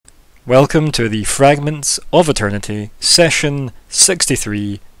Welcome to the Fragments of Eternity, session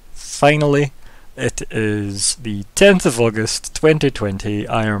 63. Finally, it is the 10th of August 2020.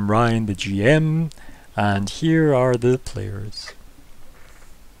 I am Ryan, the GM, and here are the players.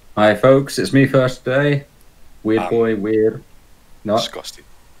 Hi folks, it's me first today. Weird boy, weird. Not Disgusting.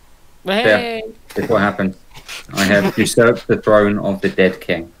 Hey! It's what happened. I have usurped the throne of the dead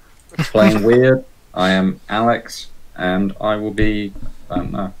king. Playing weird, I am Alex, and I will be, I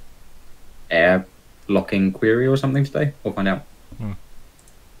don't know, air blocking query or something today. We'll find out.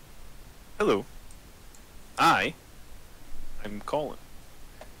 Hello. I'm Colin.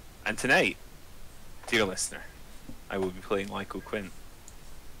 And tonight, dear listener, I will be playing Lyko Quint,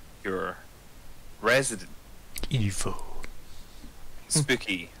 your resident, Evil.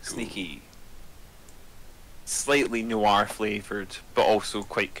 spooky, sneaky, slightly noir flavoured, but also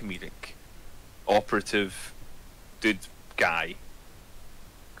quite comedic, operative, dude guy,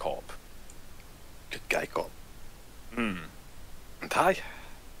 cop. Good guy, Colin. Hmm. And hi,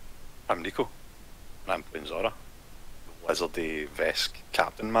 I'm Nico, and I'm playing Zora, the lizardy Vesk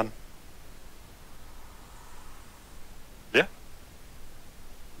captain man. Yeah.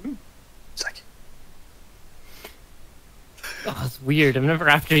 Zigg. Oh, it's weird. I'm never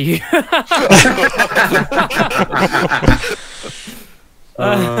after you.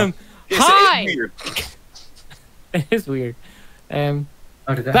 Hi! Weird. It is weird. How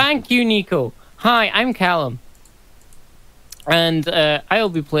did that Thank you, Nico. Hi, I'm Calum. And I'll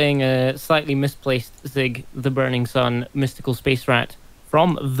be playing a slightly misplaced Zigg, the Burning Sun, mystical space rat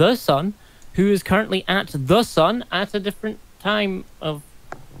from the Sun, who is currently at the Sun at a different time of...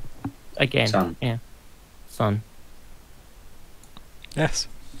 Again. Sun. Yeah. Sun. Yes.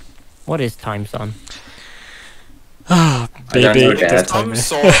 What is time, Sun? Ah, I don't baby. know, Dad. Some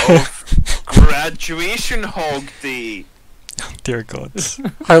sort of graduation hog day. Dear God.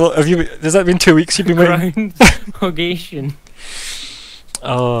 How have you? Has that been 2 weeks you've been waiting? Groundhogation.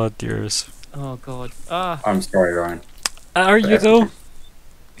 Oh dears. Oh God. Ah. I'm sorry, Ryan. Are you though?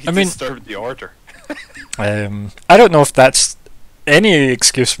 He I mean- disturbed the order. I don't know if that's any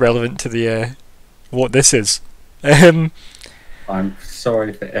excuse relevant to the what this is. I'm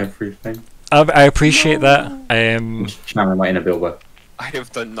sorry for everything. I appreciate that. Channeling my inner Bilbo. I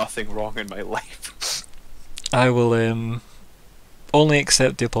have done nothing wrong in my life. I will only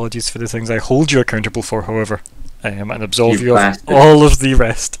accept the apologies for the things I hold you accountable for, however, and absolve You you of bastard. all of the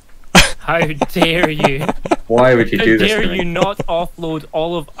rest. How dare you? Why would you How do this dare to you me? not offload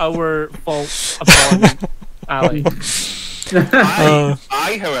all of our faults upon Alex?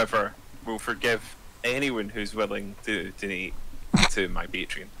 I, however, will forgive anyone who's willing to donate to my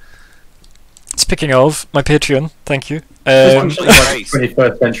Patreon. Speaking of my Patreon, thank you. Actually, Christ.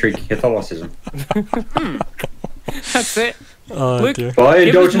 21st century Catholicism. That's it. Oh Look, dear. Buy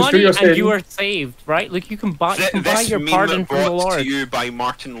give us indulgence for money your and sin. you are saved, right? Look, you can buy This your meme pardon from the brought Lord. to you by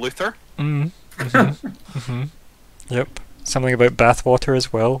Martin Luther. Yep. Something about bathwater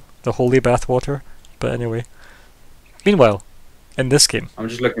as well. The holy bathwater. But anyway. Meanwhile, in this game. I'm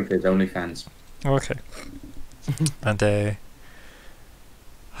just looking for his OnlyFans. Okay. And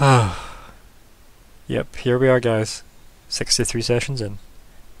yep, here we are guys. 63 sessions in.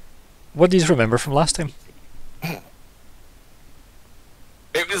 What do you remember from last time?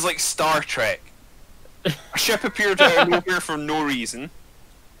 It was like Star Trek. A ship appeared out of nowhere for no reason.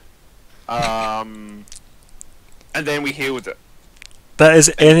 And then we hailed it. That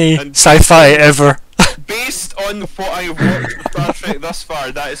is any and- sci-fi ever. Based on what I've watched of Star Trek thus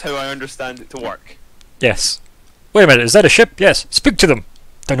far, that is how I understand it to work. Yes. Wait a minute, is that a ship? Yes. Speak to them.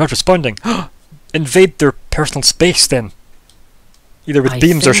 They're not responding. Invade their personal space then. Either with I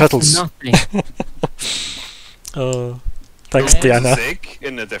beams or sense shuttles. Nothing. Oh, thanks, There was Diana. a Zigg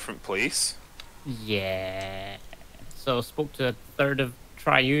in a different place. Yeah. So I spoke to a third of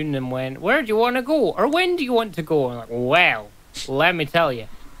Triune and went, "Where do you want to go? Or when do you want to go?" I'm like, "Well, let me tell you,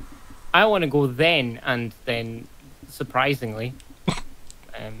 I want to go then." And then, surprisingly,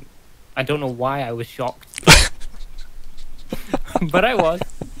 I don't know why I was shocked, but I was.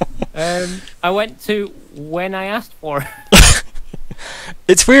 I went to when I asked for.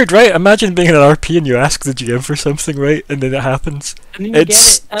 It's weird, right? Imagine being in an RP and you ask the GM for something, right? And then it happens. And then you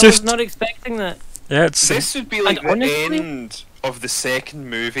It's get it. I just- was not expecting that. Yeah, it's... This would be like And the honestly- end of the second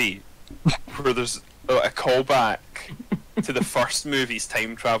movie, where there's a callback to the first movie's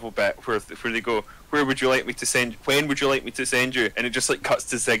time travel bit, where they go, "Where would you like me to send? When would you like me to send you?" And it just like cuts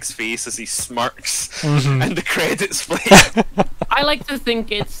to Zigg's face as he smirks, and the credits play. I like to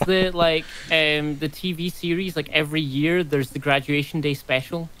think it's the the TV series. Like every year, there's the graduation day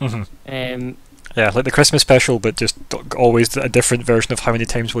special. Yeah, like the Christmas special, but just always a different version of how many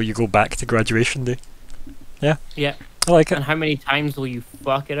times will you go back to graduation day. Yeah. Yeah. I like it. And how many times will you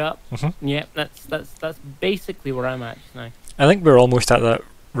fuck it up? Mhm. Yeah, that's basically where I'm at just now. I think we're almost at that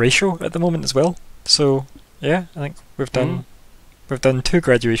ratio at the moment as well. So yeah, I think we've done 2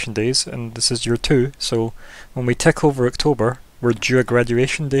 graduation days, and this is year 2. So when we tick over October, we're due a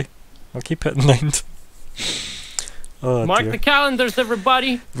graduation day. I'll keep it in mind. Oh, Mark dear. the calendars,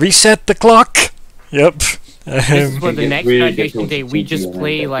 everybody. Reset the clock. Yep. This is where the It's next really graduation difficult day to we teach just you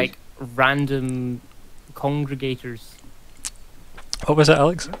play that. like random congregators. What was it,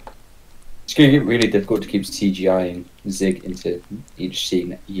 Alex? It's going to get really difficult to keep CGIing Zigg into each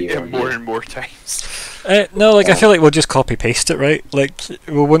scene year. Yeah, on more year. and more times. No, like I feel like we'll just copy paste it, right? Like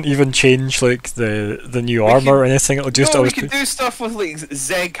we won't even change like the new armor or anything. It'll just No, we always can be. do stuff with like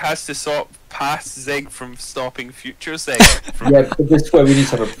Zigg has to stop past Zigg from stopping future Zigg. Yeah, but this is where we need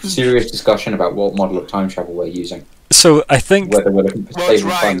to have a serious discussion about what model of time travel we're using. So I think Whether we're looking for Well, it's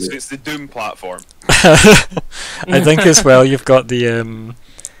stable Ryan, funding. so it's the Doom platform. I think as well you've got the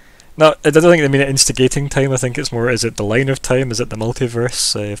no, I don't think they mean it instigating time. I think it's more, is it the line of time? Is it the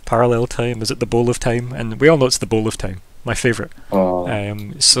multiverse of parallel time? Is it the bowl of time? And we all know it's the bowl of time, my favourite. Oh,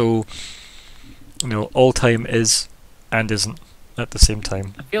 So, you know, all time is and isn't at the same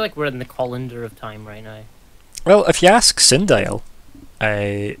time. I feel like we're in the colander of time right now. Well, if you ask Sindial,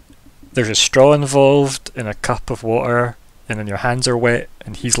 there's a straw involved in a cup of water, and then your hands are wet,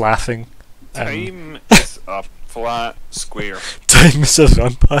 and he's laughing. Time is a flat square. Time is a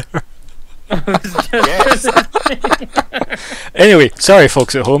vampire. Yes. Anyway, sorry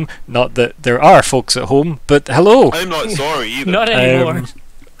folks at home. Not that there are folks at home, but hello. I'm not sorry either. Not anymore. Um,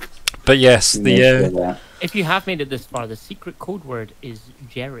 But yes, you the mentioned that. If you have made it this far, the secret code word is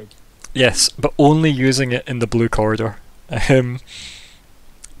Jared. yes, but only using it in the blue corridor.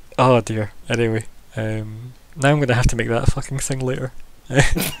 Oh dear. Anyway, now I'm gonna have to make that a fucking thing later.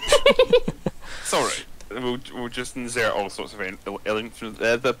 It's alright. We'll just insert all sorts of Yes, Don't want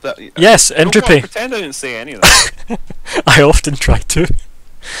entropy. to pretend I didn't say any of that. I often try to.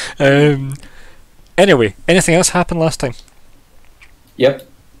 Anyway, anything else happened last time? Yep.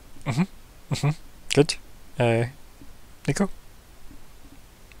 Good. Nico?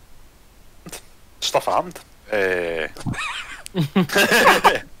 Stuff happened.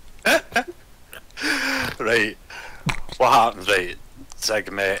 Right. What happened, right?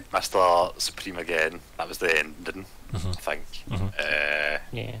 Zigg met Mr. Supreme again. That was the ending, I think.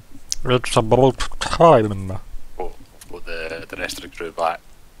 Yeah. It's about time. Got the rest of the crew back.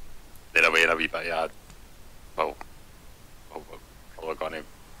 They're away in a wee bit, yeah. Well, we're going to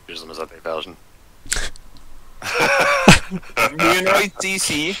use them as a diversion. Unite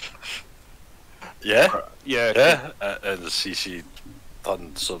DC. Yeah? Yeah. Yeah, and the CC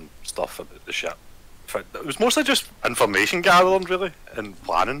done some stuff about the ship. It was mostly just information gathering, really, and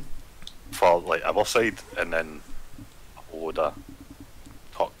planning for like our side, and then a whole load of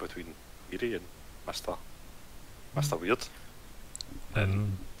talk between Weary and Mr. Wyrd.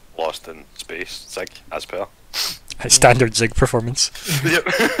 And Lost in Space, Zigg, as per. Standard Zigg performance. Yep.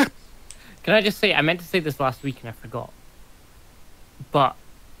 Can I just say, I meant to say this last week and I forgot. But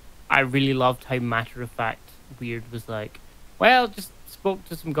I really loved how matter of fact Wyrd was like, well, just spoke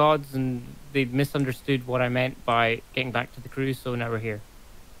to some gods and they misunderstood what I meant by getting back to the crew, so now we're here.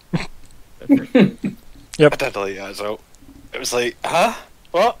 I did like that as well. It was like, huh?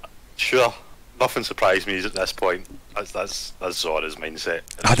 What? Sure. Nothing surprised me at this point. That's Zora's mindset.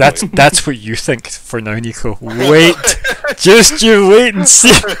 Oh, that's what you think for now, Nico. Wait, just you wait and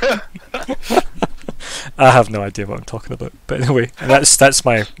see. I have no idea what I'm talking about, but anyway, and that's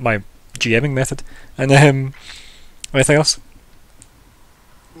my GMing method. And anything else?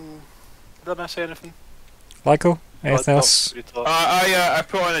 Didn't I say anything? Lyko? Anything else? I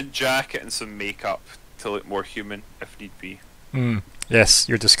put on a jacket and some makeup to look more human if need be. Yes,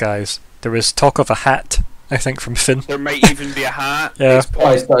 your disguise. There was talk of a hat, I think, from Finn. There might even be a hat. Yeah. It's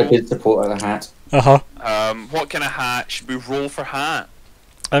I started possible. good support of the hat. What kind of hat should we roll for hat?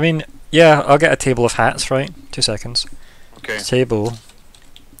 I mean, yeah, I'll get a table of hats, right? 2 seconds. Okay. Table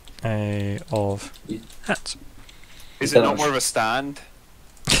of hats. Is it not more of a stand?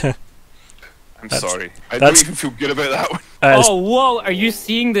 I'm That's- sorry. I that's- don't even feel good about that one. Oh, whoa, are you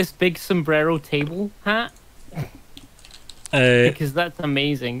seeing this big sombrero table hat? Because that's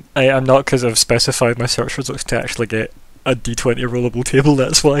amazing. I'm not, because I've specified my search results to actually get a D20 rollable table,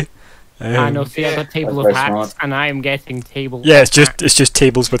 that's why. I know, see, I got table That's of very hats, smart. and I am getting table Yeah, of it's just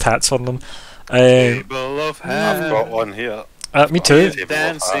tables with hats on them. Table of I've hats. got one here. Me too. Table of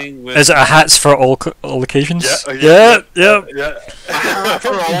Dancing with Is it a hats for all occasions? Yeah. Yeah. Yeah. a hat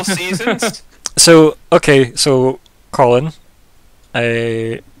for all seasons. So okay, so Colin,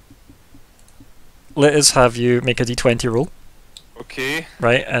 let us have you make a d20 roll, Okay.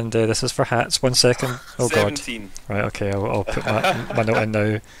 right? And this is for hats. 1 second. Oh god. 17. Right. Okay. I'll put my note in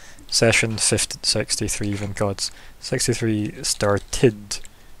now. Session 63. Even gods. 63 started.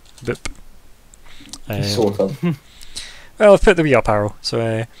 Boop. Sort of. Well, I've put the wee up arrow.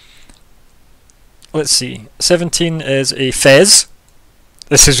 So let's see. 17 is a fez.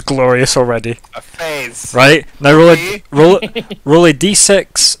 This is glorious already. A phase. Right, now roll Okay. roll a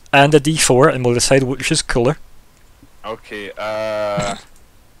d6 and a d4 and we'll decide which is cooler. Okay, and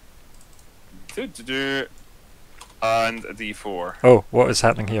a D4. Oh, what is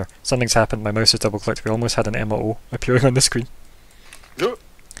happening here? Something's happened, my mouse has double clicked, we almost had an MO appearing on the screen. No.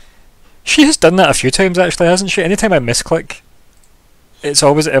 She has done that a few times actually, hasn't she? Anytime I misclick, it's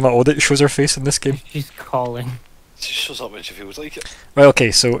always MO that shows her face in this game. She's calling. She shows up when she feels like it. Right,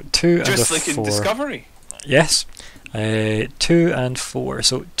 okay, so 2 Just and a like in 4. Discovery. Yes. 2 and 4.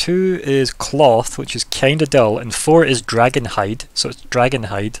 So 2 is cloth, which is kinda dull, and 4 is dragon hide, so it's dragon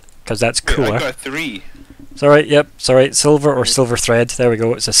hide, because that's Wait, cooler. I got a 3. It's alright, yep, it's alright. Silver or silver thread, there we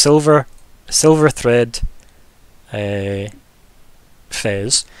go. It's a silver thread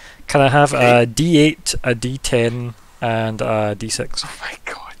fez. Can I have a D8, a D10, and a D6? Oh my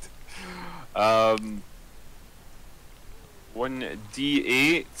god.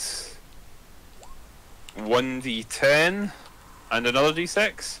 1d8, 1d10, and another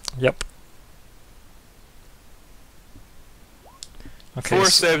d6. Yep. Okay. 4,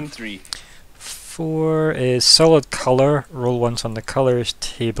 7, 3. 4 is solid colour. Roll once on the colours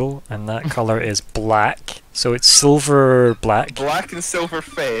table, and that colour is black. So it's silver black. Black and silver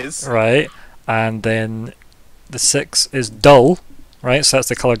fez. Right. And then the 6 is dull. Right, so that's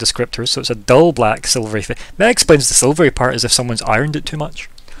the colour descriptor. So it's a dull black silvery fez. That explains the silvery part, as if someone's ironed it too much.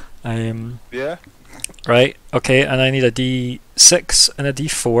 Yeah. Right, okay, and I need a D6 and a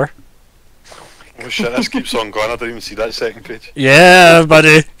D4. Oh shit, this keeps on going. I didn't even see that second page. Yeah,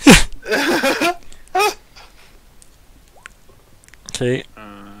 buddy! Okay,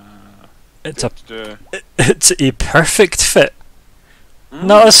 it's a perfect fit.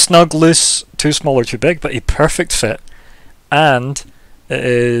 Not a snug, loose, too small or too big, but a perfect fit. And it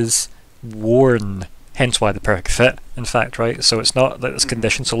is worn, hence why the perfect fit, in fact, right? So it's not that it's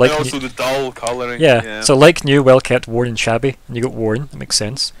conditioned, so like... And also the dull colouring. Yeah, so like new, well kept, worn and shabby, and you got worn, that makes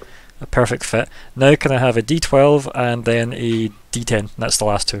sense. A perfect fit. Now can I have a D12 and then a D10? That's the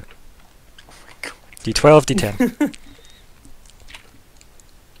last two. D12, D10.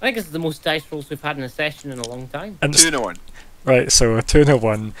 I think it's the most dice rolls we've had in a session in a long time. And 2 and 1. right, so a 2 and a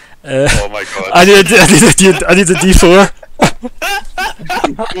 1. Oh my god. I need a D4. 4.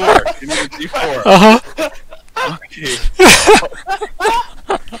 You need a D4. Okay.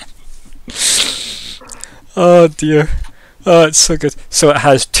 Oh dear. Oh, it's so good. So it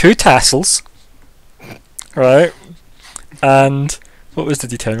has 2 tassels. Right. And what was the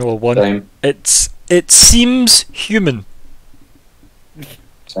D10 roll? 1. Same. It seems human,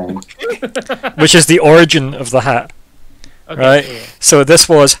 Same. which is the origin of the hat. Okay, Right. yeah. So this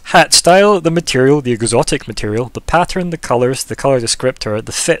was hat style, the material, the exotic material, the pattern, the colours, the colour descriptor,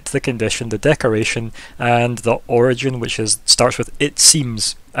 the fit, the condition, the decoration, and the origin, which starts with it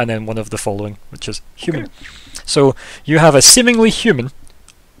seems, and then one of the following, which is human. So you have a seemingly human,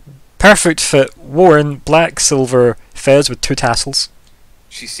 perfect fit, worn, black silver fez with 2 tassels.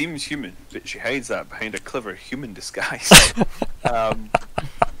 She seems human, but she hides that behind a clever human disguise.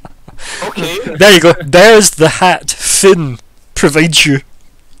 Okay. There you go. There's the hat Finn provides you.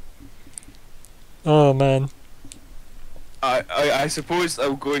 Oh man. I suppose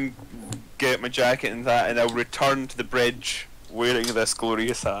I'll go and get my jacket and that, and I'll return to the bridge wearing this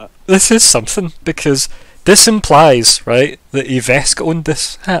glorious hat. This is something, because this implies, right, that Yvesk owned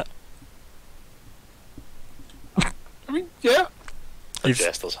this hat. I mean, yeah. A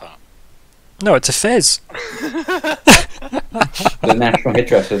jester's hat. No, it's a fez. The national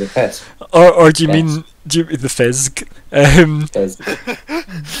headdress of the fez. Or do you Yes. mean the fez? Fez.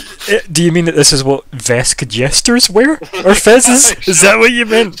 Do you mean that this is what Vesk jesters wear? Or fezzes? Is that what you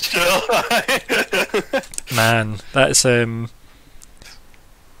meant? Man, that's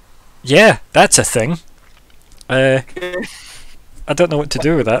yeah, that's a thing. I don't know what to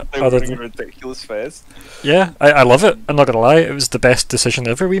do with that. They're Other wearing a than, ridiculous fez. yeah, I love it. I'm not gonna lie, it was the best decision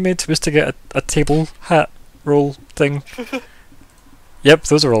ever we made, was to get a table hat roll thing. Yep,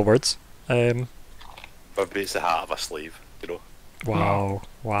 those are all words. But it's the hat of a slave, you know. Wow,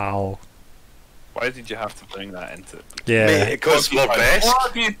 wow. Why did you have to bring that into it? Yeah. Mate, because we're vest. What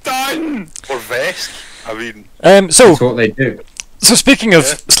have you done? We're vest. I mean, So That's what they do. So speaking of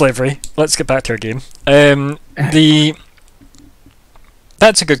slavery, let's get back to our game.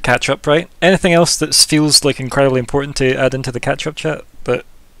 That's a good catch up, right? Anything else that feels like incredibly important to add into the catch up chat that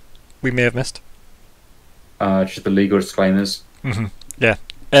we may have missed? Just the legal disclaimers. Yeah.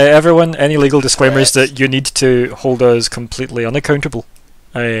 Everyone, any legal disclaimers that you need to hold us completely unaccountable,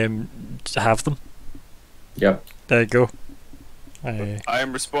 have them. Yep. There you go. I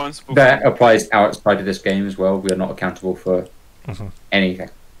am responsible. That applies outside of this game as well. We are not accountable for anything.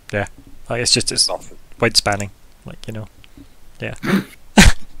 Yeah. Like, it's wide spanning. Like, you know. Yeah.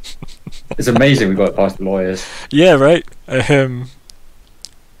 It's amazing we got it past the lawyers. Yeah, right. I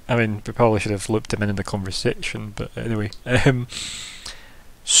mean, we probably should have looped him in the conversation, but anyway.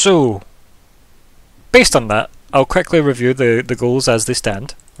 So, based on that, I'll quickly review the goals as they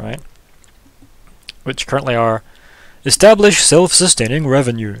stand, right? Which currently are: establish self-sustaining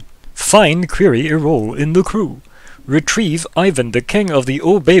revenue, find query a role in the crew, retrieve Ivan, the king of the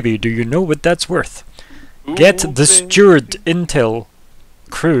oh baby, do you know what that's worth? Get the steward intel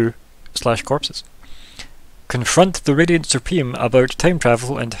crew / corpses. Confront the Radiant Supreme about time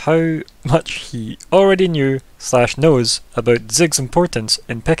travel and how much he already knew / knows about Zigg's importance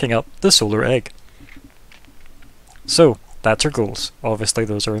in picking up the solar egg. So, that's our goals. Obviously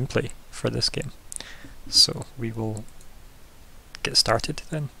those are in play for this game. So, we will get started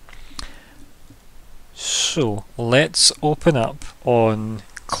then. So, let's open up on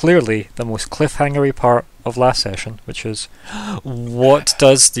clearly the most cliffhangery part of last session, which is what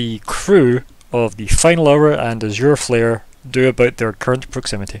does the crew of the Final Hour and Azure Flare do about their current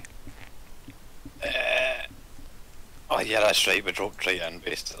proximity? Oh yeah, that's right. We dropped right in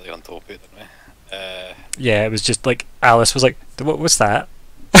basically on top of it, didn't we? Yeah, it was just like Alice was like, "What's that?"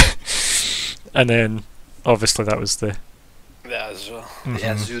 And then obviously that was the Azure. The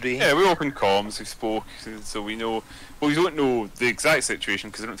Azure. Yeah, we opened comms, we spoke, so we know. Well, we don't know the exact situation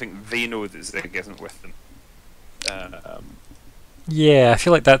because I don't think they know that Zigg isn't with them. Yeah, I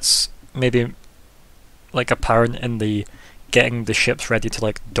feel like that's maybe like apparent in the getting the ships ready to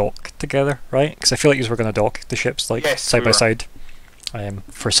like dock together, right? Because I feel like you were going to dock the ships like side by side,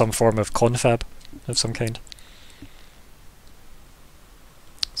 for some form of confab of some kind.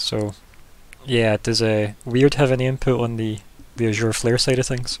 So, yeah, does Wyrd have any input on the Azure Flare side of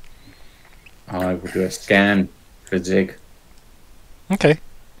things? I will do a scan for Zigg. Okay.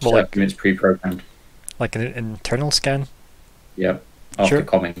 Well, like it's pre-programmed. Like an internal scan? Yep. After Sure.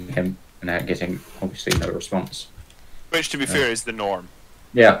 commenting him and getting obviously no response. Which, to be fair, is the norm.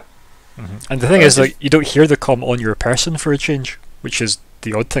 Yeah. And the thing is, like, you don't hear the comm on your person for a change, which is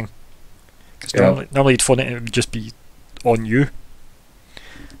the odd thing. Because normally you'd phone it and it would just be on you.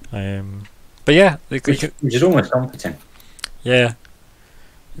 But yeah, like, Which is almost comforting. yeah,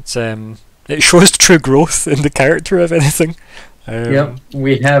 it's it shows true growth in the character, if anything. Yep,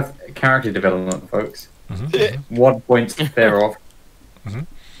 we have character development, folks. 1 point thereof.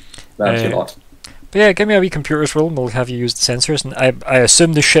 That's a lot. But yeah, give me a wee computer's roll and we'll have you use the sensors. And I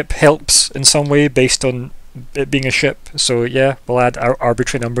assume the ship helps in some way based on it being a ship. So yeah, we'll add our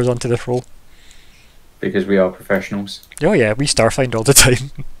arbitrary numbers onto this roll. Because we are professionals. Oh yeah, we starfind all the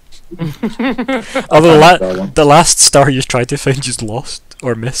time. Although the last star you tried to find is lost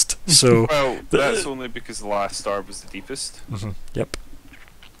or missed. So well, that's only because the last star was the deepest. Yep.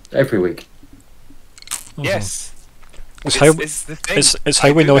 Every week. Yes. It's the thing. It's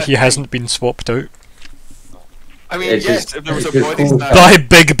how we know he hasn't been swapped out. I mean, It's yes, just- if there was a it's just body cool. snatch. By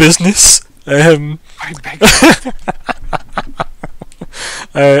big business. By big.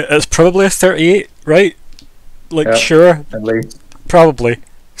 It's probably a 38, right? Like, Yep. sure, At least. probably.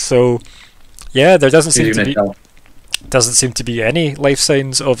 So, yeah, there doesn't seem Who's to gonna be tell? doesn't seem to be any life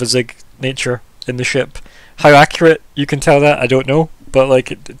signs of a Zigg nature in the ship. How accurate you can tell that, I don't know. But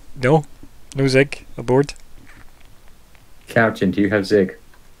like, no Zigg aboard. Captain, do you have Zigg?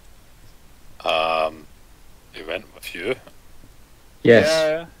 We went with you. Yes,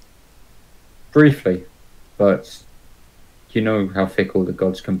 Yeah. briefly. But you know how fickle the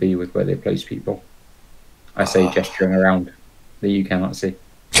gods can be with where they place people. I say gesturing around that you cannot see.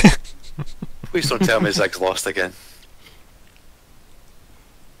 Please don't tell me Zigg's lost again.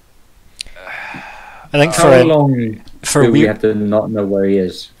 I think How long for do we Wyrd, have to not know where he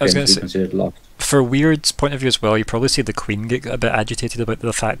is I was for him gonna to be say- considered lost? for Wyrd's point of view as well, you probably see the Queen get a bit agitated about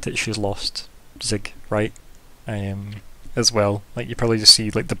the fact that she's lost Zigg, right? As well, like you probably just see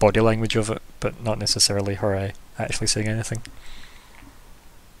like the body language of it, but not necessarily her actually saying anything.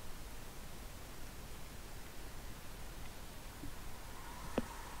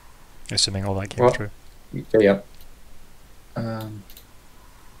 Assuming all that came Well- true. Yep.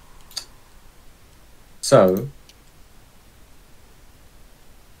 So,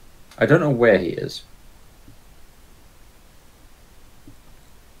 I don't know where he is.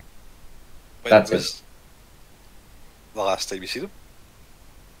 When That's was the last time you seen him?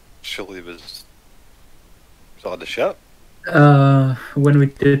 Surely he was on the ship. When we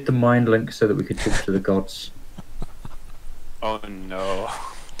did the mind link so that we could talk to the gods. Oh no.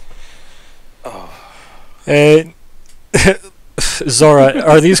 Oh, Zora,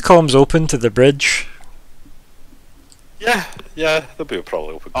 are these comms open to the bridge? yeah, they'll be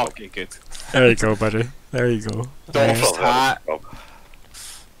probably open. Okay, good. There you go, buddy. There you go. Dolph's Probably hat. open.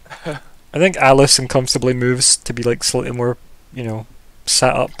 I think Alice uncomfortably moves to be like slightly more,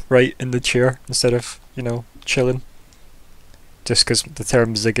 sat up right in the chair instead of, chilling. Just because the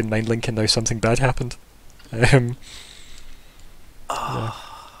term Zigg and Mindlink and now something bad happened. Yeah.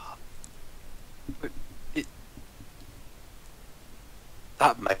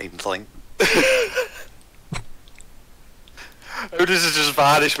 That mind link. How does it just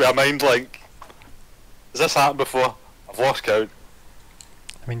vanish with a mind link? Has this happened before? I've lost count.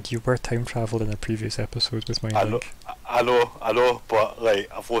 I mean, you were time travelled in a previous episode with Mindlink. I know, but like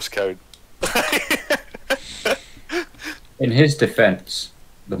I've lost count. In his defense,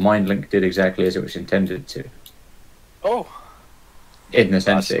 the mind link did exactly as it was intended to. Oh, In the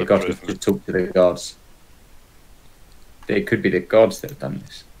sense That's that it got us to improvement. talk to the gods. It could be the gods that have done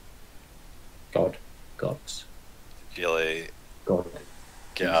this. Gods. did you like God.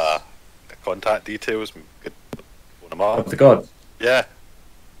 get contact details? And get phone them Of up? the gods? Yeah.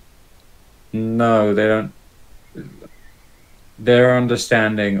 No, they don't. Their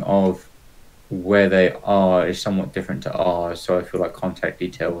understanding of where they are is somewhat different to ours, so I feel like contact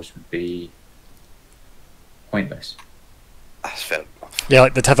details would be pointless. That's fair enough. Yeah,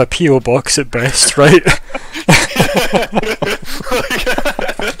 like they'd have a PO box at best, right?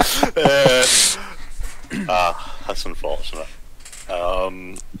 That's unfortunate.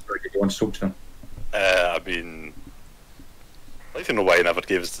 Sorry, did you want to talk to them? I mean, I'd like to know why he never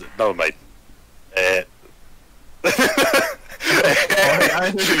gave us. Never mind. I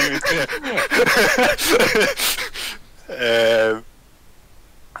knew you was there.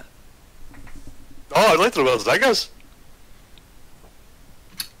 I'd like to know where Zigg is.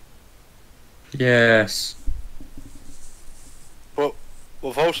 Yes. But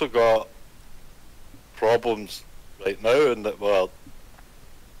we've also got problems right now, and that, well,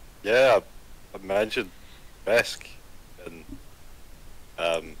 yeah, I mentioned Besk and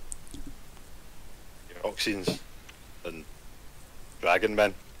Oxygens and Dragon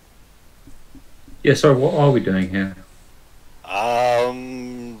Men. Yeah, sorry, what are we doing here?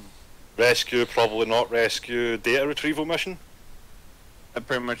 Rescue, probably not rescue, data retrieval mission. That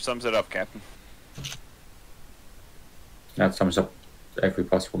pretty much sums it up, Captain. That sums up every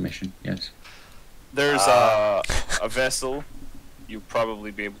possible mission, yes. There's a vessel. You'll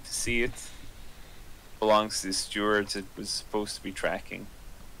probably be able to see it. Belongs to the stewards it was supposed to be tracking.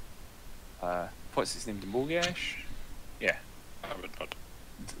 What's his name? Demogash? Yeah. I would not.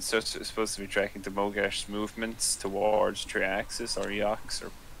 So it's supposed to be tracking Demogash's movements towards Triaxis or Eox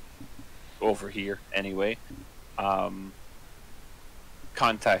or over here anyway.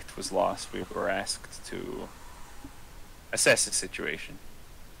 Contact was lost. We were asked to assess the situation.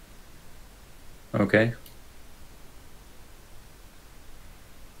 Okay.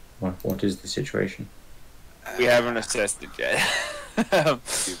 What is the situation? We haven't assessed it yet.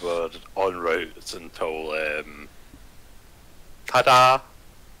 We were en route until ta-da!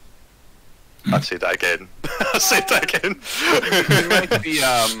 I'd say that again. I'll say that again. It might be,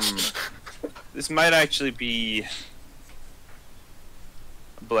 this might actually be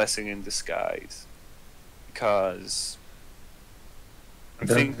a blessing in disguise. Because I'm I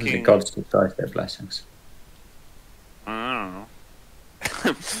don't think the thinking... gods disguise their blessings. I don't know.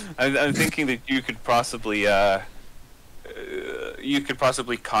 I'm thinking that you could possibly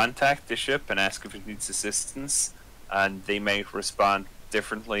contact the ship and ask if it needs assistance, and they may respond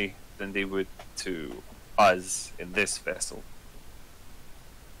differently than they would to us in this vessel.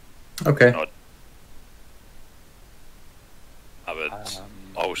 Okay. I would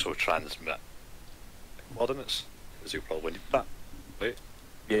also transmit coordinates, because you probably need that. Wait.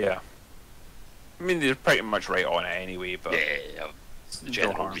 Yeah. I mean, they're pretty much right on it anyway, but Yeah, the no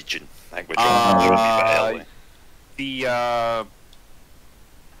general harm. region. I think we're general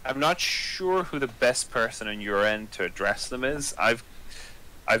I'm not sure who the best person on your end to address them is. I've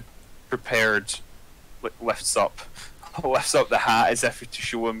prepared lifts up the hat as if to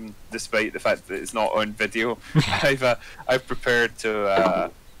show him, despite the fact that it's not on video. I've prepared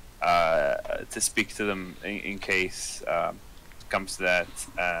to speak to them in case it comes to that,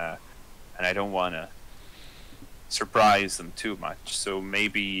 and I don't want to surprise them too much. So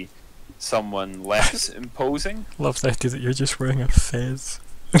maybe someone less imposing. Love the idea that you're just wearing a fez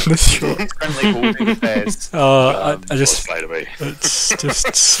in this shot. Currently holding a fez. Oh, I just. By the way, It's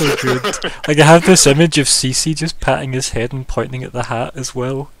just so good. Like, I have this image of Cece just patting his head and pointing at the hat as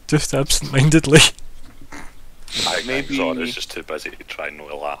well, just absent-mindedly. I think Maybe- Zora's just too busy trying not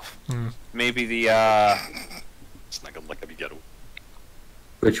to laugh. Maybe the Sniggering like a wee girl.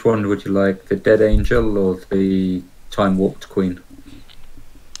 Which one would you like, the dead angel or the time warped queen?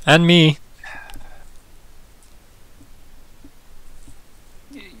 And me.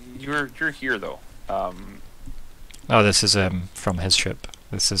 you're here though. Oh, this is from his ship.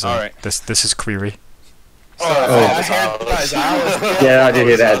 This is Alright. this is Query. I heard that as Alice. Yeah, I did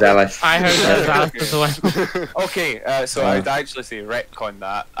hear that as Alice. I heard that as Alice as well. Okay, so I'd actually say retcon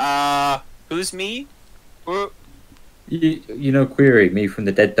that. Who's me? Who? You know Query, me from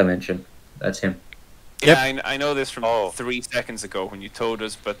the dead dimension. That's him. Yeah, I know this from Oh. 3 seconds ago when you told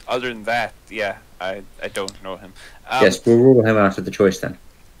us, but other than that, yeah, I don't know him. Yes, we'll rule him out of the choice then.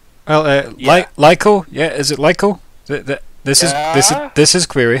 Well, Yeah. Lyko. Yeah, is it Lyko? This is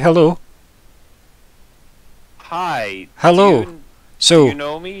Query. Hello. Hi. Hello. Do So you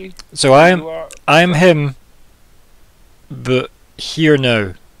know me? so I'm him, but here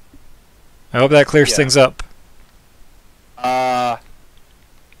now. I hope that clears Yeah. things up.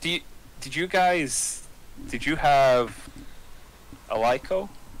 Did you have a Lyko?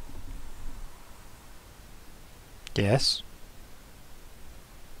 Yes.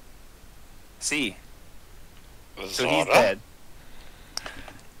 See, so Zora? he's dead.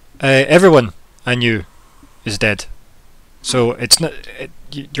 Everyone I knew is dead. So it's not.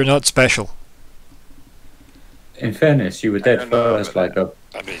 You're not special. In fairness, you were dead don't know first, about Lyko.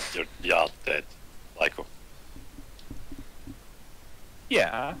 I mean, you're dead. Lyko.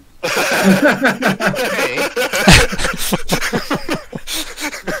 Yeah. Okay.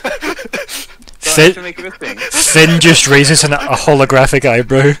 Don't have to make it a thing. Finn just raises a holographic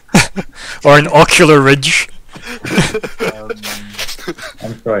eyebrow, or an ocular ridge.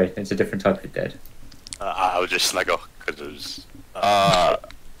 I'm sorry, it's a different type of dead. I would just snigger because it was.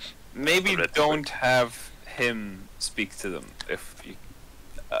 Maybe Red don't have him speak to them if you.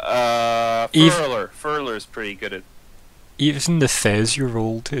 Eve- Furler's pretty good at. Even the fez you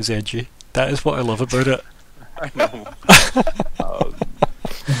rolled is edgy. That is what I love about it. I know.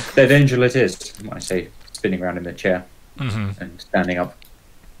 Dead angel it is, I say, spinning around in the chair Mm-hmm. and standing up,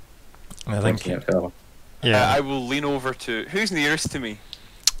 I think. pointing at Furler. Yeah. I will lean over to who's nearest to me.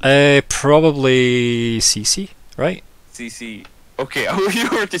 Probably Cece, right? CC. Okay, I'll lean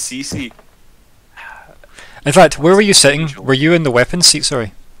over to CC. In fact, where were you sitting? Were you in the weapons seat?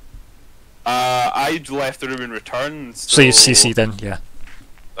 Sorry. I left the room and returned. So you CC then, yeah.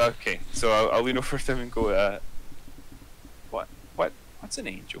 Okay, so I'll lean over to him and go. What's an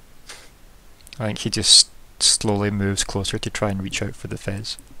angel? I think he just slowly moves closer to try and reach out for the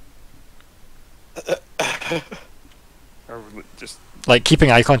fez. Or just Like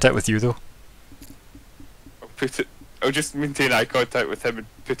keeping eye contact with you though. put it. I'll just maintain eye contact with him and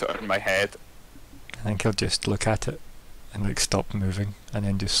put it on my head. I think he'll just look at it and like stop moving and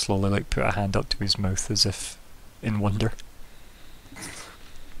then just slowly like put a hand up to his mouth as if in wonder.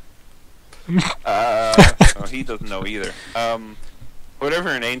 Oh, he doesn't know either. Whatever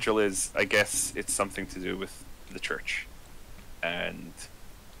an angel is, I guess it's something to do with the church and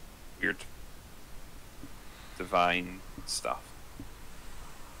weird divine stuff.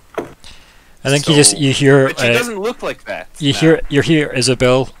 I think So- you hear But she doesn't look like that. you now. hear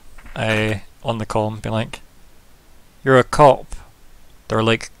Isabel on the comm being like, "You're a cop. They're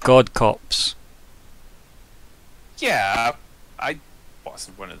like god cops." Yeah, I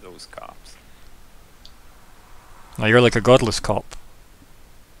wasn't one of those cops. Now you're like a godless cop.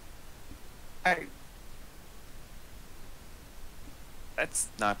 That's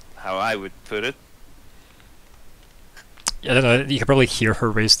not how I would put it. I don't know. You could probably hear her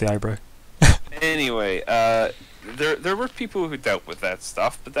raise the eyebrow. Anyway, there were people who dealt with that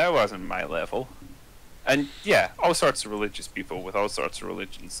stuff, but that wasn't my level. And yeah, all sorts of religious people with all sorts of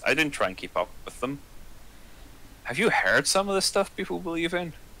religions. I didn't try and keep up with them. Have you heard some of the stuff people believe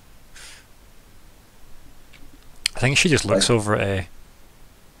in? I think she just looks over at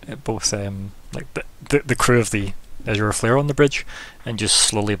both like the crew of the Azure Flare on the bridge and just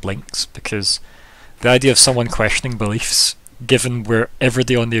slowly blinks, because the idea of someone questioning beliefs, given wherever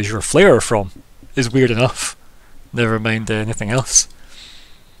they on the Azure Flare are from, is weird enough. Never mind anything else.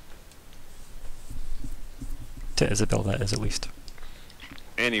 To Isabel, that is at least.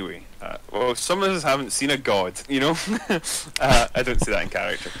 Anyway, well, some of us haven't seen a god, you know? I don't see that in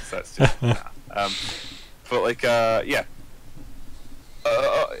character, because that's just... nah. But like, yeah.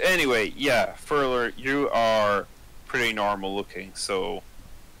 Anyway, yeah, Furler, you are pretty normal looking, so...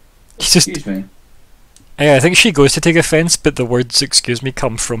 He's just, Excuse me. yeah, I think she goes to take offence, but the words "excuse me"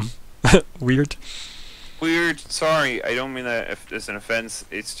 come from Wyrd. Weird, sorry, I don't mean that if it's an offense,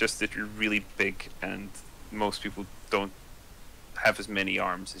 it's just that you're really big and most people don't have as many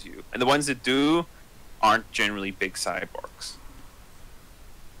arms as you. And the ones that do aren't generally big cyborgs.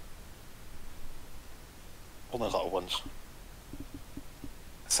 Only little ones.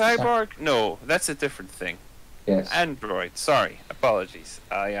 Cyborg? No, that's a different thing. Yes. Android, sorry, apologies.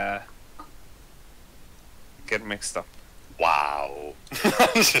 I get mixed up. Wow.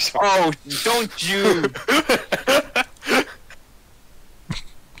 Oh, don't you!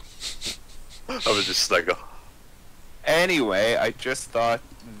 I was just snigger. Anyway, I just thought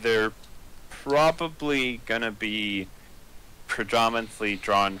they're probably gonna be predominantly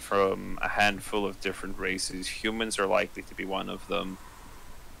drawn from a handful of different races. Humans are likely to be one of them.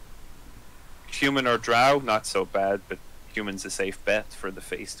 Human or drow, not so bad, but human's a safe bet for the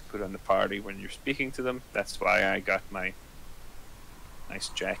face to put on the party when you're speaking to them. That's why I got my nice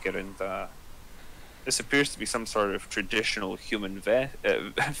jacket, and this appears to be some sort of traditional human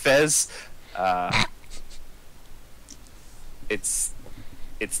fez.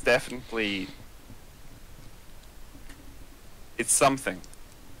 It's definitely, it's something.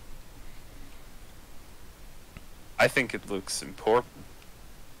 I think it looks important.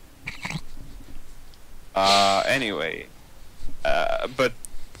 Anyway, but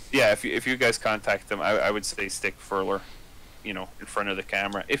yeah, if you guys contact them, I would say stick Furler, you know, in front of the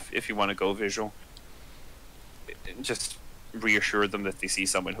camera if you want to go visual. Just reassure them that they see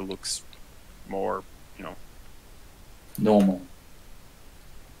someone who looks more, you know. Normal.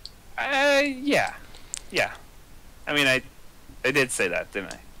 Yeah. I mean, I did say that,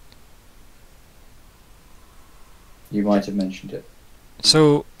 didn't I? You might have mentioned it.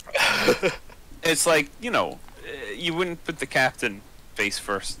 So, It's like, you know, you wouldn't put the captain face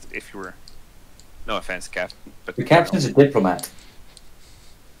first if you were. No offense, captain, but The captain's a diplomat.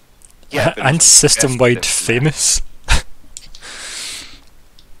 yeah, but and it's system-wide best famous.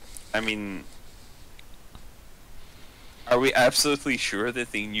 I mean, are we absolutely sure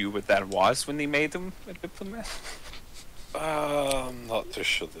that they knew what that was when they made them a diplomat? I'm not too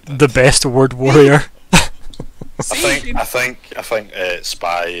sure they did. The best word warrior. I think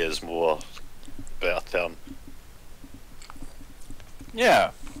spy is more better term.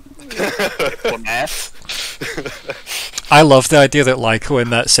 Yeah. Diplomat. I love the idea that Lyko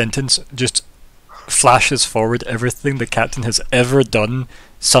in that sentence just flashes forward everything the captain has ever done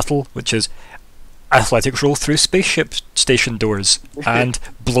subtle, which is athletics roll through spaceship station doors and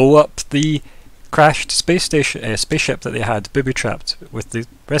blow up the crashed spaceship that they had booby trapped with the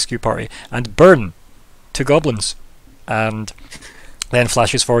rescue party and burn 2 goblins, and then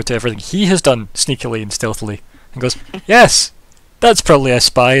flashes forward to everything he has done sneakily and stealthily and goes, yes, that's probably a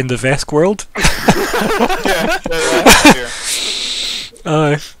spy in the Vesk world.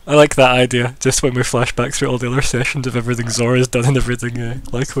 I like that idea, just when we flash back through all the other sessions of everything Zora's done and everything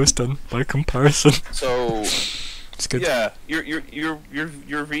Lyko's done by comparison. So It's good. yeah,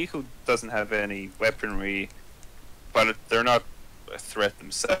 your vehicle doesn't have any weaponry, but they're not a threat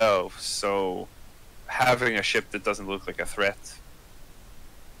themselves. So having a ship that doesn't look like a threat,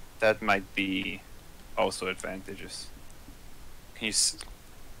 that might be also advantageous. Can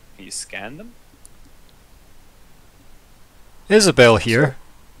you scan them? Isabel here.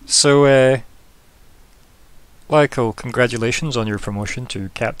 So, Lyko, congratulations on your promotion to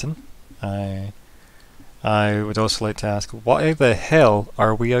captain. I would also like to ask, why the hell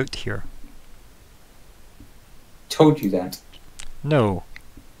are we out here? Told you that. No.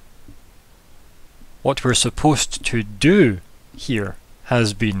 What we're supposed to do here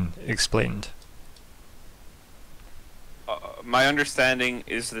has been explained. My understanding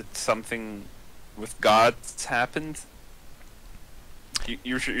is that something with gods happened.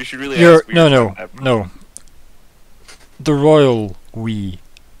 You should really ask. No. The royal we.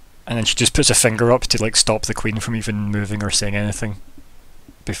 And then she just puts a finger up to like stop the queen from even moving or saying anything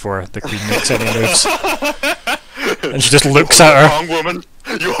before the queen makes any moves. And she just looks at her. Tongue, woman.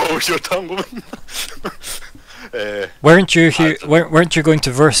 You hold your tongue, woman. Weren't you here? Weren't you going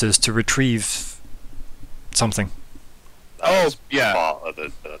to Versus to retrieve something? Oh, yeah. Part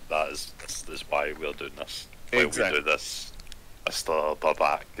of that is why we're doing this. Why Exactly. we do this. Mr.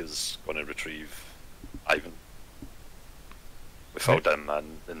 Burback is going to retrieve Ivan. We filled him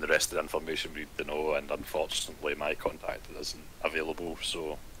and the rest of the information we need to know, and unfortunately my contact isn't available,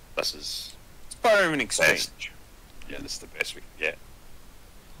 so this is It's part of an best. exchange. Yeah, this is the best we can get.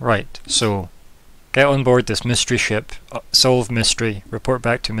 Right. So, Get on board this mystery ship, solve mystery, report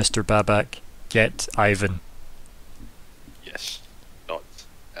back to Mr. Babak, get Ivan. Yes. Not.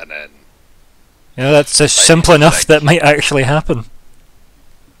 And then. You know, that's just simple enough that might actually happen.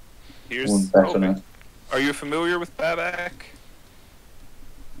 One better now. Are you familiar with Babak?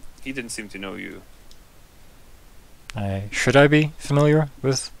 He didn't seem to know you. Should I be familiar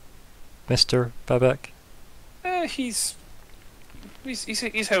with Mr. Babak? He's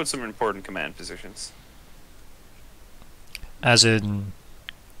held some important command positions. As in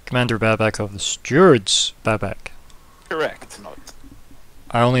Commander Babak of the Stewards Babak. Correct. Not.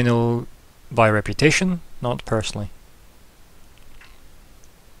 I only know by reputation, not personally.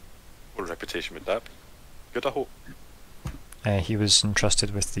 What reputation would that be? Good, I hope. He was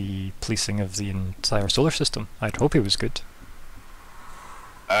entrusted with the policing of the entire solar system. I'd hope he was good.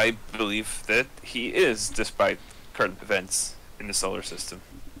 I believe that he is, despite current events in the solar system.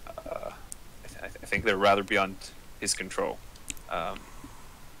 I think they're rather beyond his control.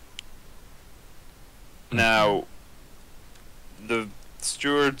 Now, the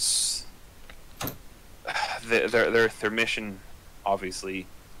stewards, their mission obviously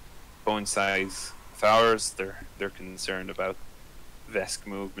coincides with ours. They're concerned about Vesk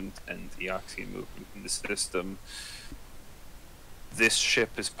movement and Eoxian movement in the system. This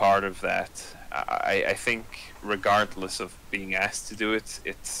ship is part of that. I think, regardless of being asked to do it,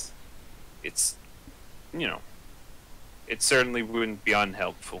 it's you know, it certainly wouldn't be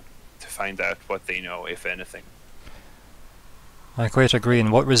unhelpful to find out what they know, if anything. I quite agree.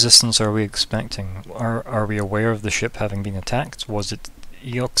 And what resistance are we expecting? Are we aware of the ship having been attacked? Was it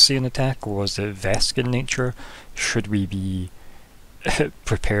Eoxian attack, or was it Vesk in nature? Should we be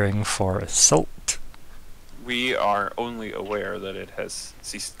preparing for assault? We are only aware that it has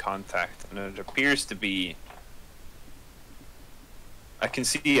ceased contact, and it appears to be... I can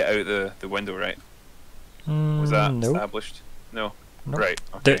see it out the window, right? Was that no. established? No. Nope. Right,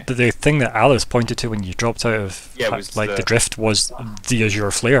 okay. The thing that Alice pointed to when you dropped out of Yeah, it was the drift was the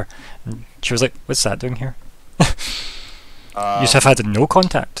Azure Flare. And she was like, what's that doing here? You just have had no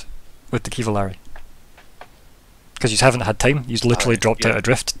contact with the Kivalari. Because you haven't had time. You literally dropped out of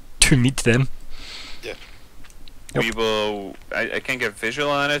drift to meet them. Yeah. Yep. We will... I can't get visual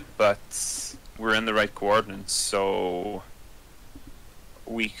on it, but we're in the right coordinates, so...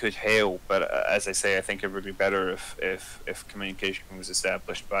 we could hail, but as I say, I think it would be better if communication was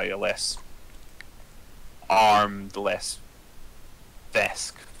established by a less armed, less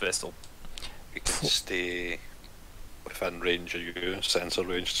Vesk vessel. We can stay within range of you, sensor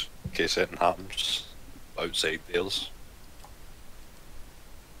range, in case anything happens outside theirs.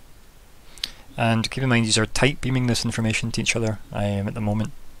 And keep in mind, these are tight beaming this information to each other at the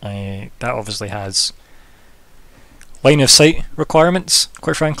moment. That obviously has line of sight requirements,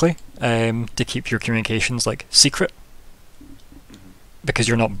 quite frankly, to keep your communications like secret, because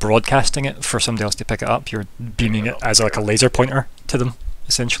you're not broadcasting it for somebody else to pick it up. You're beaming it as like a laser pointer to them,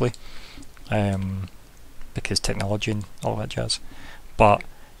 essentially, because technology and all that jazz. But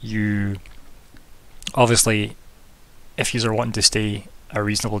you obviously, if you are wanting to stay a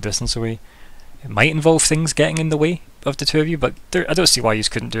reasonable distance away, it might involve things getting in the way of the two of you, but I don't see why you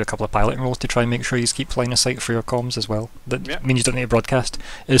couldn't do a couple of piloting rolls to try and make sure you keep line of sight for your comms as well. That means you don't need to broadcast.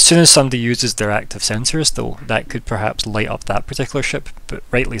 As soon as somebody uses their active sensors, though, that could perhaps light up that particular ship, but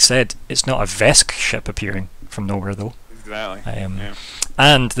rightly said, it's not a Vesk ship appearing from nowhere, though. Exactly.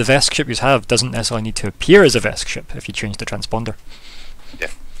 And the Vesk ship you have doesn't necessarily need to appear as a Vesk ship if you change the transponder. Yeah.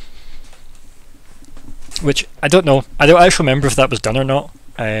 Which, I don't know. I don't actually remember if that was done or not.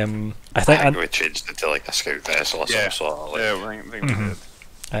 I think we changed it to like a scout vessel or some sort of like... Yeah, I think we did.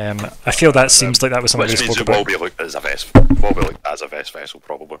 I feel that seems like that was something we Which means spoke it will about. be looked as a Vesk vessel,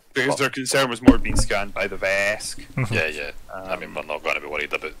 probably. Because their concern was more being scanned by the Vesk. Yeah. I mean, we're not going to be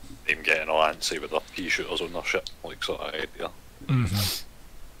worried about them getting all antsy with their pea shooters on their ship, like sort of idea.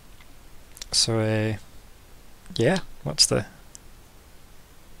 So, yeah, what's the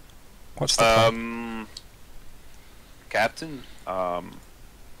plan? Captain,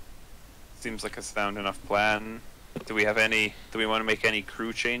 seems like a sound enough plan. Do we want to make any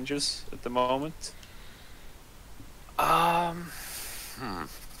crew changes at the moment? I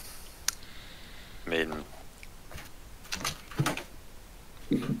mean,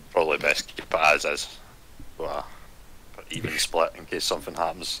 probably best keep it as is. But even split in case something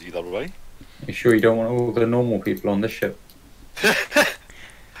happens either way. You sure you don't want all the normal people on this ship?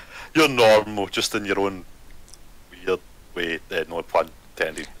 You're normal, just in your own weird way. No pun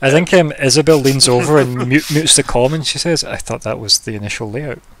intended. I think Isabel leans over and mutes the comm, and she says, "I thought that was the initial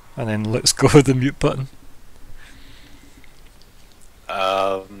layout," and then lets go of the mute button.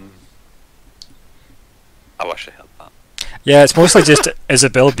 I wish I had that. Yeah, it's mostly just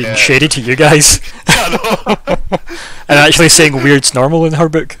Isabel being Yeah. shady to you guys. And actually saying weird's normal in her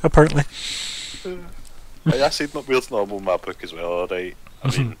book, apparently. I said not weird's normal in my book as well, alright?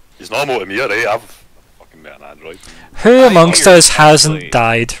 I mean, he's normal to me, alright? I've fucking met an android. Who I amongst hear us hasn't actually-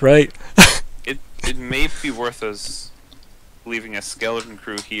 died, right? It may be worth us leaving a skeleton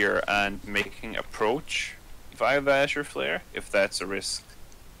crew here and making approach via the Azure Flare, if that's a risk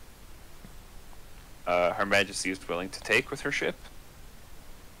Her Majesty is willing to take with her ship.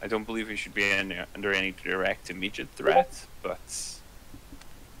 I don't believe we should be under any direct immediate threat, but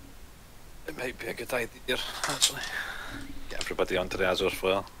It might be a good idea, actually. Get everybody onto the Azure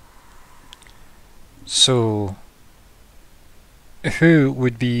Flare. So, who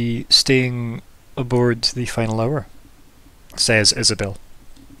would be staying aboard the final hour? Says Isabel.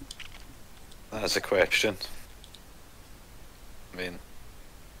 That's a question. I mean,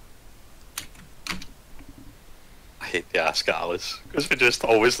 I hate to ask Alice, because we just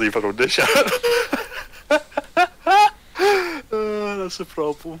always leave her on the ship. That's a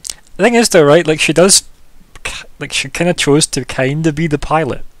problem. The thing is though, right, like she does, like she kind of chose to kind of be the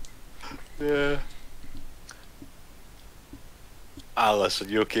pilot. Yeah. Alice, are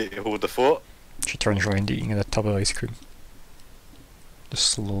you okay to hold the fort? She turns around eating a tub of ice cream. Just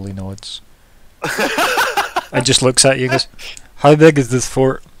slowly nods. And just looks at you and goes, how big is this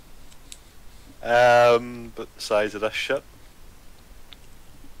fort? But the size of this ship,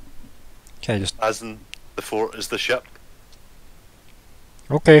 Okay, just, as in the fort is the ship.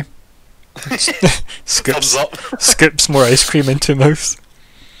 okay. Thumbs Scoops, up. scoops more ice cream into mouth.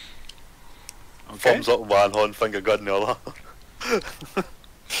 okay. Thumbs up one hand, finger good in the other.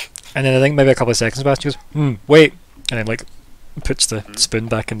 And then I think maybe a couple of seconds past, she goes, wait. And then like puts the spoon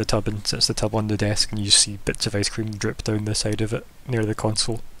back in the tub and sets the tub on the desk, and you see bits of ice cream drip down the side of it near the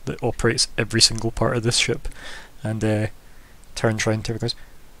console that operates every single part of this ship. And turns round to her and goes,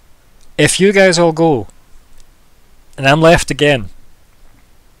 if you guys all go, and I'm left again,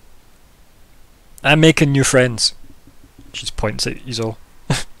 I'm making new friends. She just points at you all.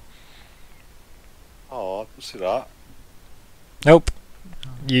 Oh, I don't see that. Nope.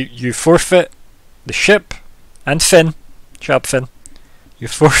 You forfeit the ship and Finn. Shut up, Finn. You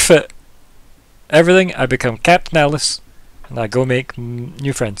forfeit everything. I become Captain Alice, and I go make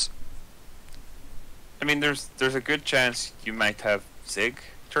new friends. I mean, there's a good chance you might have Zigg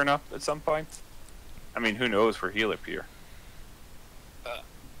turn up at some point. I mean, who knows where he'll appear.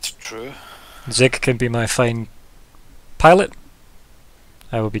 It's true. Zigg can be my fine pilot.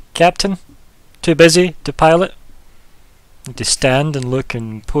 I will be captain. Too busy to pilot. Need to stand and look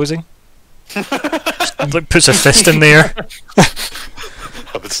and posing. Look, puts a fist in the air.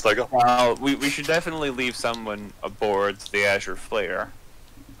 I would stagger. Well, we should definitely leave someone aboard the Azure Flare.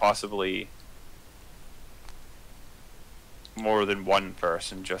 Possibly more than one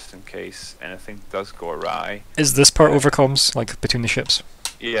person, just in case anything does go awry. Is this part overcomes, like between the ships?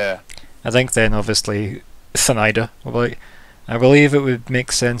 Yeah. I think then obviously Thanida will be like, I believe it would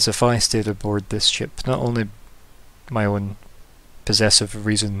make sense if I stayed aboard this ship, not only my own possessive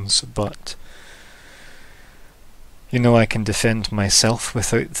reasons, but you know I can defend myself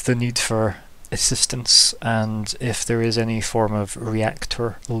without the need for assistance, and if there is any form of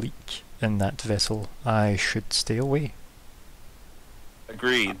reactor leak in that vessel, I should stay away.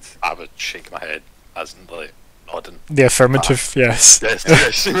 Agreed. I would shake my head as in like nodding. The affirmative, yes. Yes,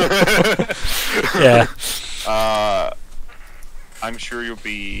 yes. Yeah. I'm sure you'll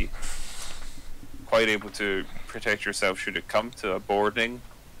be quite able to protect yourself should it come to a boarding,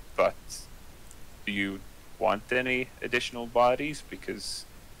 but do you want any additional bodies? Because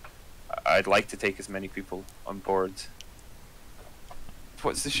I'd like to take as many people on board.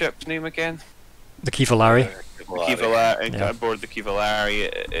 What's the ship's name again? The Kivalari. Kivalari, Yeah. aboard the Kivalari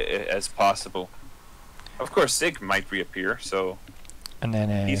as possible. Of course, Zigg might reappear, so And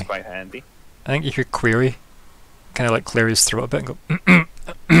then he's quite handy. I think you could query, kind of like clear his throat a bit and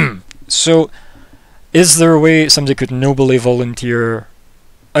go, so, is there a way somebody could nobly volunteer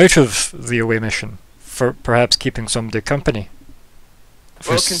out of the away mission for perhaps keeping somebody company? For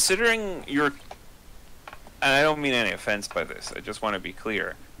Well, s- considering you're, and I don't mean any offense by this, I just want to be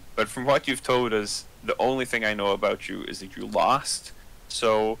clear, but from what you've told us, the only thing I know about you is that you lost,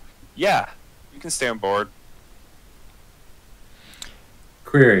 so yeah, you can stay on board.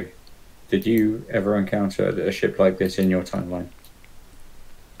 Query: did you ever encounter a ship like this in your timeline?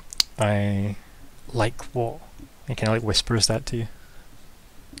 I like what? He kind of like whispers that to you.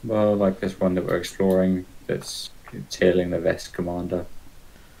 Well, like this one that we're exploring that's tailing the Vesk commander.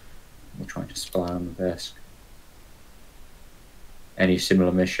 We're trying to spy on the Vesk. Any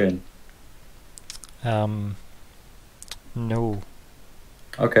similar mission? No.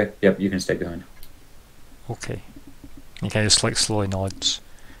 Okay, yep, you can stay behind. Okay. He kind of just like slowly nods,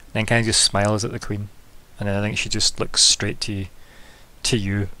 then kind of just smiles at the Queen, and then I think she just looks straight to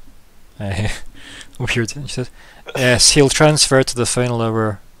you. Weird. And she says, "Yes, he'll transfer to the final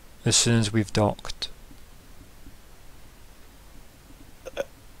hour as soon as we've docked."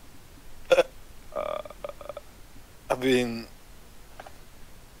 I mean,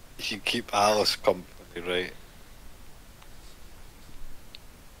 you can keep Alice company, right?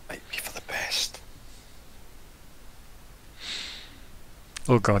 Might be for the best.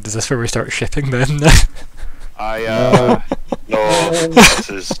 Oh god, is this where we start shipping then? I No, this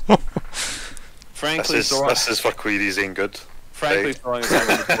is frankly, this is for queries ain't good. frankly, right. so long as I'm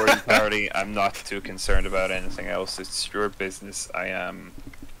in reporting parity, I'm not too concerned about anything else. It's your business. I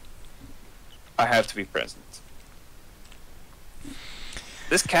have to be present.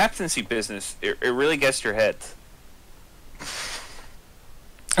 This captaincy business, it really gets your head.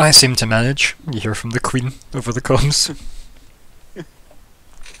 I seem to manage. You hear from the Queen over the comms.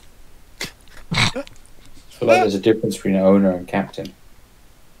 I feel like there's a difference between owner and captain.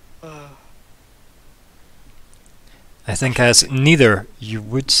 I think as neither you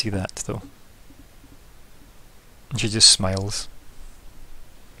would see that though. And she just smiles.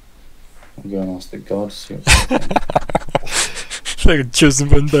 I'm going to ask the gods. Like a chosen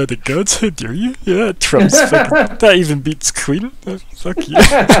one by the gods, how dare you? Yeah, Trump's fucking, that even beats Queen. Fuck you.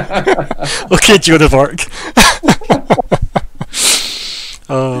 Okay, Joan of Arc.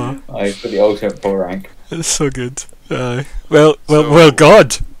 I put the ultimate full rank. It's so good. Well,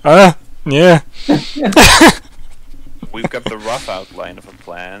 God. Yeah. We've got the rough outline of a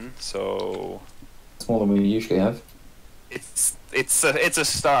plan, so It's more than we usually have. it's a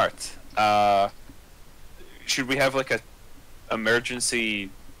start. Should we have like a emergency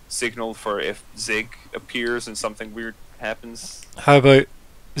signal for if Zigg appears and something weird happens? How about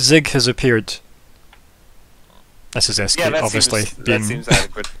Zigg has appeared? This is SK, Yeah, that obviously. that seems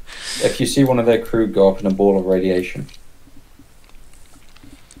adequate. If you see one of their crew go up in a ball of radiation,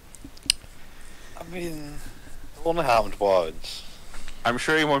 I mean, it only happened once. I'm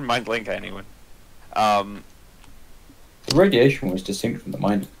sure he won't mind Link anyone. the radiation was distinct from the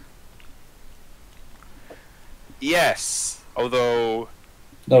mine. Yes, although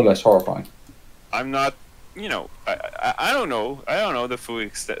No less horrifying. I'm not, I don't know. I don't know the full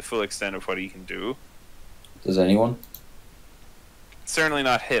extent of what he can do. Does anyone? Certainly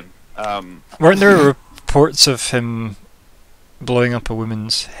not him. Weren't there reports of him blowing up a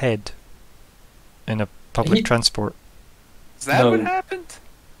woman's head in a public He- transport? Is that No. what happened?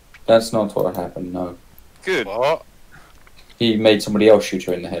 That's not what happened, no. Good. What? He made somebody else shoot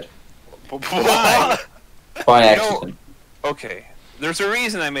her in the head. Why? By You know- accident. Okay. There's a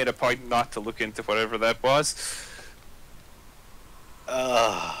reason I made a point not to look into whatever that was.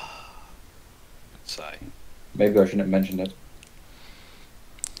 Sigh. Maybe I shouldn't have mentioned it.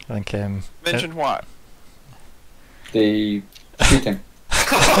 I think Mention what? The shooting.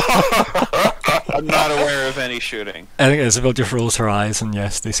 I'm not aware of any shooting. I think Isabel just rolls her eyes and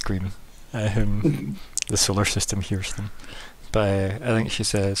yes, they scream. The solar system hears them. But I think she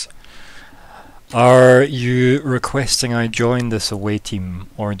says, "Are you requesting I join this away team,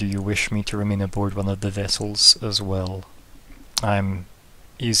 or do you wish me to remain aboard one of the vessels as well? I'm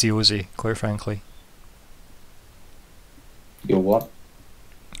easy-ozy, quite frankly." You're what?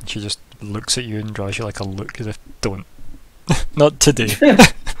 She just looks at you and draws you like a look as if, don't. Not today.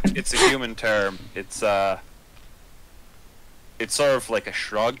 It's a human term. It's sort of like a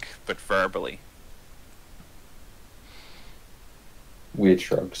shrug, but verbally. Weird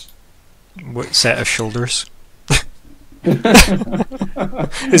shrugs. What set of shoulders?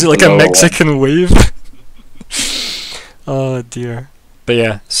 Is it like a No. Mexican wave? Oh dear. But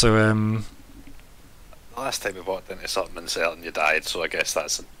yeah, so The last time we walked into something uncertain, you died, so I guess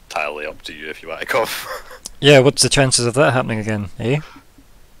that's entirely up to you if you want to come. yeah, what's the chances of that happening again, eh?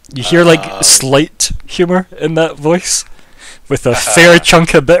 You hear like slight humour in that voice, with a fair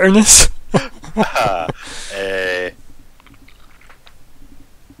chunk of bitterness.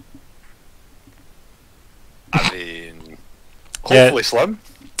 I mean, Yeah. hopefully slim.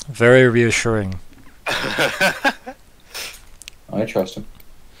 Very reassuring. I trust him.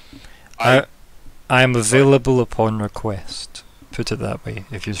 I am available upon request. Put it that way.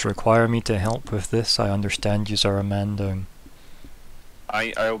 If you require me to help with this, I understand you are a man down.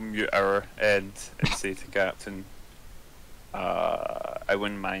 I'll mute our end and say to Captain, I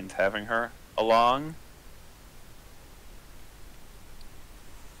wouldn't mind having her along.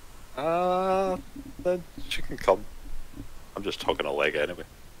 Then she can come. I'm just hugging a leg anyway.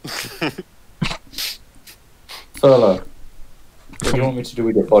 Furler, what do you want me to do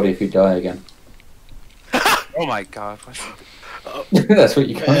with your body if you die again? Oh my god. What's That's what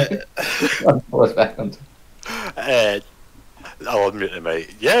you can't. What's back on? I'll unmute him,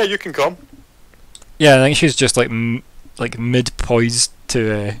 mate. Yeah, you can come. Yeah, I think she's just like mid poised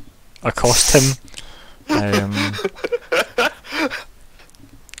to accost him,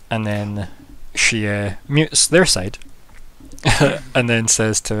 and then she mutes their side, and then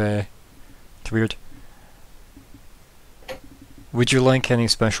says to Wyrd, "Would you like any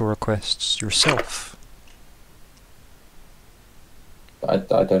special requests yourself? I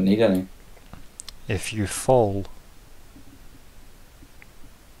don't need any. If you fall,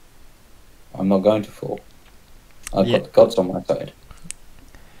 I'm not going to fall. I've Yeah. got the gods on my side.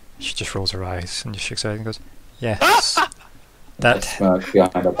 she just rolls her eyes and just shakes her head and goes, yes. I That smirk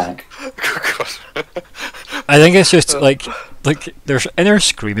behind her back. I think it's just like there's inner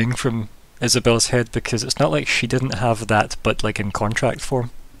screaming from Isabel's head because it's not like she didn't have that, but like in contract form,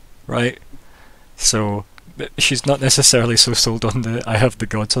 right? So she's not necessarily so sold on the I have the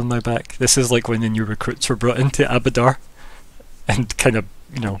gods on my back. This is like when the new recruits were brought into Abadar and kind of,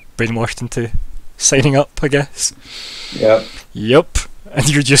 brainwashed into signing up, I guess. Yep. Yep. And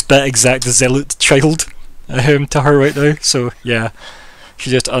you're just that exact zealot child to her right now. So yeah, she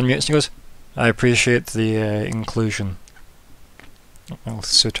just unmutes and goes, I appreciate the inclusion. I'll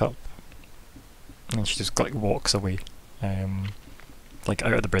suit up. And she just like walks away, like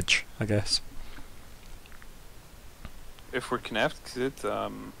out of the bridge, I guess. If we're connected,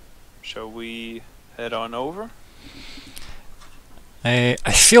 shall we head on over? I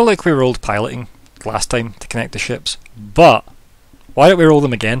feel like we rolled piloting last time to connect the ships, but why don't we roll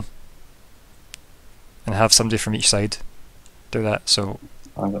them again and have somebody from each side do that? So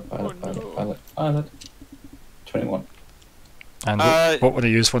Pilot. 21. and what would I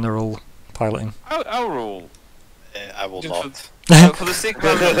use when I roll piloting? I'll roll. I will Just not. for the sake of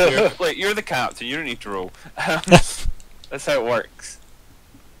everyone, like, you're the captain, you don't need to roll. That's how it works.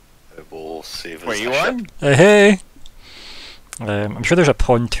 I will save Where his you ship. on? Hey! I'm sure there's a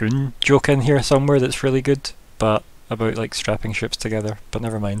pontoon joke in here somewhere that's really good, but about like strapping ships together. But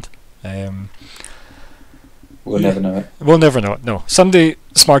never mind. We'll never know it. We'll never know it. No, somebody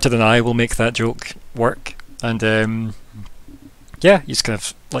smarter than I will make that joke work, and yeah, you just kind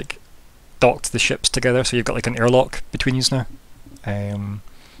of like docked the ships together, so you've got like an airlock between you now.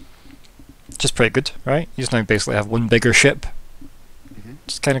 Just pretty good, right? You just now basically have one bigger ship. Mhm.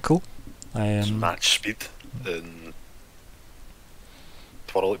 It's kind of cool. Just match speed and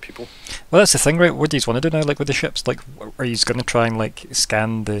twirl at people. Well, that's the thing, right? What do you want to do now, like with the ships? Like, are you going to try and like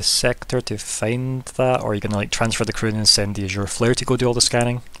scan the sector to find that, or are you going to like transfer the crew in and send the Azure Flare to go do all the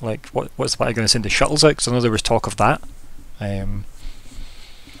scanning? Like, what's are you going to send the shuttles out? Because I know there was talk of that. I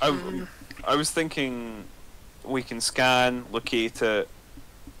was thinking we can scan, locate it,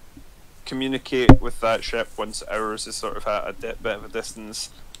 communicate with that ship once ours is sort of at a bit of a distance,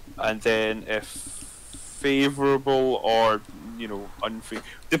 and then if favourable or unfavorable,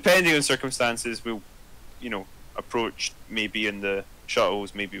 depending on circumstances, we'll approach maybe in the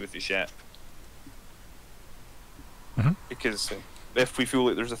shuttles, maybe with the ship. Mhm. Because if we feel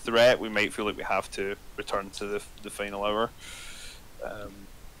like there's a threat, we might feel like we have to return to the final hour.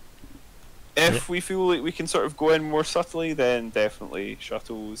 If we feel like we can sort of go in more subtly, then definitely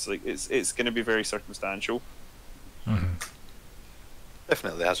shuttles. Like it's going to be very circumstantial.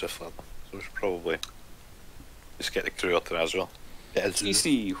 Definitely Azure Flare. So we should probably just get the crew up to Azure.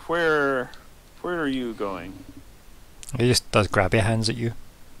 CC, where are you going? He just does grabby hands at you.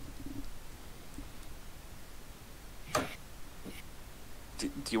 Do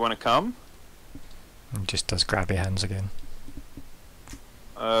you want to come? He just does grabby hands again.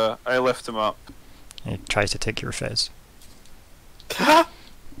 I lift him up. He tries to take your fez.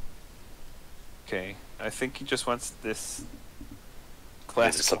 Okay, I think he just wants this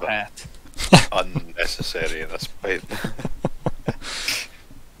Yes, it's a classical bit- hat. Unnecessary at this point.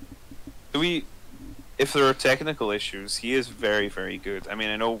 If there are technical issues, he is very, very good. I mean,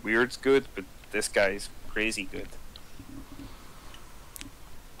 I know Wyrd's good, but this guy's crazy good.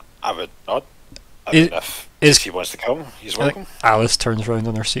 I would not. I Is- mean, if is- he wants to come, he's I think welcome. Alice turns around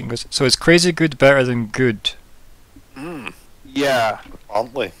on her seat and goes, so is crazy good better than good? Yeah,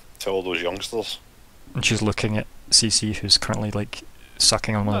 Apparently, to all those youngsters. And she's looking at CC, who's currently like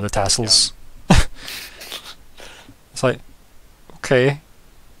sucking on one of the Not that tassels. It's like, okay.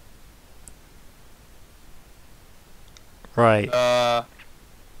 Right.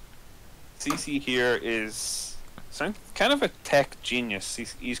 CC here is kind of a tech genius.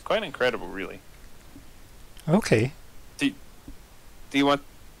 He's quite incredible, really. Okay. Do you want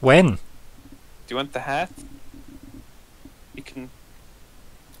When? the hat? you can.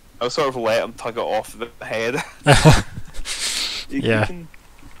 I'll sort of let him tug it off the head. Yeah. You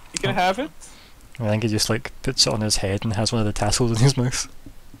can have it. I think he just like puts it on his head and has one of the tassels in his mouth.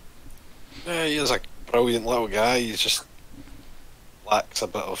 Yeah, he's a brilliant little guy. He just lacks a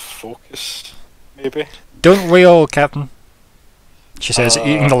bit of focus, maybe. Don't we all, Captain? She says,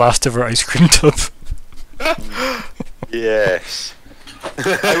 eating the last of her ice cream tub. Yes.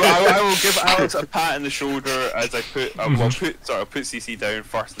 I will give Alice a pat on the shoulder as I put. I'll put CC down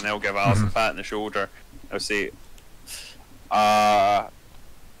first, and then I'll give Alice a pat on the shoulder. I'll say,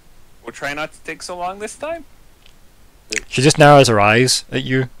 we'll try not to take so long this time. She just narrows her eyes at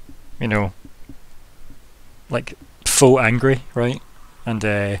you, you know, like full angry, right? And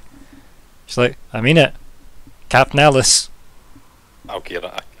she's like, I mean it, Captain Alice. I'll get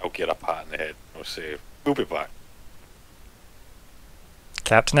a pat in the head. I'll say, we'll be back.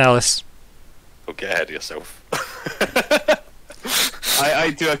 Captain Alice. Don't get ahead of yourself.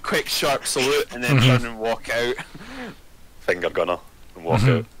 I do a quick sharp salute and then turn and walk out. Finger gunner and walk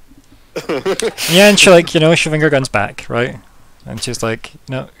out. Yeah, and she like, you know, she finger guns back, right? And she's like,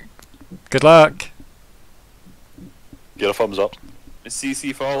 no, good luck. Get a thumbs up. Is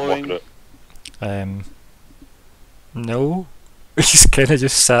CC following? Walk out. No. He's kind of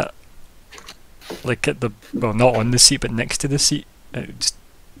just sat, like at the, well, not on the seat, but next to the seat, just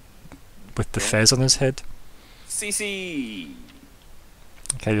with the fez on his head. CC!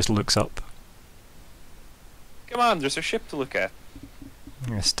 Kind of just looks up. Come on, there's a ship to look at.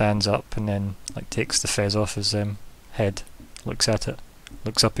 He stands up and then like takes the fez off his head, looks at it,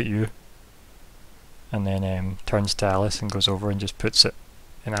 looks up at you, and then turns to Alice and goes over and just puts it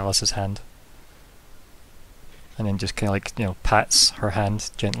in Alice's hand. And then just kind of like, you know, pats her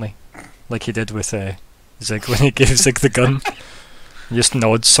hand gently, like he did with Zigg when he gave Zigg the gun. He just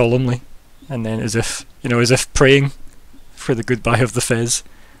nods solemnly, and then as if, you know, as if praying for the goodbye of the fez,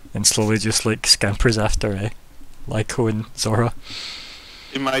 and slowly just like scampers after Lyko and Zora.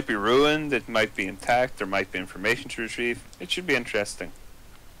 It might be ruined, it might be intact, there might be information to retrieve. It should be interesting.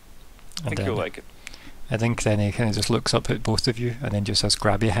 I think you'll like it. I think then he kind of just looks up at both of you, and then just has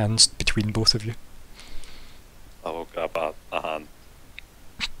grabby hands between both of you. I will grab a hand.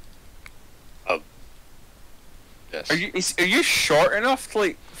 Yes. Are you short enough to,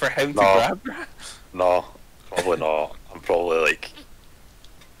 like, for him to grab her? No, probably not. I'm probably like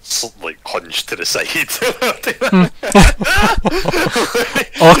hunched to the side.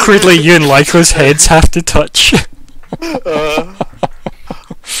 Awkwardly, you and Lyko's heads have to touch.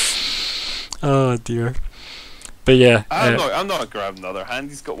 Oh dear. But yeah, I'm not grabbing the other hand.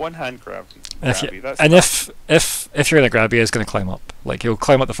 He's got one hand grabbing. If you're gonna grab, he is gonna climb up. Like he'll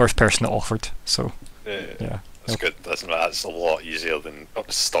climb up the first person that offered. So yeah, that's good. That's a lot easier than not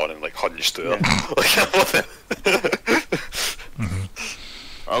just starting like hunched to him.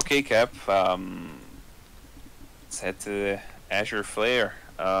 Okay, Cap. Let's head to the Azure Flare.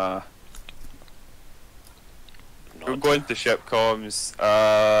 We're going to ship comms.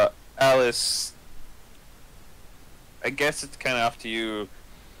 Alice, I guess it's kind of up to you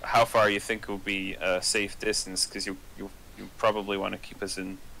how far you think will be a safe distance, because you probably want to keep us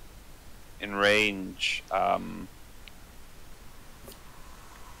in range.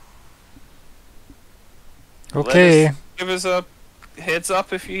 okay. Give us a heads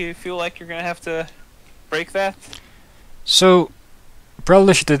up if you feel like you're gonna have to break that. So,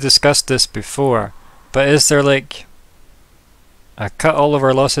 probably should have discussed this before, but is there like a cut all of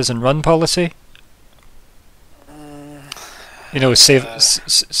our losses and run policy? You know,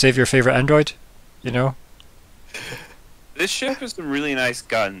 save your favorite android. You know. This ship has some really nice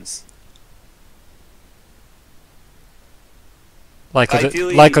guns.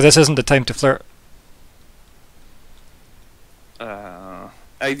 Lyko, this isn't the time to flirt.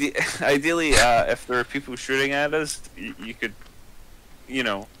 Ideally, if there are people shooting at us, you could, you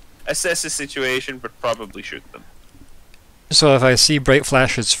know, assess the situation, but probably shoot them. So if I see bright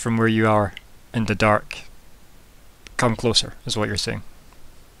flashes from where you are in the dark, come closer, is what you're saying.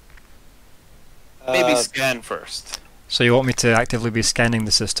 Maybe scan first. So you want me to actively be scanning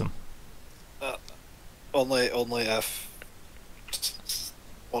the system? Only if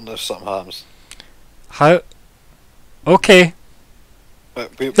something happens. How? Okay.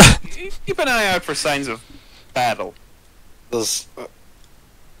 But Keep an eye out for signs of battle. There's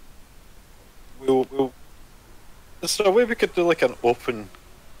is there a way we could do like an open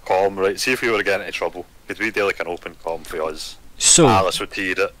comm, right? See if we were to get into trouble. Could we do like an open comm for us? So Alice would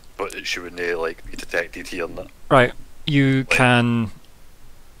hear it, but she wouldn't like be detected hearing it. Right, you can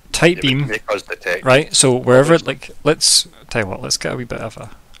tight It beam. would make us detect. Right, so wherever, like, let's tell you what, let's get a wee bit of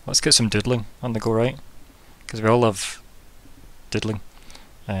let's get some doodling on the go, right? Because we all love diddling.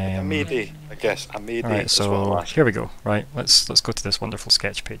 A mayday, I guess. A mayday. Right, is what I'm so asking. here we go. Right, let's go to this wonderful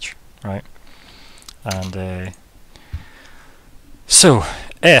sketch page. Right, and so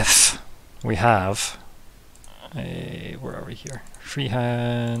if we have where are we here?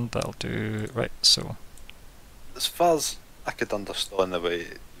 Freehand. That'll do. Right, so As far as I could understand the way you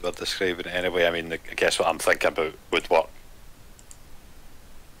were describing it anyway, I mean, I guess what I'm thinking about would work.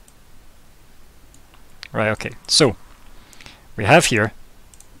 right, okay. So we have here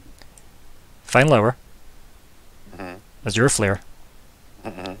Fine Lower, Mm-hmm. Azure Flare,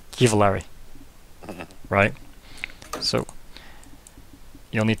 Mm-hmm. Kivalari. Mm-hmm. Right. So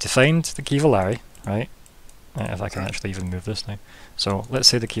you'll need to find the Kivalari, right? If I can actually even move this now. So let's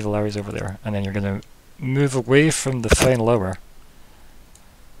say the Kivalari is over there, and then you're going to move away from the Fine Lower,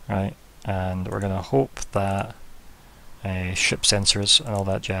 right? And we're going to hope that ship sensors and all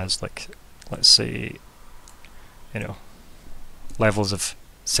that jazz, like let's say, levels of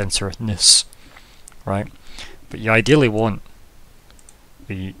sensorness, right? But you ideally want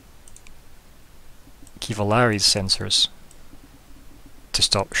the Kivalari's sensors to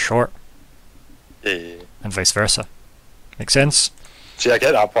stop short, Yeah. and vice versa. Make sense? See, I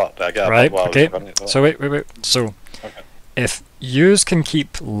get that part. I get that Right, part. okay. So wait. So Okay. if yous can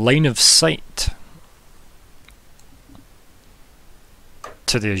keep line of sight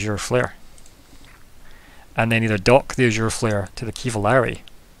to the Azure Flare, and then either dock the Azure Flare to the Kivalari,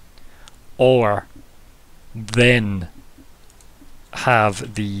 or then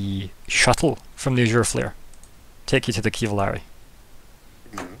have the shuttle from the Azure Flare take you to the Kivalari,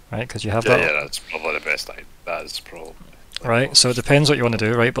 Mhm. right? Because you have Yeah, that. yeah, that's probably the best thing. That is probably. Right, so it depends what you want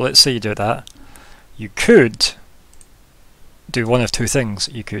to do, right? But let's say you do that. You could do one of two things.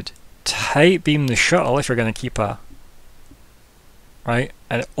 You could tight beam the shuttle if you're going to keep a... Right?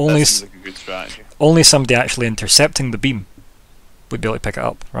 And That seems like a good strategy. only somebody actually intercepting the beam would be able to pick it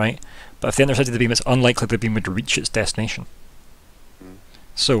up, right? But if they intercepted the beam, it's unlikely the beam would reach its destination. Mm.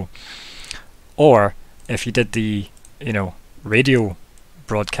 So, or if you did the, radio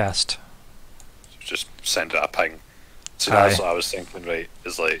broadcast, Just send it a ping. So Aye. that's what I was thinking, right?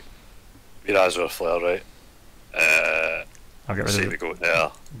 Is like, your Azure Flare, right? I'll get rid Say of we it. go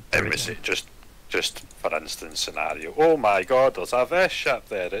there, and we Right. say, just for instance scenario, oh my god, there's a vest ship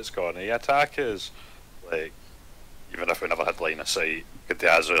there, it's gonna attack us. Like, even if we never had line of sight, could the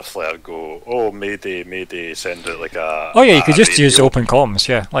Azure Flare go, oh mayday, mayday, send out like a... Oh yeah, you could a just use radio? open comms,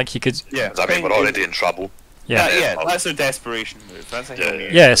 yeah. Like you could, Yeah, Does that mean we're already in trouble? yeah. that's a desperation move. That's a Yeah, Hail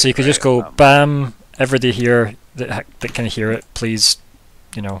Mary Yeah, so you could move, just right? go, bam, everybody here that can hear it, please,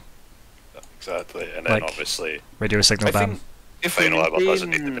 Exactly, and then Like, obviously, radio signal, I bam. think if we final hour doesn't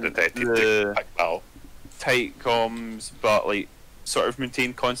need to be maintain detected to the pick that up. tight comms, but like sort of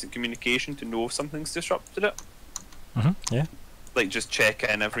maintain constant communication to know if something's disrupted it. Yeah. Like just check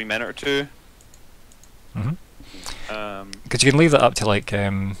in every minute or two. Mhm. Because you can leave that up to like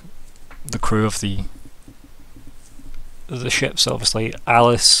the crew of the ships, obviously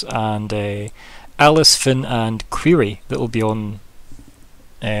Alice, Finn, and Query that will be on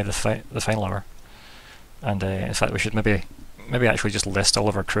the final hour. And in fact, we should maybe actually just list all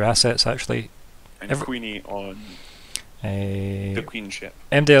of our crew assets. Actually, And Every- Queenie on the the Queen ship.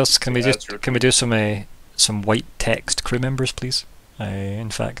 MDLs, can we Yeah, just that's can we do some white text crew members, please? In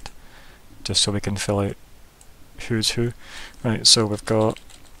fact, just so we can fill out who's who. Right, so we've got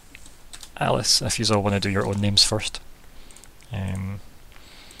Alice. If you all want to do your own names first.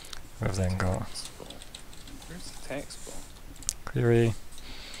 We've then got Where's the text ball? Query,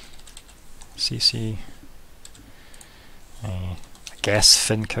 CC. I guess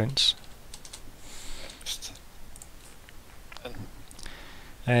Finn counts. Just-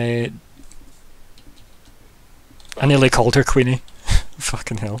 I nearly called her Queenie.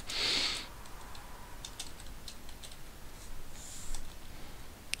 Fucking hell.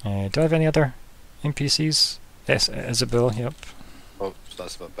 Do I have any other NPCs? Yes, Isabel, yep. Oh, so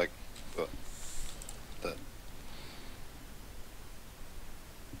that's a bit big. But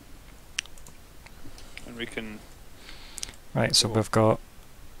And we can Right, so we've got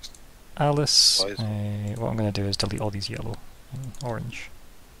Alice. Why is- What I'm going to do is delete all these yellow and orange.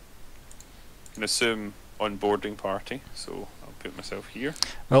 assume onboarding party, so I'll put myself here.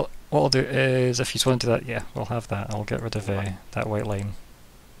 Well, what I'll do is, if you want to do that, yeah, we'll have that. I'll get rid of that white line.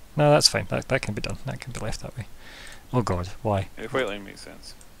 No, that's fine. That can be done. That can be left that way. Oh god, why? White line makes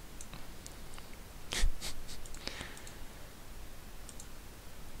sense.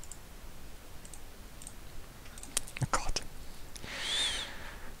 Oh god.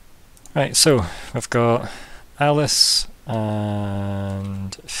 Right, so we've got Alice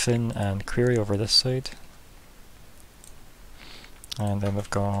and Finn and Query over this side. And then we've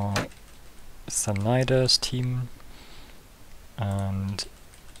got Thanida's team, and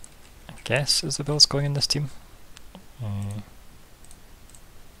I guess Isabel's going in this team.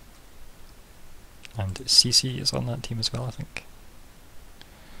 And CC is on that team as well, I think.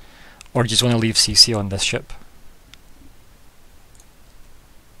 Or do you just want to leave CC on this ship?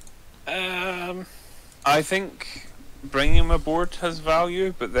 I think bringing him aboard has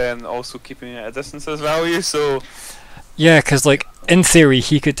value, but then also keeping it at a distance has value. So Yeah, because like in theory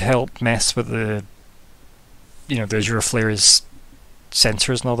he could help mess with the, the Azure Flare's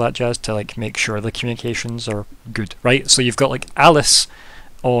sensors and all that jazz to like make sure the communications are good, right? So you've got like Alice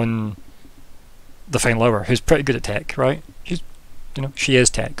on the Final Hour, who's pretty good at tech, right? She's, she is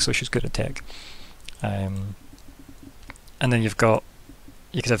tech, so she's good at tech. And then you could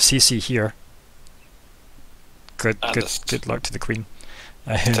have CC here. Good luck to the Queen.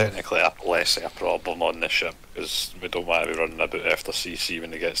 Technically, less of a problem on this ship because we don't want to be running about after CC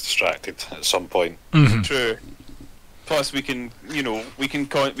when he gets distracted at some point. Mhm. true. Plus, we can,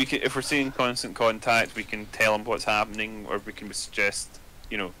 if we're seeing constant contact, we can tell him what's happening, or we can suggest,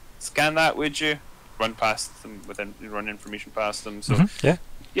 scan that, would you? Run past them, run information past them. So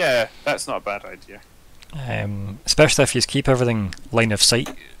yeah, that's not a bad idea. Especially if you keep everything line of sight,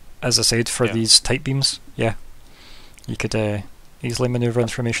 as I said, for these tight beams. Yeah, you could easily maneuver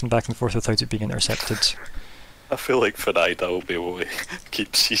information back and forth without it being intercepted. I feel like Fanida will be able to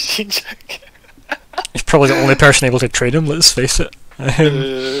keep CC in check. He's probably the only person able to train him, let's face it.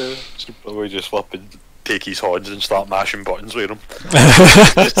 Should probably just up and take his horns and start mashing buttons with him.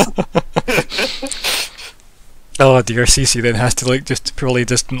 Oh dear, CC then has to just probably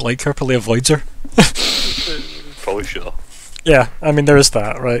distant like her, probably avoids her. Probably sure. Yeah, I mean there is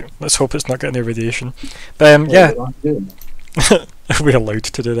that, right? Let's hope it's not getting any radiation. But yeah, we're allowed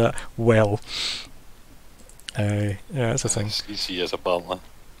to do that. Well, yeah, that's a thing. CC is apparently.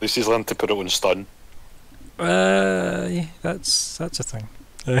 At least he's learned to put it on stun. Yeah, that's a thing.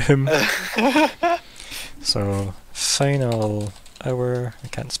 So Final Hour. I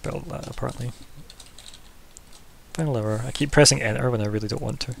can't spell that apparently. Final Hour. I keep pressing enter when I really don't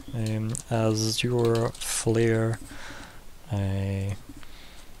want to. Azure Flare.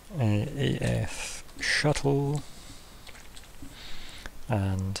 AF Shuttle.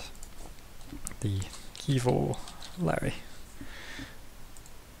 And the Evo Larry.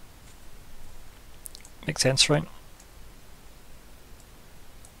 Makes sense, right?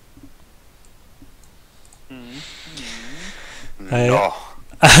 No.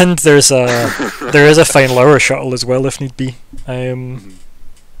 And there is a Final Hour shuttle as well if need be. I don't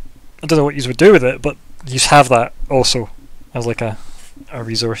know what you would do with it, but you have that also as like a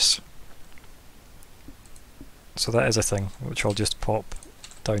resource. So that is a thing, which I'll just pop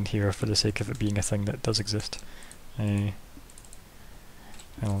down here for the sake of it being a thing that does exist. Final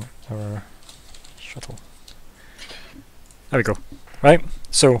Hour shuttle. There we go. Right,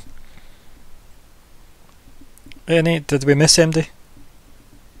 so did we miss MD?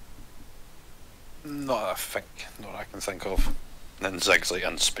 Not that I can think of. And then Zigg's like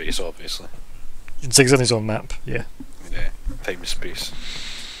in space, obviously. Zigg's on his own map, yeah. Yeah, time and space.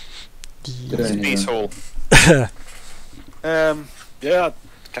 Space hole. Yeah, I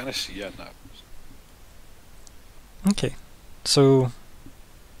kind of see it now. Okay, so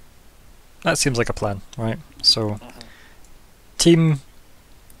that seems like a plan, right? So Team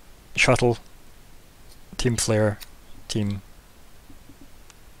Shuttle, Team Flare, Team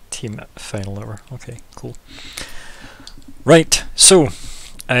Final Hour. Okay, cool. Right, so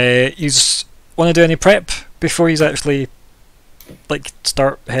you want to do any prep before you actually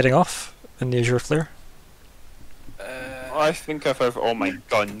start heading off in the Azure Flare? I think I have all my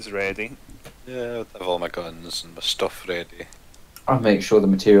guns ready. Yeah, I have all my guns and my stuff ready. I'll make sure the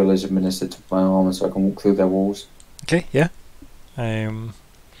material is administered to my armour so I can walk through their walls. Okay, yeah. And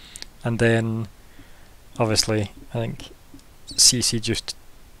then obviously I think CC just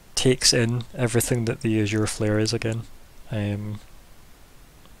takes in everything that the Azure Flare is again.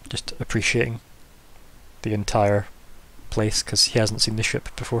 Just appreciating the entire place because he hasn't seen the ship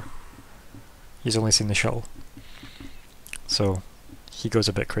before. He's only seen the shuttle. So he goes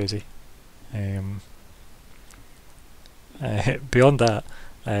a bit crazy. Beyond that,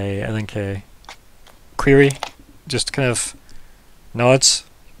 I think Query just kind of nods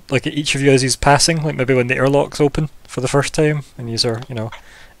at each of you as he's passing, maybe when the airlocks open for the first time, and these are,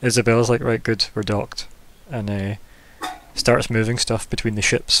 Isabel's like, right, good, we're docked, and starts moving stuff between the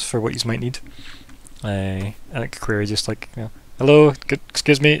ships for what you might need. I think Query just hello,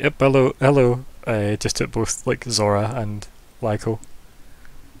 excuse me, yep, hello, just at both Zora and Lyko.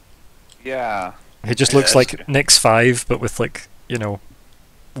 Yeah. He just looks like Nyx 5, but with you know,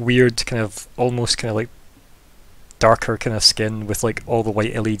 weird kind of almost kind of like darker kind of skin with like all the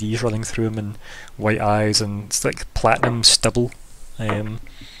white LEDs running through him and white eyes, and it's like platinum stubble, and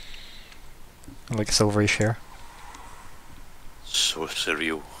like silverish hair. So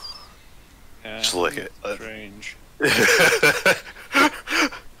surreal. Yeah, Just look at it. strange.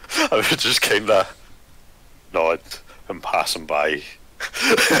 I would just kind of nod and pass him by.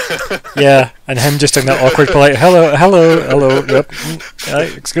 Yeah, and him just doing that awkward polite hello, yep,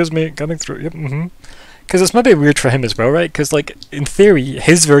 excuse me, coming through, yep, Because it's maybe weird for him as well, right? Because like in theory,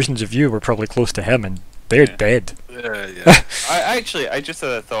 his versions of you were probably close to him, and they're dead. Yeah. I just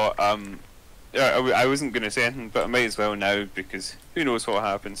had a thought. I wasn't going to say anything, but I might as well now because who knows what will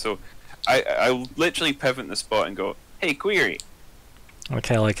happen. So I literally pivot in the spot and go, "Hey, query."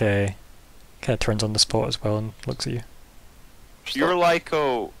 Okay, like kind of turns on the spot as well and looks at you. You're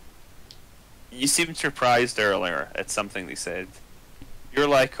Lyko. You seemed surprised earlier at something they said. Your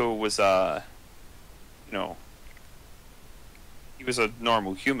Lyko was he was a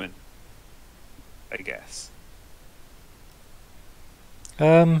normal human, I guess.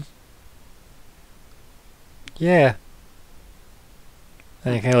 Yeah.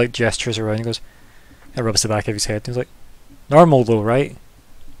 And he kind of like gestures around and goes, and rubs the back of his head, and he's like, normal though, right?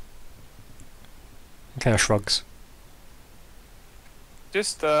 And kind of shrugs.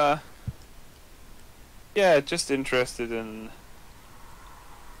 Just just interested in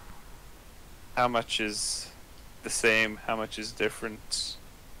how much is the same, how much is different.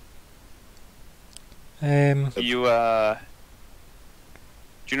 Do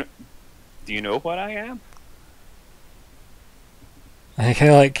you know what I am? And he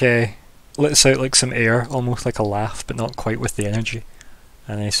kind of like lets out like some air, almost like a laugh, but not quite with the energy.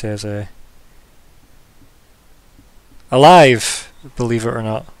 And he says, alive, believe it or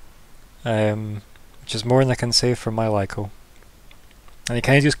not. Which is more than I can say for my Lyko. And he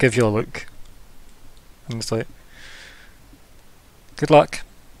kind of just gives you a look. And it's like, good luck.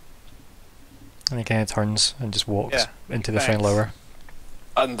 And he kind of turns and just walks into the final hour.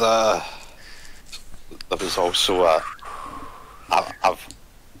 And there was also a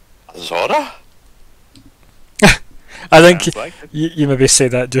Zora? I think Like you maybe say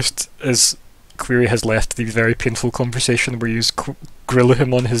that just as Query has left the very painful conversation where you grill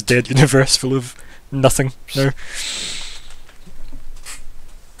him on his dead universe full of nothing now.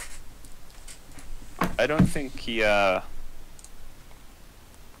 I don't think he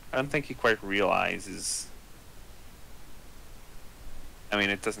quite realizes. I mean,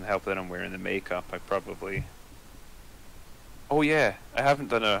 it doesn't help that I'm wearing the makeup. I probably. Oh yeah, I haven't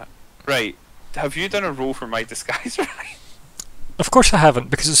done a. Right, have you done a roll for my disguise? Right. Of course I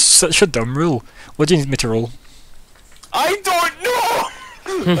haven't, because it's such a dumb rule. What do you need me to roll? I don't know.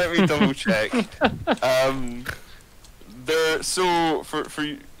 Let me double check. So for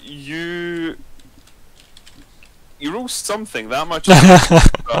you. You roll something that much.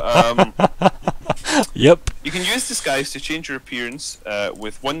 Yep. You can use disguise to change your appearance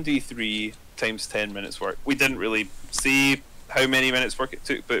with 1d3 times 10 minutes work. We didn't really see how many minutes work it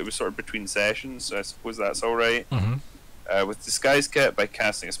took, but it was sort of between sessions, so I suppose that's alright. With disguise kit, by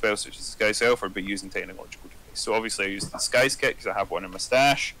casting a spell such as disguise self, or by using technological device. So obviously I used the disguise kit because I have one in my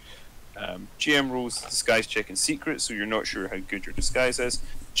stash. GM rolls disguise check in secret, so you're not sure how good your disguise is.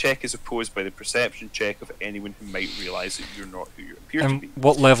 Check is opposed by the perception check of anyone who might realise that you're not who you appear to be.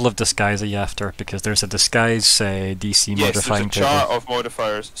 What level of disguise are you after? Because there's a disguise DC modifying there's a chart table. of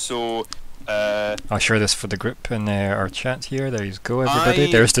modifiers. So I'll share this for the group in our chat here. There you go,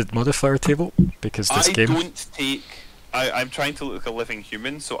 everybody. There's the modifier table, because this game... don't take... I'm trying to look like a living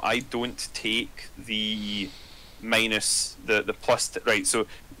human, so I don't take the minus... the plus... right, so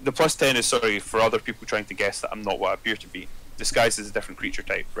the plus 10 is, sorry, for other people trying to guess that I'm not what I appear to be. Disguise is a different creature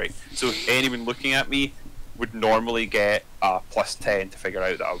type, right? So anyone looking at me would normally get a plus 10 to figure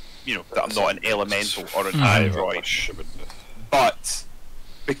out that I'm not an elemental or an android. But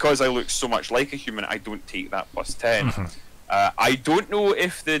because I look so much like a human, I don't take that plus 10. I don't know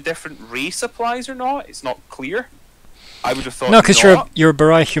if the different race applies or not. It's not clear. I would have thought No, because you're a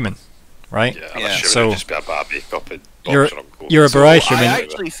Barai human, right? Yeah, so it would just be a bad makeup and you're a Barai human. I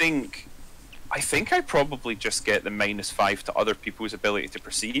actually think I probably just get the -5 to other people's ability to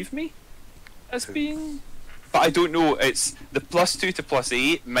perceive me as being. But I don't know. It's the +2 to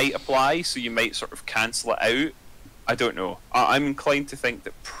 +8 might apply, so you might sort of cancel it out. I don't know. I'm inclined to think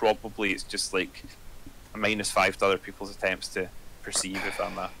that probably it's just like a -5 to other people's attempts to perceive if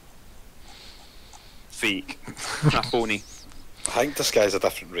I'm a fake, a phony. I think disguise of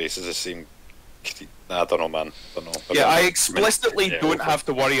different races has seemed I don't know, man. Don't know. Yeah, I explicitly Yeah, don't okay. have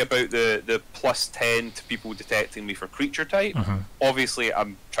to worry about the +10 to people detecting me for creature type. Obviously,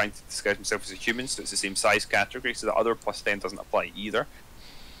 I'm trying to disguise myself as a human, so it's the same size category, so the other +10 doesn't apply either.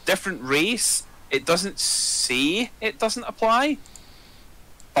 Different race, it doesn't say it doesn't apply,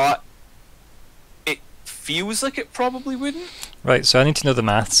 but it feels like it probably wouldn't. Right, so I need to know the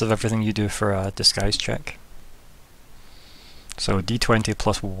maths of everything you do for a disguise check. So d20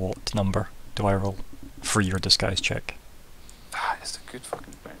 plus what number do I roll for your disguise check? It's a good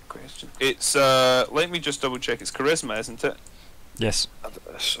fucking question. It's let me just double check. It's charisma, isn't it? Yes.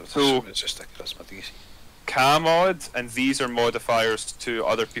 So it's just a charisma DC. K-mod, and these are modifiers to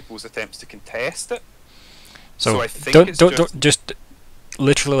other people's attempts to contest it. So I think don't just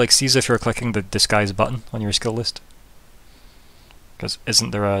literally like see if you're clicking the disguise button on your skill list. Because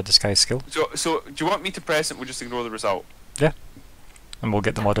isn't there a disguise skill? So do you want me to press it? We'll just ignore the result. Yeah. And we'll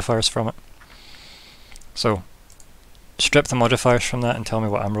get the modifiers from it. So strip the modifiers from that and tell me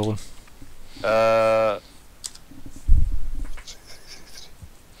what I'm rolling.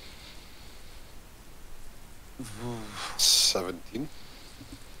 17.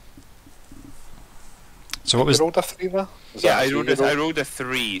 So what was You rolled a 3 there? Is Yeah, that a I 3 rolled a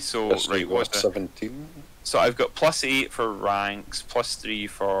 3. So Yes, right, you what? got 17. So I've got +8 for ranks, +3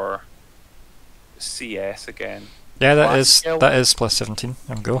 for CS again. Yeah, that Plus is skill. plus 17.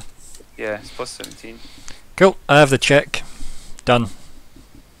 There we go. Yeah, it's +17. Cool. I have the check. Done.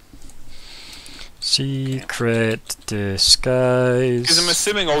 Secret disguise. Because I'm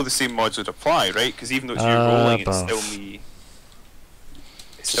assuming all the same mods would apply, right? Because even though it's you rolling, it's still me.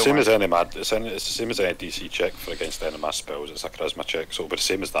 It's the same as any it's the same as any DC check for against any mass spells. It's a charisma check, so it'll be the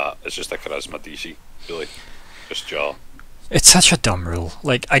same as that. It's just a charisma DC, really. Just jaw. It's such a dumb rule.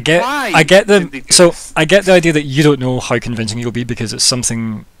 Like I get Why the did they do so this? I get the idea that you don't know how convincing you'll be because it's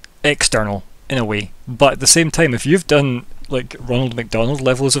something external in a way. But at the same time, if you've done like Ronald McDonald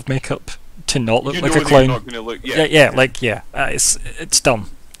levels of makeup to not look You like know a that clown, you're not gonna look, it's dumb.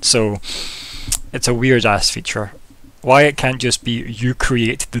 So it's a weird ass feature. Why it can't just be you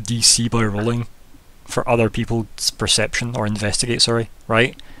create the DC by rolling for other people's perception or investigate,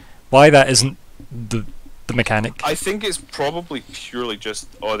 right? Why that isn't the mechanic? I think it's probably purely just,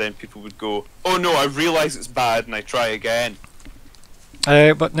 then people would go, oh no, I realise it's bad and I try again.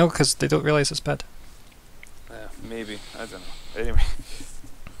 But no, because they don't realise it's bad. Maybe, I don't know. Anyway.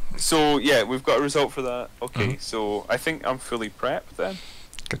 So yeah, we've got a result for that. Okay, so I think I'm fully prepped then.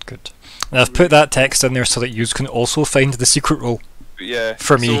 Good. And I've put that text in there so that you can also find the secret role. But yeah.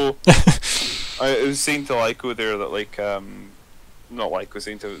 For me. So, I was saying to Lyko there that like, not Lyko,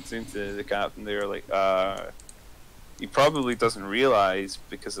 saying to the captain there, like, he probably doesn't realise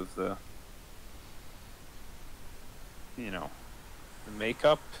because of the, the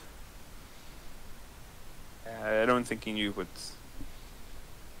makeup. I don't think he knew what.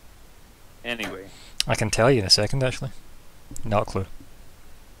 Anyway. I can tell you in a second, actually. Not a clue.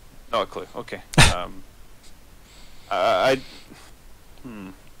 Not a clue. Okay.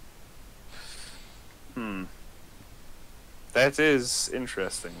 That is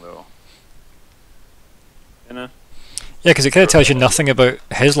interesting, though. Yeah, because it kind of tells you nothing about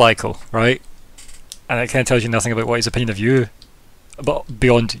his Lyko, right? And it kind of tells you nothing about what his opinion of you, but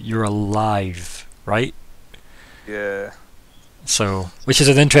beyond you're alive, right? Yeah. So, which is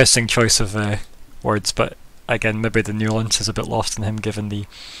an interesting choice of words, but again, maybe the nuance is a bit lost in him given the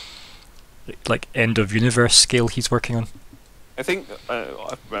like end of universe scale he's working on. I think I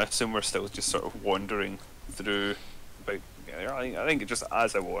assume we're still just sort of wandering through. I think just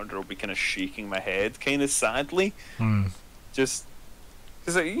as I wander, I'll be kind of shaking my head, kind of sadly. Just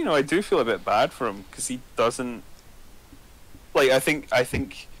because I do feel a bit bad for him because he doesn't. Like I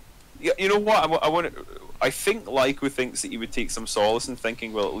think, you know what I think Lyko thinks that he would take some solace in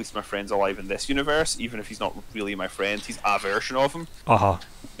thinking, well, at least my friend's alive in this universe, even if he's not really my friend. He's a version of him.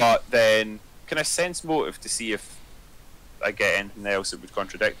 But then, can I sense motive to see if I get anything else that would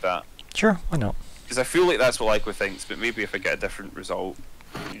contradict that? Sure, why not? Because I feel like that's what Lyko thinks, but maybe if I get a different result,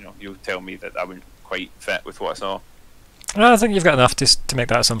 you'll tell me that wouldn't quite fit with what I saw. I think you've got enough to make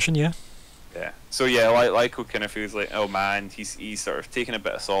that assumption, yeah. Yeah. So yeah, Lyko kind of feels like, oh man, he's sort of taking a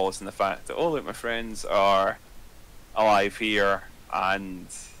bit of solace in the fact that, oh look, my friends are alive here, and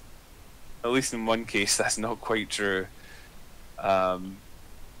at least in one case that's not quite true.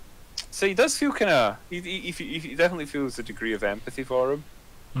 So he does feel kind of, he definitely feels a degree of empathy for him,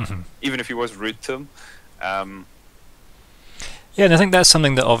 even if he was rude to him. Yeah, and I think that's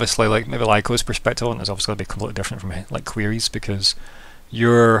something that obviously, like maybe Lyko's perspective on it is obviously going to be completely different from like Query's, because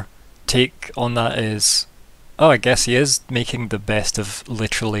your take on that is, oh, I guess he is making the best of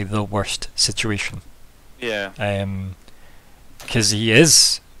literally the worst situation. Yeah. Because he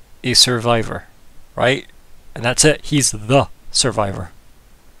is a survivor, right? And that's it. He's the survivor.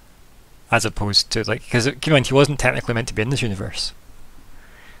 As opposed to, like, because keep in mind, he wasn't technically meant to be in this universe.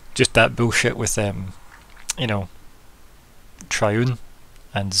 Just that bullshit with you know, Triune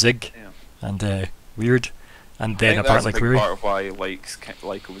and Zigg and Wyrd, and then apparently that's a big Query. part of why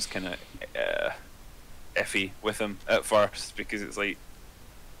Lyko was kind of iffy with him at first, because it's like,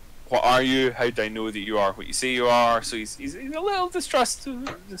 what are you? How do I know that you are what you say you are? So he's a little distrustful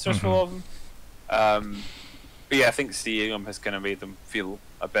of him. But yeah, I think seeing him has kind of made them feel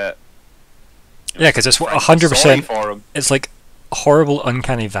a bit. Yeah, because it's 100%. It's like a horrible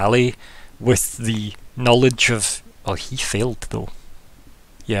uncanny valley with the knowledge of. Oh, he failed though.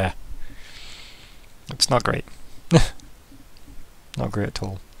 Yeah, it's not great. Not great at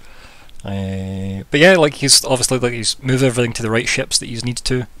all. But yeah, like he's obviously he's moved everything to the right ships that he's needs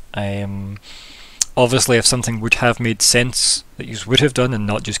to. Obviously, if something would have made sense that you would have done and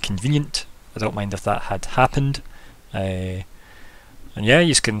not just convenient, I don't mind if that had happened. And yeah,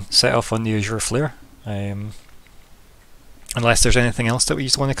 you can set off on the Azure Flare. Unless there's anything else that we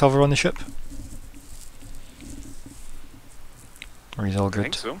just want to cover on the ship. Or he's all good. I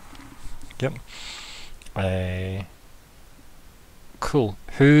think so. Yep. Cool.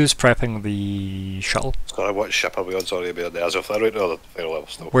 Who's prepping the shuttle? Sorry, what ship are we on? Sorry, about the Azure Flare right now, or the fair level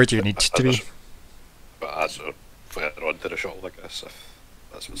still? Where do you need to be? But Azure Flare onto the shuttle, I guess, if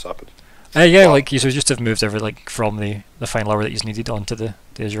that's what's happened. Yeah, like you just have moved everything from the final hour that he's needed onto the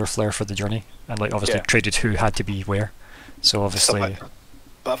Azure Flare for the journey, and like obviously traded who had to be where. So obviously, bit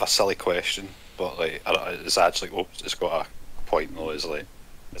of a silly question, but like it's actually it's got a point though. Is like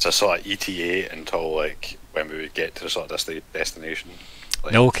it's a sort of ETA until like when we would get to the sort of destination.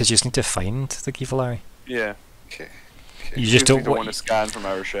 Like, no, because you just need to find the Kivalari. Yeah. Okay. You just don't want to scan from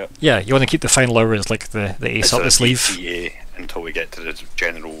our ship. Yeah, you want to keep the final hour as like the ace up the sleeve. ETA until we get to the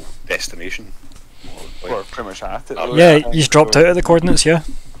general destination. Or pretty much at it. Yeah, you dropped out of the coordinates, yeah.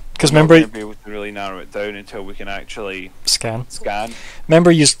 Because remember, we're not going to be able to really narrow it down until we can actually scan. Remember,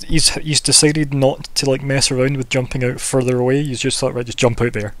 you decided not to like mess around with jumping out further away. You just thought, right, just jump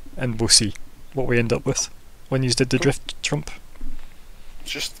out there, and we'll see what we end up with when you did the drift jump.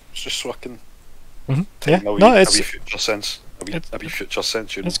 It's just so I can. Yeah, it's a future sense. A wee future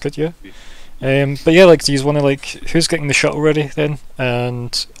sense, you know. It's good, yeah. But yeah, like, you want to like, who's getting the shuttle ready then?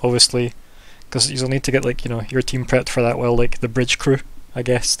 And obviously, because you'll need to get like, you know, your team prepped for that. Well, like the bridge crew, I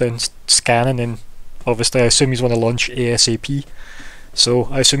guess, then scan, and then obviously I assume you want to launch ASAP. So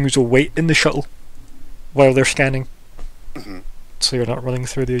I assume you will wait in the shuttle while they're scanning, so you're not running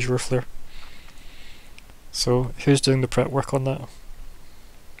through the Azure Flare. So who's doing the prep work on that?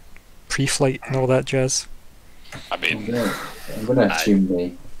 Pre-flight and all that jazz. I mean, I'm gonna assume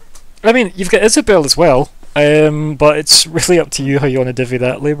me. I mean, you've got Isabel as well, but it's really up to you how you want to divvy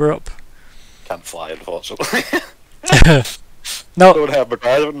that labour up. Can't fly, unfortunately. No, Don't have my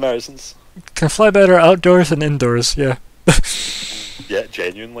driving license. can fly better outdoors than indoors, yeah. Yeah,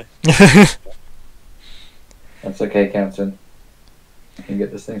 genuinely. That's okay, Captain. I can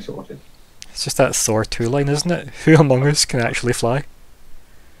get this thing sorted. It's just that Thor 2 line, isn't it? Who among us can actually fly?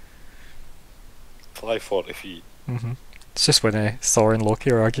 Fly 40 feet. It's just when Thor and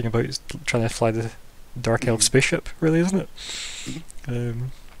Loki are arguing about trying to fly the Dark Elf spaceship, really, isn't it?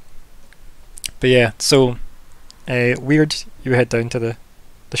 But yeah, so Wyrd, you head down to the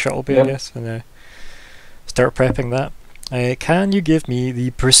shuttle bay, I guess, and start prepping that. Can you give me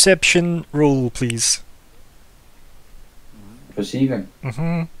the perception roll, please? Perceiving.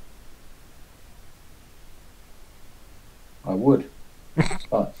 I would.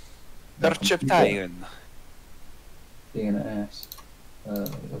 But Perception. being an ass. Look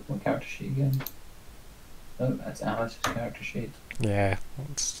at my character sheet again. Oh, that's Alice's character sheet. Yeah,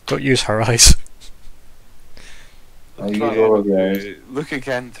 don't use her eyes. I'll use all of those. Look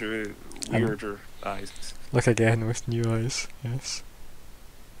again through weirder eyes. Look again with new eyes, yes.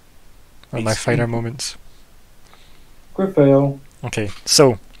 On my finer moments. Crit fail. Okay,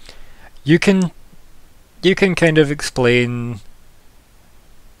 so you can kind of explain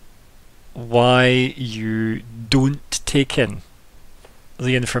why you don't take in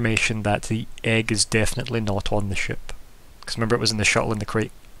the information that the egg is definitely not on the ship. Because remember, it was in the shuttle in the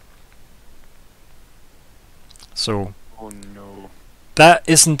crate. So Oh no. that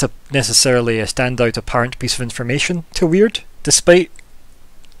isn't necessarily a standout apparent piece of information to Wyrd, despite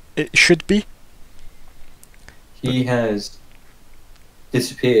it should be. He has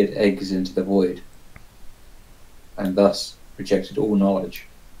disappeared eggs into the void, and thus rejected all knowledge.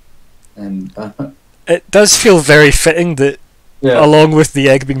 And it does feel very fitting that Yeah. along with the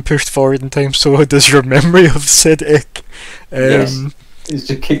egg being pushed forward in time, so does your memory of said egg. Yes. He's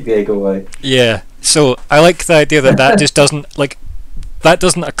just kick the egg away. Yeah, so I like the idea that that just doesn't, like, that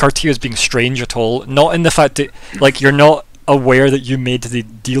doesn't occur to you as being strange at all. Not in the fact that, like, you're not aware that you made the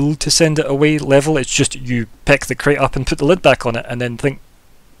deal to send it away level, it's just you pick the crate up and put the lid back on it and then think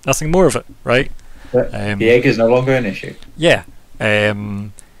nothing more of it, right? But the egg is no longer an issue. Yeah.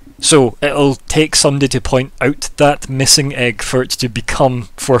 So it'll take somebody to point out that missing egg for it to become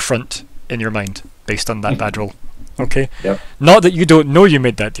forefront in your mind, based on that bad roll. Okay? Yep. Not that you don't know you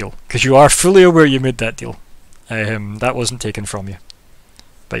made that deal, because you are fully aware you made that deal. That wasn't taken from you.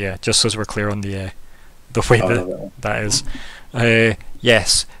 But yeah, just so we're clear on the way that is.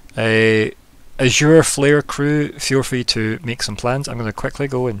 Yes. Azure Flare crew, feel free to make some plans. I'm going to quickly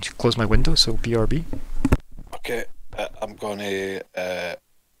go and close my window, so BRB. Okay, I'm gonna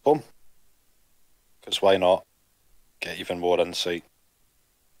boom. Because why not? Get even more insight.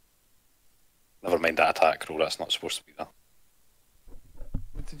 Never mind that attack roll, that's not supposed to be there.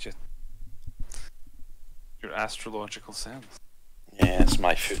 What did you? Your astrological sense. Yeah, it's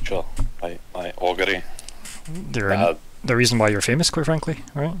my future, my augury. The reason why you're famous, quite frankly,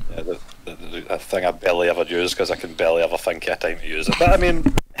 right? Yeah, the thing I barely ever use because I can barely ever think of a time to use it. But I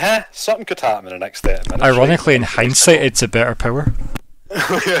mean, something could happen in the next 30 minutes. Ironically, right? in hindsight, it's a better power.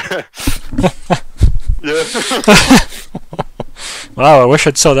 Yeah. Yeah. Wow, I wish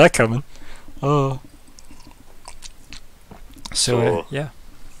I'd saw that coming. Oh. So yeah.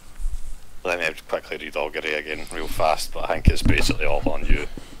 Let me quickly read augury again real fast, but I think it's basically all on you.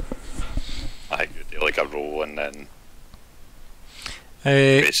 I think you do like a roll and then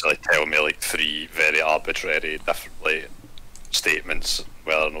basically tell me like 3 very arbitrary different like statements,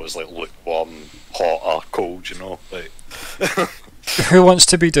 whether or not it's like lukewarm, hot or cold, you know, like. Who wants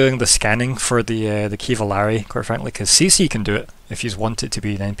to be doing the scanning for the Kivalari, quite frankly, because CC can do it if you want it to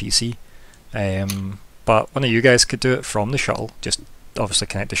be an NPC. But one of you guys could do it from the shuttle, just obviously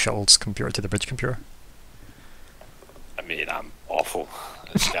connect the shuttle's computer to the bridge computer. I mean, I'm awful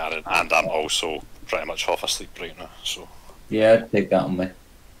at scanning, and I'm also pretty much half asleep right now, so. Yeah, I'd take that on me.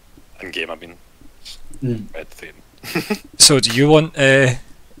 In game, I mean, meditating. So do you want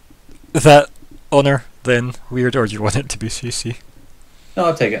that honour then, Wyrd, or do you want it to be CC? No,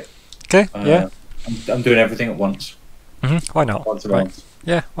 I'll take it. Okay, yeah. I'm doing everything at once. Why not? Once at Right. once.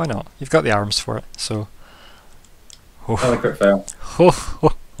 Yeah, why not? You've got the arms for it, so. Another crit fail.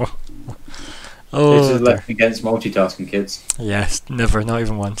 Oh, This is dear. left against multitasking, kids. Yes, never, not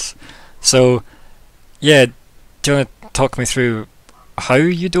even once. So, yeah, do you want to talk me through how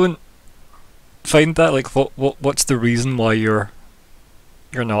you don't find that? Like, what's the reason why you're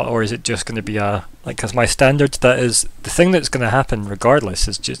not, or is it just going to be a like? Because my standard that is the thing that's going to happen regardless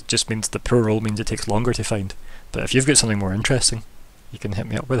is just means the pro roll means it takes longer to find. But if you've got something more interesting, you can hit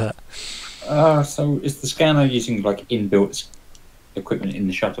me up with that. So is the scanner using like inbuilt equipment in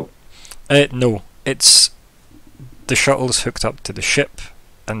the shuttle? No, it's the shuttle's hooked up to the ship,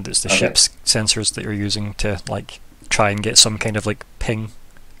 and it's the Okay. ship's sensors that you're using to like try and get some kind of like ping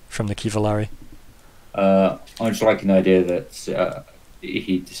from the Kivalari. I'm just liking the idea that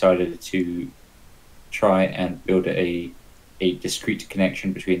he decided to try and build a discrete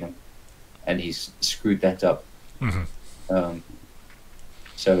connection between them, and he's screwed that up. Mm-hmm.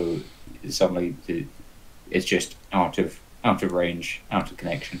 So suddenly it's just out of range, out of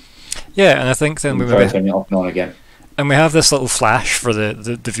connection. Yeah, and I think then we try turning it off and on again. and we have this little flash for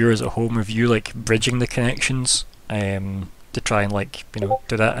the viewers at home of you like bridging the connections to try and like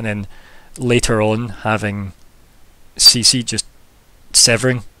do that, and then later on having CC just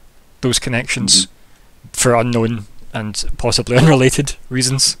severing those connections for unknown and possibly unrelated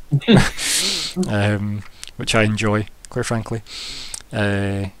reasons, which I enjoy, quite frankly.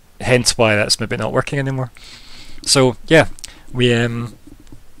 Hence why that's maybe not working anymore. So yeah, we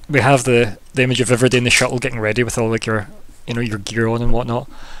have the image of everybody in the shuttle getting ready with all like your your gear on and whatnot,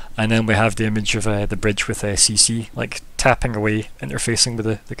 and then we have the image of the bridge with CC like tapping away, interfacing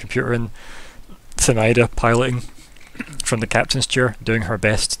with the computer, and Thanaida piloting from the captain's chair, doing her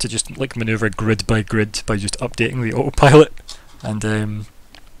best to just like maneuver grid by grid by just updating the autopilot, and then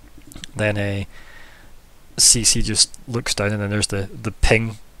CC just looks down, and then there's the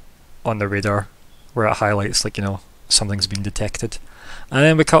ping on the radar where it highlights like something's been detected, and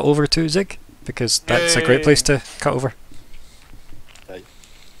then we cut over to Zigg because that's a great place to cut over.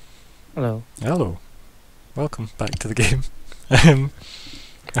 Hello. Hello, welcome back to the game. I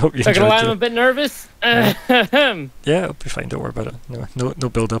hope you Not gonna lie, I'm a enjoyed bit nervous. it. Yeah, it'll be fine. Don't worry about it. No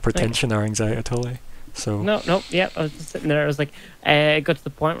build up or tension or anxiety at all. So No, yeah, I was just sitting there. I was like, it got to the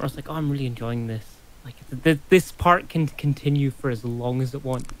point where I was like, oh, I'm really enjoying this. Like this part can continue for as long as it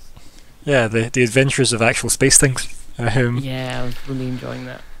wants. Yeah, the adventures of actual space things. Yeah, I was really enjoying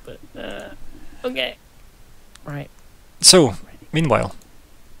that. But okay, right. So, meanwhile,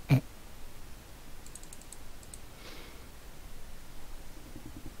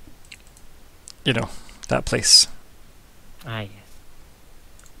 you know, that place. Ah, yes.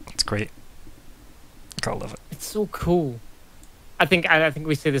 It's great. Gotta love it. It's so cool. I think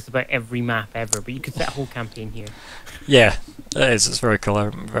we say this about every map ever, but you could set a whole campaign here. Yeah, it is. It's very cool.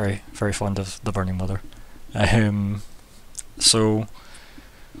 I'm very, very fond of the Burning Mother. So,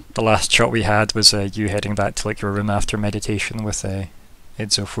 the last shot we had was you heading back to like your room after meditation with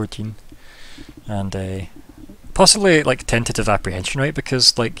Edzo 14, and possibly like tentative apprehension, right?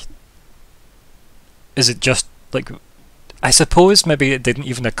 Because like, is it just like, I suppose maybe it didn't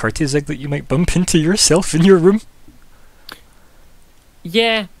even occur to Zigg that you might bump into yourself in your room.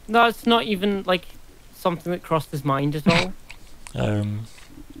 Yeah, no, it's not even like something that crossed his mind at all.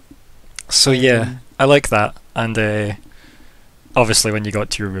 So yeah, I like that, and obviously when you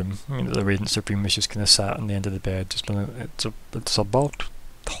got to your room, the Radiant Supreme was just kind of sat on the end of the bed, just being like, it's about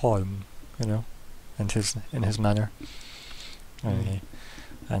time, in his manner.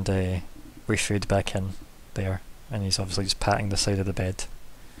 And we fade back in there, and he's obviously just patting the side of the bed.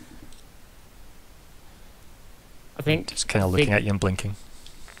 I think just kind of looking at you and blinking.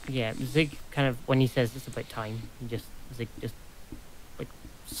 Yeah, Zigg kind of, when he says it's about time, Zigg just like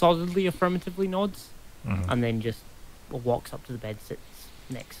solidly affirmatively nods, and then just walks up to the bed, sits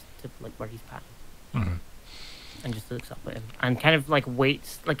next to like where he's patting, and just looks up at him and kind of like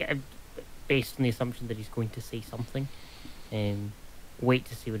waits, like based on the assumption that he's going to say something, wait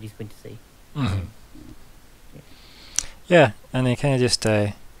to see what he's going to say. Yeah, and he kind of just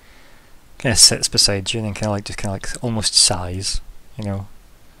kind of sits beside you and then kind of like almost sighs, I'll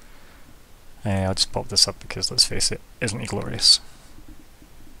just pop this up because, let's face it, isn't he glorious?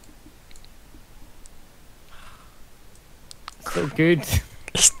 So good.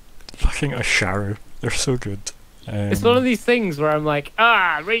 It's fucking a shower. They're so good. It's one of these things where I'm like,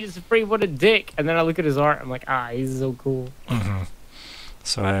 Radiant Supreme, what a dick, and then I look at his art, I'm like, he's so cool.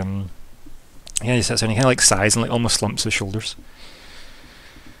 So yeah, he sits there and he kind of like sighs and like almost slumps his shoulders,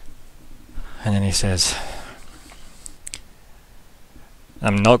 and then he says,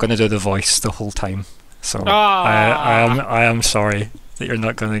 I'm not going to do the voice the whole time, so I am sorry that you're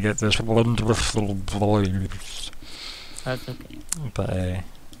not going to get this wonderful voice. That's okay. But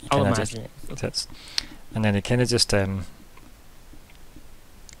I'll imagine it. And then he kind of just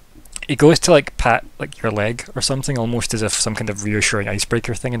he goes to like pat like your leg or something, almost as if some kind of reassuring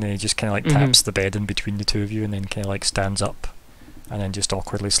icebreaker thing, and then he just kind of like taps the bed in between the two of you, and then kind of like stands up, and then just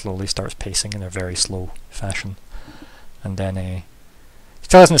awkwardly, slowly starts pacing in a very slow fashion, and then he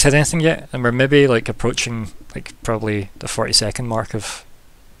still hasn't said anything yet, and we're maybe like approaching like probably the 40-second mark of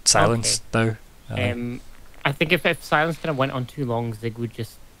silence now. I think if silence kind of went on too long, Zigg would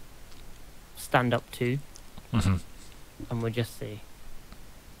just stand up too, and would just say,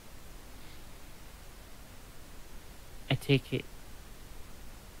 I take it,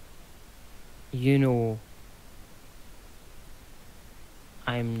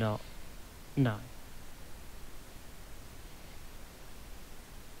 I'm not now.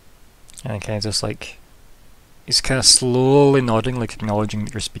 And kind of just like, he's kind of slowly nodding, like acknowledging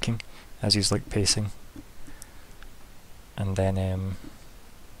that you're speaking, as he's like pacing. And then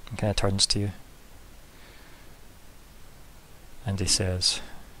he kind of turns to you, and he says,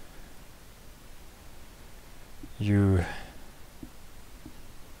 You're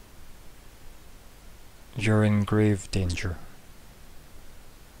in grave danger.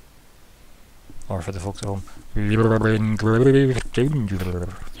 Or for the folks at home, you're in grave danger.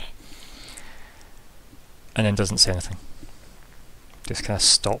 And then doesn't say anything. Just kind of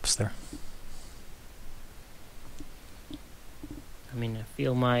stops there. I mean, I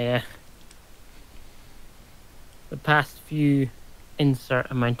feel my the past few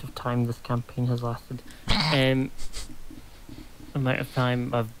insert amount of time this campaign has lasted. Amount of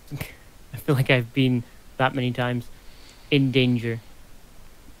time I feel like I've been that many times in danger.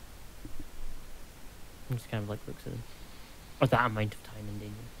 I'm just kind of like looks at him. Or that amount of time in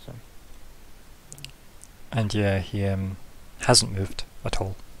danger, sorry. And yeah, he hasn't moved at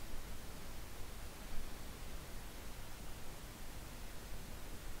all.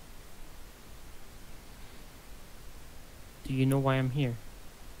 Do you know why I'm here?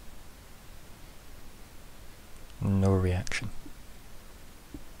 No reaction.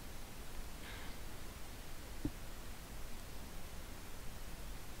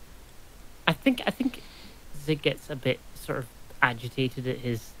 I think Zigg gets a bit sort of agitated at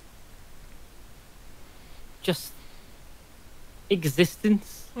his just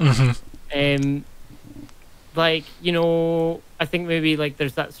existence. Mm-hmm. Like, you know, I think maybe like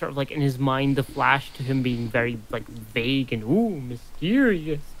there's that sort of like in his mind the flash to him being very like vague and ooh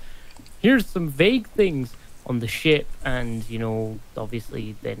mysterious. Here's some vague things on the ship, and you know,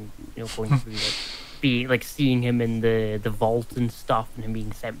 obviously then you know going through like being like seeing him in the vault and stuff, and him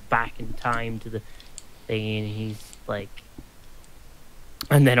being sent back in time to the thing, and he's like,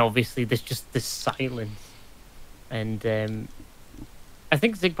 and then obviously there's just this silence, and I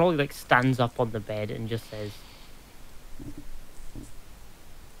think Zigg probably like stands up on the bed and just says,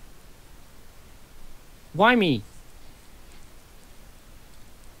 "Why me?"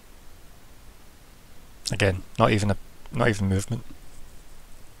 Again, not even movement.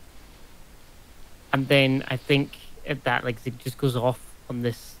 And then I think at that like Zigg just goes off on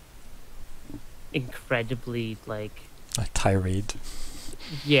this incredibly like A tirade.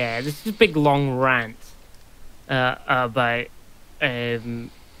 this is a big long rant about I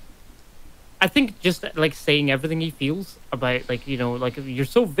think just like saying everything he feels about like you know like you're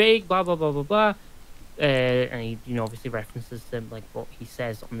so vague blah blah blah blah blah and he you know obviously references them like what he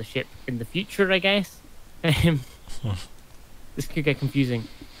says on the ship in the future I guess. This could get confusing,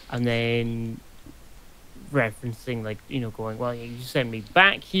 and then referencing like you know going well you send me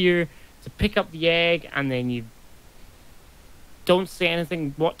back here to pick up the egg, and then you don't say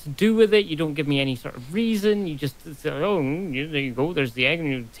anything what to do with it. You don't give me any sort of reason. You just say, oh, there you go. There's the egg, and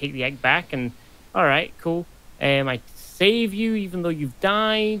you take the egg back. And all right, cool. I save you even though you've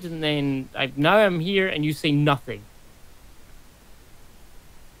died, and then now I'm here, and you say nothing.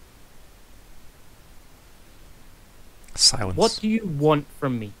 Silence. What do you want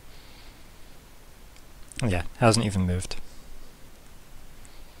from me? Yeah, hasn't even moved.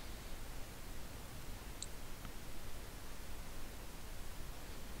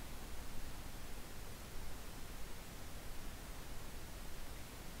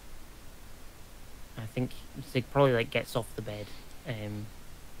 I think Zigg probably like gets off the bed.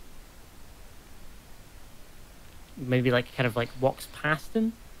 Maybe like kind of like walks past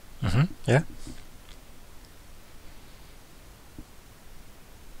him. Mm-hmm. Yeah.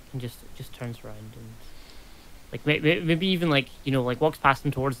 And just turns around and like maybe even like you know like walks past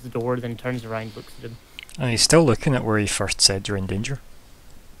him towards the door, then turns around, looks at him. And he's still looking at where he first said you're in danger.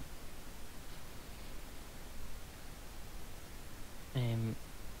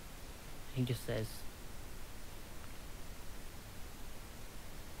 He just says,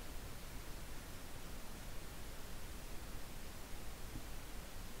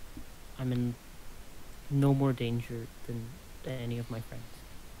 "I'm in no more danger than any of my friends."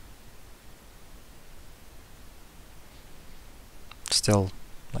 Still,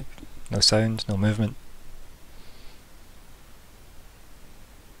 like, no sound, no movement.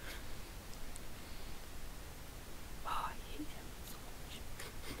 Oh, I hate him so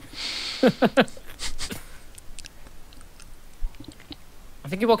much. I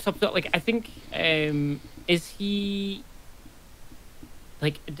think he walks up to like I think is he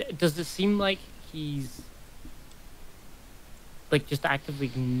like does it seem like he's like just actively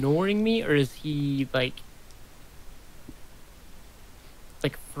ignoring me, or is he like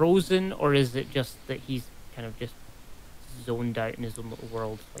frozen, or is it just that he's kind of just zoned out in his own little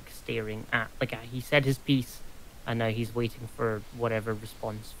world, like staring at like he said his piece and now he's waiting for whatever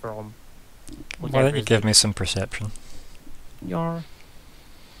response from Why don't you give me some perception? Yar.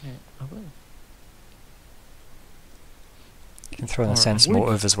 Yeah, I will. You can throw in a Or sense I would.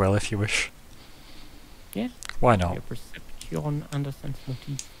 motive as well if you wish. Yeah. Why not? A perception and a sense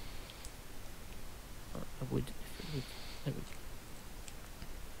motive. Or I would if it would. There we go.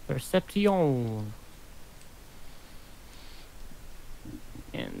 Perception.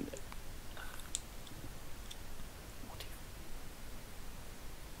 And motive.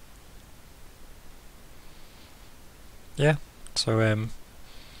 Yeah. So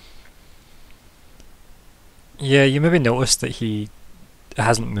yeah, you maybe noticed that he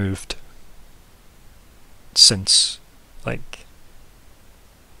hasn't moved since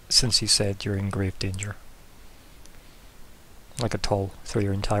he said you're in grave danger. Like at all through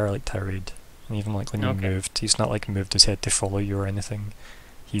your entire like tirade. And even like when you Okay. moved, he's not like moved his head to follow you or anything.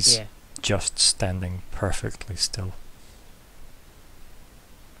 He's Yeah. just standing perfectly still.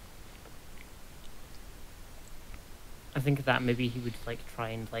 I think that maybe he would like try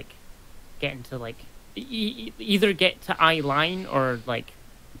and like get into like either get to eye line or like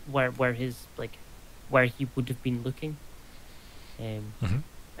where his like where he would have been looking. Mm-hmm.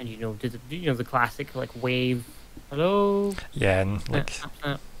 And you know, the classic like wave, hello. Yeah, and like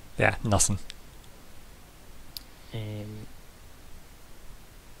yeah, nothing. And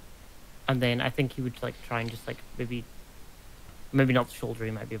And then I think he would like try and just like maybe not the shoulder,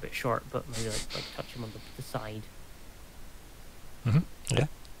 he might be a bit short, but maybe like touch him on the side. Mhm. Yeah.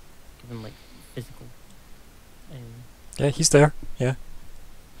 Give him like physical. Yeah, he's there. Yeah.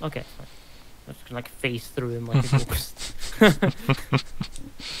 Okay. Fine. I'm just gonna like face through him like a ghost.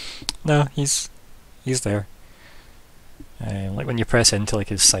 No, he's there. Like when you press into like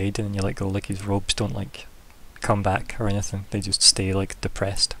his side and you let go, like his robes don't like come back or anything. They just stay like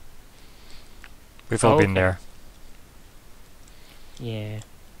depressed. We've all been there. Yeah.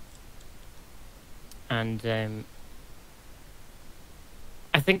 And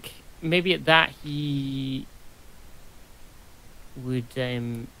I think maybe at that he would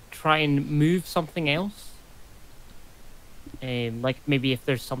try and move something else. Like maybe if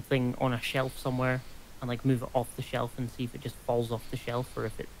there's something on a shelf somewhere, and like move it off the shelf and see if it just falls off the shelf or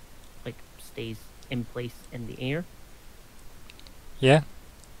if it like stays in place in the air. Yeah.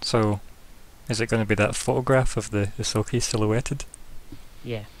 So, is it going to be that photograph of the Isoki silhouetted?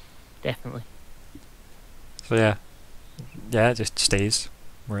 Yeah, definitely. So yeah, it just stays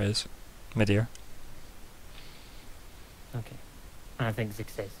where it is, mid-air. Okay. And I think Zigg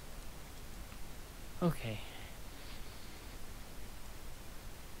says, okay.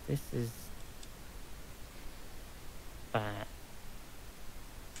 This is bad.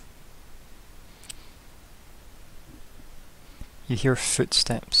 You hear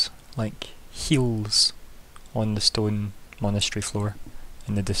footsteps, like heels, on the stone monastery floor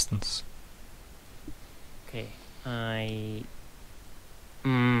in the distance. Okay.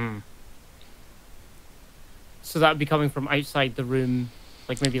 So that would be coming from outside the room,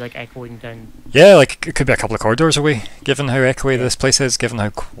 like maybe like echoing down. Yeah, like it could be a couple of corridors away, given how echoey this place is, given how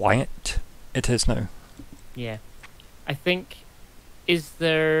quiet it is now. Yeah. I think, is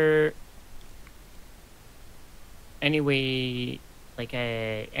there any way, like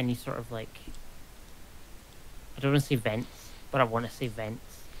any sort of like, I don't want to say vents, but I want to say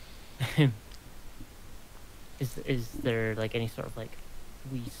vents. Is there like any sort of like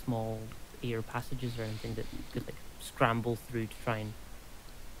wee small air passages or anything that could like scramble through to try and...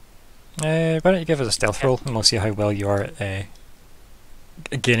 Why don't you give us a stealth roll and we'll see how well you are at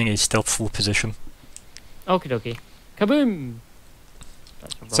gaining a stealthful position. Okie dokie. Kaboom!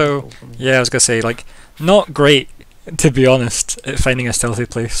 That's a wrong So, roll for me. yeah, I was gonna say, like, not great, to be honest, at finding a stealthy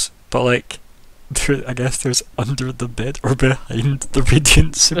place, but like, I guess there's under the bed or behind the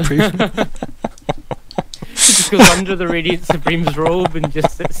Radiant Supreme. He just goes under the Radiant Supreme's robe and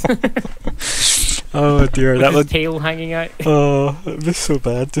just sits Oh dear, with that his would... tail hanging out. Oh, it was so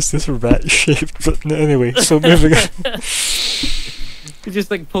bad, just this rat shape, but anyway, so moving on. He just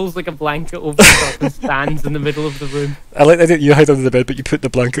like pulls like a blanket over himself and stands in the middle of the room. I like that you hide under the bed, but you put the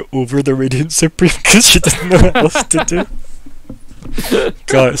blanket over the Radiant Supreme because you didn't know what else to do.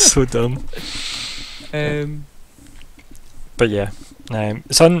 God, it's so dumb. But yeah,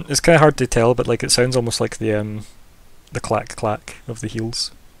 it's kind of hard to tell, but like it sounds almost like the clack clack of the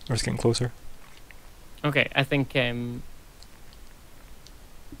heels, or it's getting closer. Okay, I think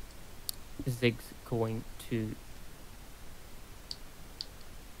Zigg's going to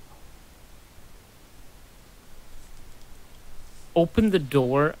open the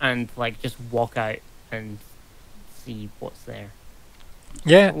door and like just walk out and see what's there.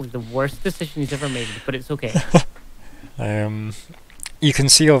 Yeah. That was the worst decision he's ever made, but it's okay. You can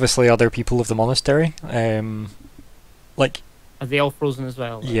see obviously other people of the monastery. Like, Are they all frozen as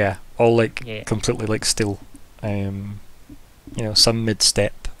well? yeah, all like Yeah. completely like still. Some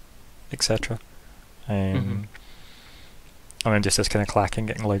mid-step, etc. And then just this kind of clacking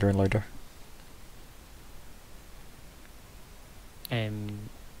getting louder and louder.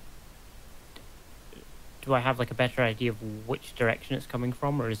 Do I have like a better idea of which direction it's coming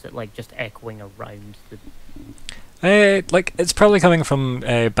from, or is it like just echoing around the... Like it's probably coming from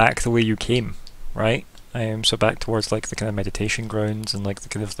back the way you came, right? So back towards like the kind of meditation grounds and like the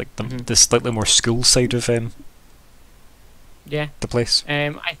kind of like the slightly more school side of Yeah. the place.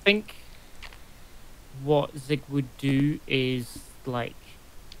 I think what Zigg would do is like...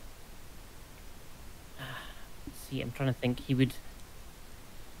 see, I'm trying to think. He would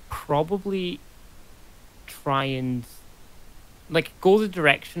probably try and like go the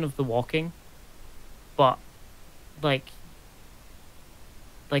direction of the walking, but like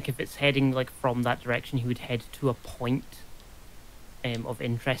if it's heading like from that direction, he would head to a point of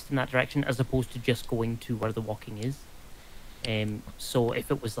interest in that direction as opposed to just going to where the walking is. So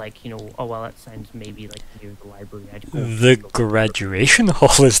if it was like, oh well, that sounds maybe like near the library, I'd go The graduation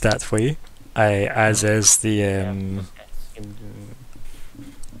hall is that way, as is the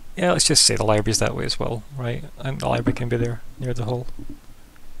yeah, let's just say the library's that way as well, right? And the library can be there near the hall.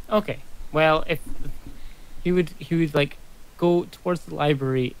 Okay, Well, if he would like go towards the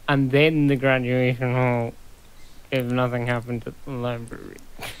library and then the graduation hall if nothing happened at the library.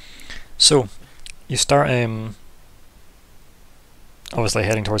 So, you start obviously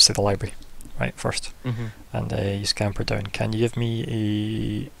heading towards the library, right, first. Mm-hmm. And you scamper down. Can you give me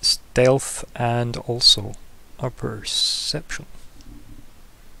a stealth and also a perception?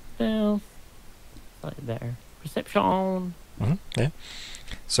 Stealth. Slightly better. Perception. Yeah.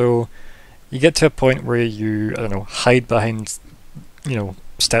 So, you get to a point where you, I don't know, hide behind,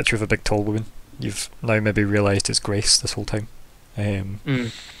 statue of a big tall woman. You've now maybe realised it's Grace this whole time. And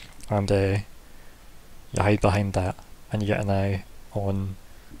you hide behind that, and you get an eye on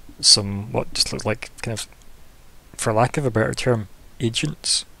some, what just look like, kind of, for lack of a better term,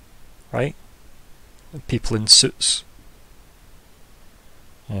 agents, right? People in suits.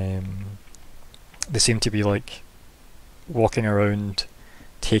 They seem to be like walking around,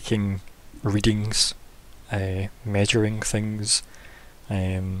 taking readings, measuring things.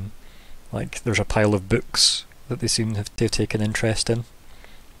 Like there's a pile of books that they seem to have taken interest in,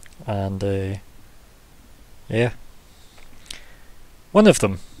 and yeah, one of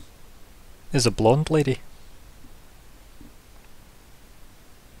them is a blonde lady.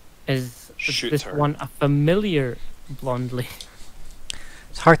 Is Shoot this her. one a familiar blonde lady?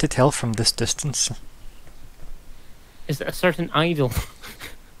 It's hard to tell from this distance. Is it a certain idol?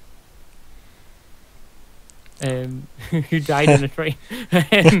 Who died in a train?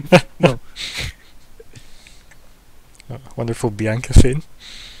 No. Wonderful Bianca Fane.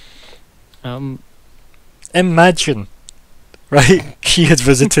 Imagine, right? She had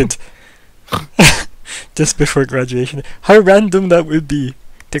visited just before graduation. How random that would be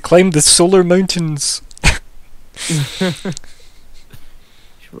to climb the solar mountains. She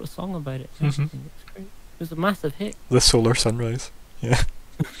wrote a song about it. Mhm. It's great. It was a massive hit. The solar sunrise. Yeah.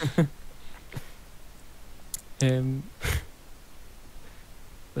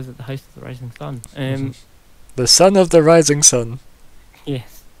 Was it the House of the Rising Sun? The son of the rising sun.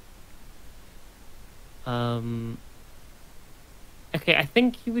 Yes. Okay, I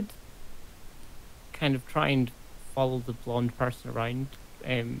think he would kind of try and follow the blonde person around,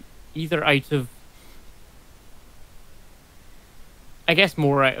 either out of, I guess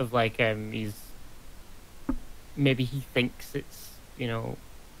more out of like, maybe he thinks it's,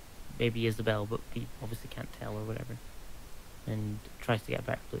 maybe Isabel, but he obviously can't tell or whatever, and tries to get a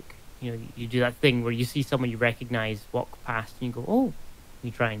better look. You do that thing where you see someone you recognise walk past and you go, oh,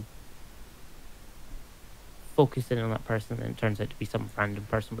 you try and focus in on that person, and it turns out to be some random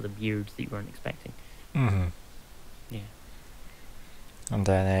person with a beard that you weren't expecting. Mm-hmm. Yeah. And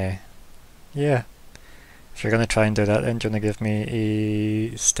then, yeah. If you're going to try and do that, then do you want to give me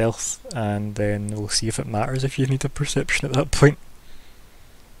a stealth, and then we'll see if it matters if you need a perception at that point.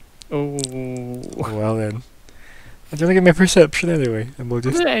 Oh. Well then. Do you want to give me a perception anyway? And we'll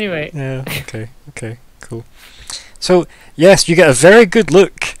just... Anyway. Yeah, okay, cool. So, yes, you get a very good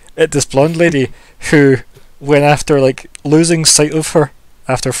look at this blonde lady who, when after like losing sight of her,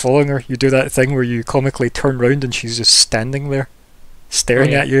 after following her, you do that thing where you comically turn round and she's just standing there,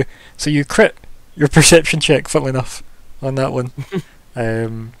 staring at you. So you crit your perception check, funnily enough, on that one.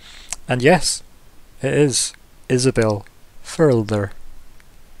 And yes, it is Isabel Furler.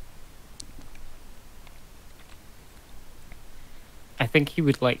 I think he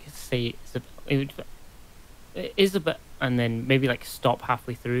would like say Isabel, and then maybe like stop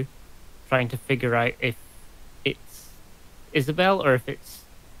halfway through, trying to figure out if it's Isabel or if it's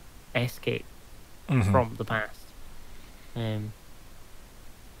Escape from the past. And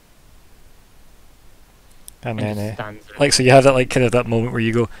and then, just stands there. like, so you have that, like, kind of that moment where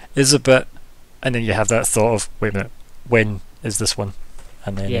you go, is a bit, and then you have that thought of, wait a minute, when is this one?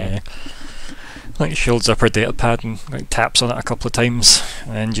 And then, like, she holds up her data pad and like taps on it a couple of times,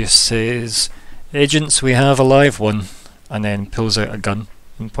 and then just says, agents, we have a live one, and then pulls out a gun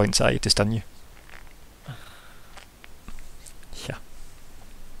and points at you to stun you. Yeah.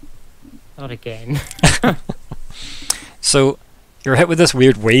 Not again. So, you're hit with this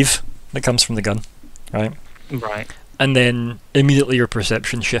weird wave that comes from the gun, right? Right. And then immediately your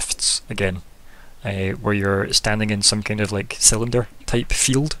perception shifts again, where you're standing in some kind of like cylinder type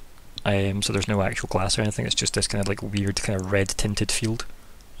field. So there's no actual glass or anything, it's just this kind of like weird kind of red tinted field.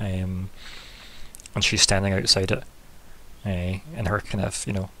 And she's standing outside it, in her kind of,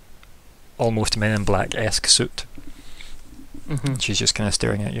 almost Men in Black-esque suit. And she's just kind of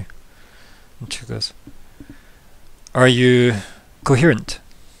staring at you. And she goes, are you coherent?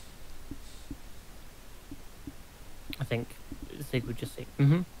 I think Zigg would just say,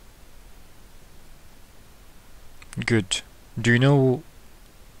 Good. Do you know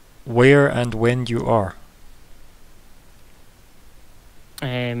where and when you are.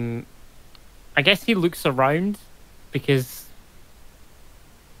 I guess he looks around because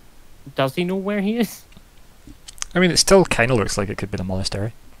does he know where he is? I mean, it still kind of looks like it could be the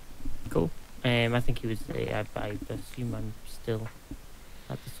monastery. Cool. I think he would say I assume I'm still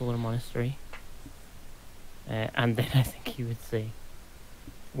at the Solar Monastery. And then I think he would say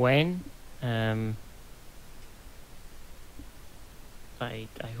when I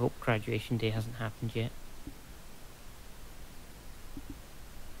hope graduation day hasn't happened yet.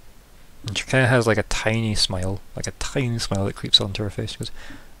 And she kind of has like a tiny smile that creeps onto her face. She goes,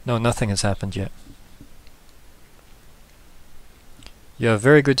 "No, nothing has happened yet. You have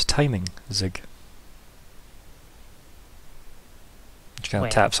very good timing, Zigg." She kind of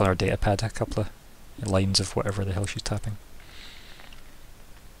taps on her data pad a couple of lines of whatever the hell she's tapping.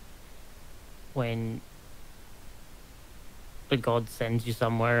 When the god sends you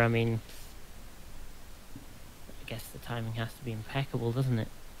somewhere, I mean, I guess the timing has to be impeccable, doesn't it?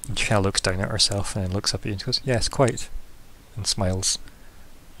 And she kind of looks down at herself and then looks up at you and goes, "Yes, quite," and smiles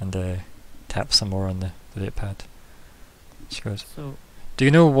and taps some more on the data pad. She goes, So, "Do you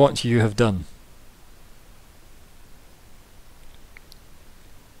know what you have done?"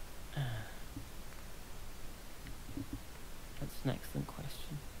 that's an excellent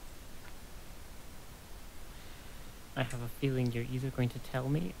question. I have a feeling you're either going to tell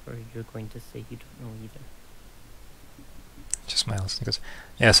me or you're going to say you don't know either. She smiles and goes,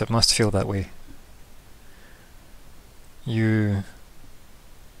 "Yes, it must feel that way. You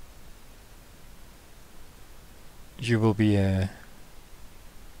will be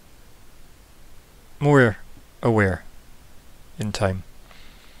more aware in time."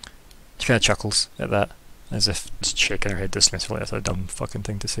 She kind of chuckles at that, as if just shaking her head dismissively. That's a dumb fucking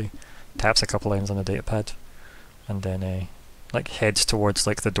thing to say. Taps a couple lines on the data pad, and then like heads towards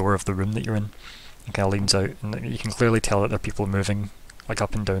like the door of the room that you're in. And kind of leans out, and you can clearly tell that there are people moving like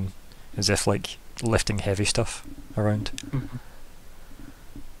up and down, as if like lifting heavy stuff around. Mm-hmm.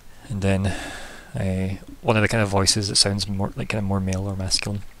 And then one of the kind of voices that sounds more like kind of more male or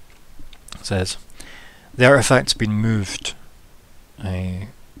masculine says, "The artifact's been moved. Why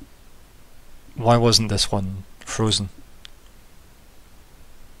wasn't this one frozen?"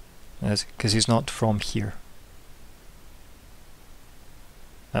 Because he's not from here.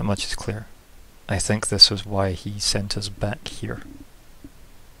 That much is clear. I think this was why he sent us back here.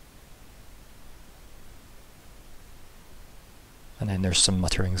 And then there's some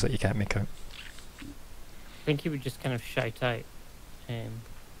mutterings that you can't make out. I think he would just kind of shout out.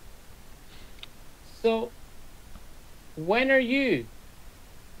 So, when are you?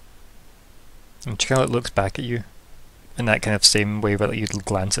 And she kind of looks back at you in that kind of same way that you'd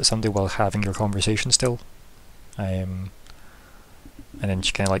glance at somebody while having your conversation still. And then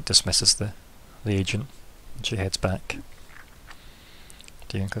she kind of like dismisses the agent, and she heads back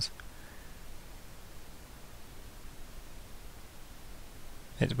to you and goes,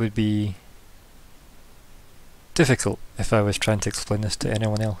 "It would be difficult if I was trying to explain this to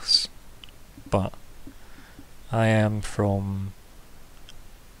anyone else, but I am from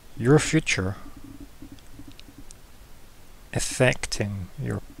your future affecting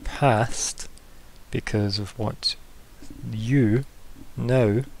your past because of what you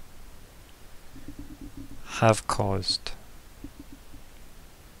now have caused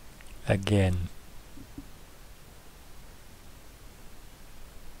again."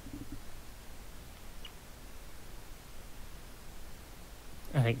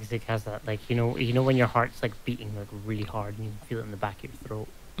 I think Zigg has that, like, you know when your heart's like beating like really hard and you can feel it in the back of your throat.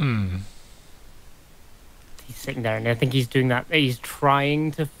 He's sitting there and I think he's doing that. He's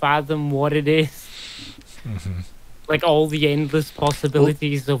trying to fathom what it is. Like all the endless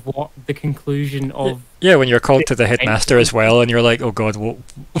possibilities of what the conclusion of. Yeah, when you're called to the headmaster as well, and you're like, "Oh God, one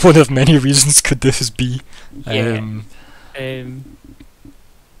of many reasons could this be?" Yeah. And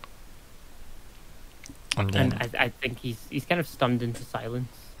And I think he's kind of stunned into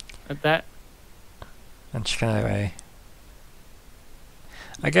silence at that. And she kind of,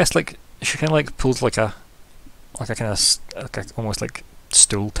 I guess, like she kind of like pulls like a kind of almost like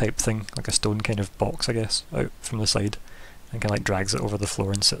stool type thing, like a stone kind of box, I guess, out from the side, and kind of like drags it over the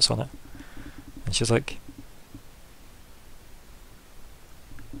floor and sits on it. And she's like,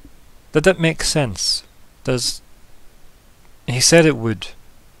 "Did that make sense? He said it would."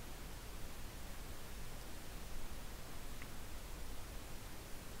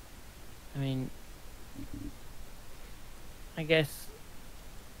 I mean, I guess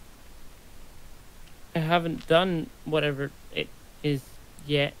I haven't done whatever it is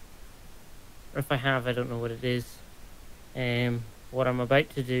yet, or if I have, I don't know what it is. what I'm about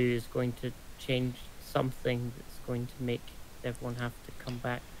to do is going to change something that's going to make everyone have to come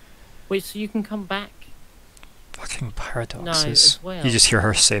back. Wait, so you can come back Fucking paradoxes. now as well? You just hear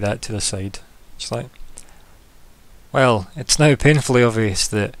her say that to the side. She's like, well, it's now painfully obvious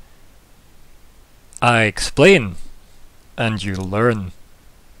that I explain and you learn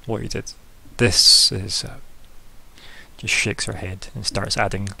what you did. This is... just shakes her head and starts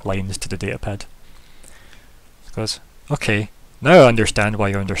adding lines to the datapad. She goes, okay, now I understand why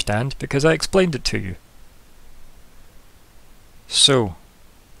you understand, because I explained it to you. So,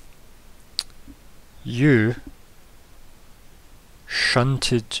 you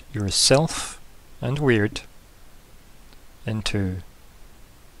shunted yourself and Wyrd into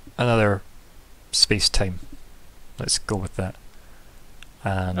another space-time. Let's go with that.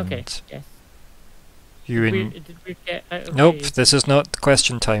 And Okay, yes. you Did we get out of Nope, the- this is not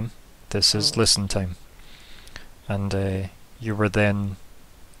question time. This is Oh. listen time. And you were then,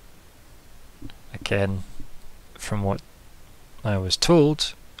 again, from what I was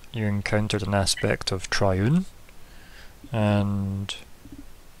told, you encountered an aspect of Triune, and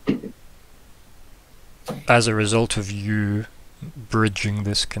as a result of you bridging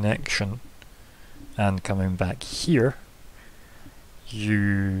this connection and coming back here,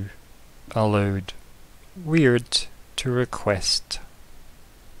 you allowed Wyrd to request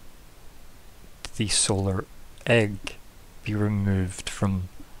the solar egg be removed from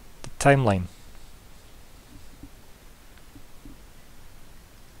the timeline.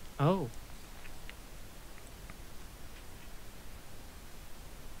 Oh.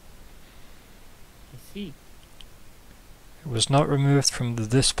 I see. It was not removed from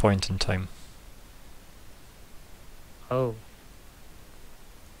this point in time. Oh.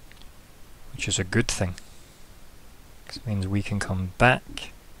 Which is a good thing. 'Cause it means we can come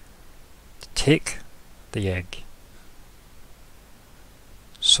back to take the egg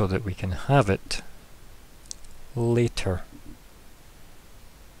so that we can have it later.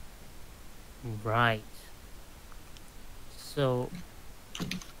 Right. So,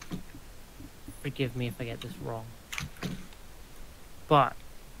 forgive me if I get this wrong, but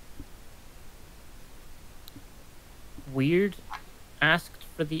Wyrd asked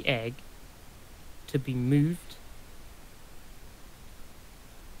for the egg to be moved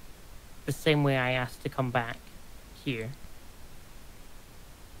the same way I asked to come back here.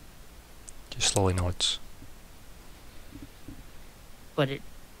 Just slowly nods. But it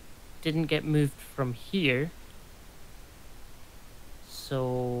didn't get moved from here.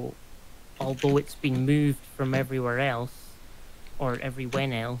 So, although it's been moved from everywhere else, or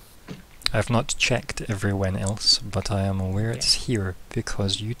everywhere else, I've not checked everyone else, but I am aware Yeah. it's here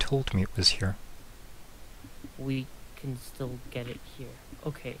because you told me it was here. we can still get it here.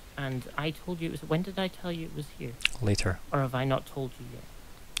 Okay, and I told you it was... When did I tell you it was here? Later. Or have I not told you yet?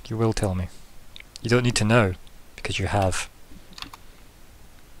 You will tell me. You don't need to know, because you have.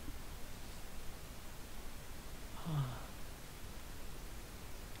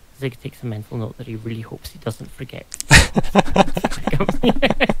 Zigg takes a mental note that he really hopes he doesn't forget.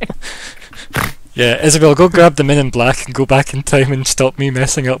 Yeah, Isabel, go grab the men in black and go back in time and stop me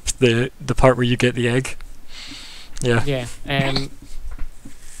messing up the part where you get the egg. Yeah. Yeah, and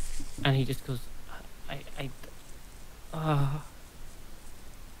he just goes,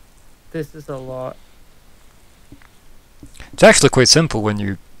 this is a lot. It's actually quite simple when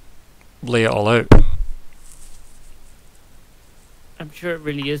you lay it all out. I'm sure it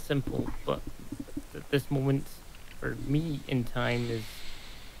really is simple, but this moment for me in time is...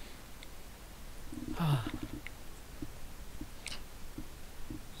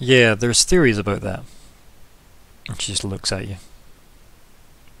 Yeah, there's theories about that. And she just looks at you.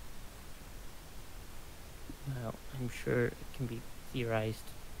 Well, I'm sure it can be theorized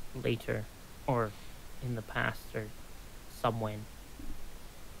later, or in the past, or somewhen.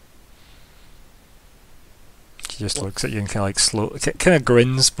 She just looks at you and kind of like kind of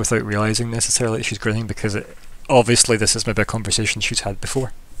grins without realizing necessarily that she's grinning, because obviously this is maybe a conversation she's had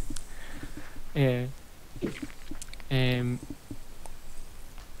before. Yeah. And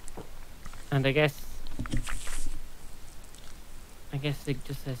I guess it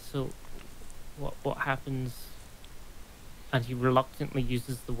just says, so what happens? And he reluctantly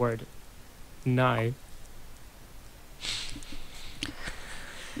uses the word now.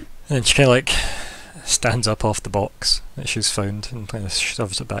 And she kind of like stands up off the box that she's found and kind of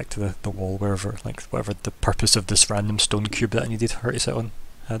shoves it back to the wall, wherever, like whatever the purpose of this random stone cube that I needed her to sit on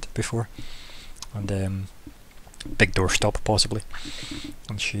had before. And big doorstop possibly.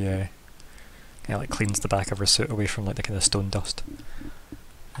 And she kind of like cleans the back of her suit away from like the kind of stone dust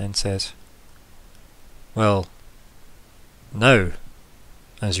and says, well, Now,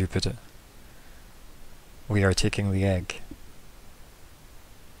 as you put it, we are taking the egg.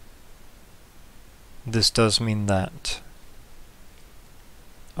 This does mean that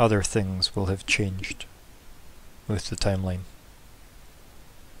other things will have changed with the timeline.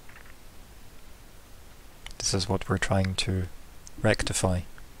 This is what we're trying to rectify.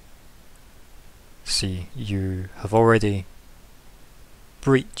 See, you have already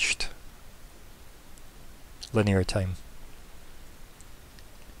breached linear time.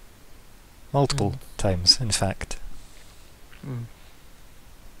 Multiple times, in fact. I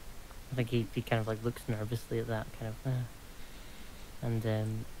think he kind of like looks nervously at that, kind of,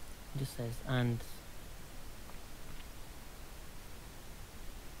 and just says, and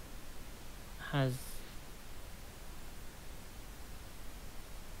has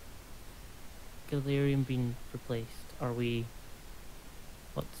Galarian been replaced? Are we?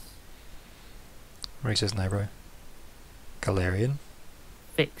 What's Raises an eyebrow. Galarian?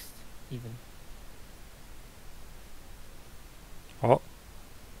 fixed even? What?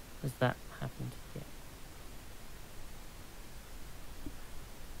 Has that happened yet?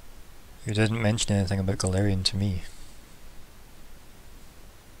 You didn't mention anything about Galarian to me.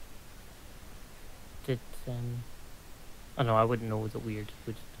 Did oh no, I wouldn't know that Wyrd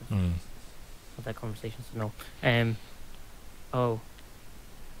would Hmm. have that conversation, so no. Oh.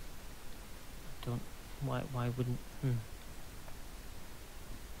 I don't. Why wouldn't?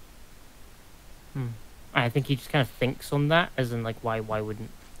 I think he just kind of thinks on that, as in like, why wouldn't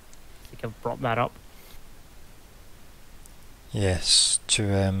he have brought that up? Yes,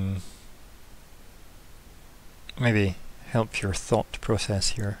 to maybe help your thought process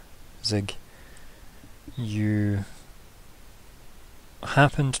here, Zigg. You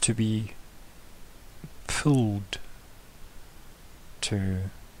happened to be pulled to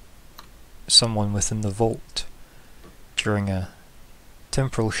someone within the vault during a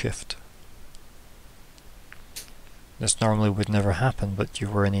temporal shift. This normally would never happen, but you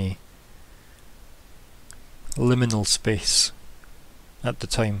were in a liminal space at the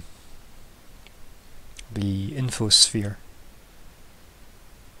time. The infosphere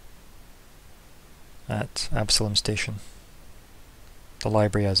at Absalom Station. The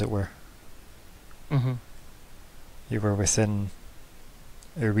library, as it were. Mm-hmm. You were within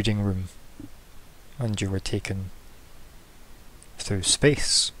a reading room, and you were taken through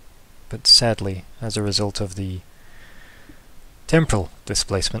space, but sadly, as a result of the temporal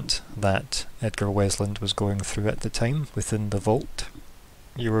displacement that Edgar Wesland was going through at the time within the vault,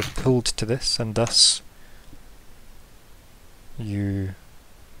 you were pulled to this, and thus you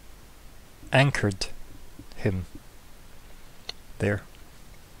anchored him there.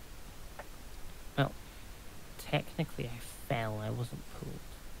 Well, technically I fell, I wasn't pulled.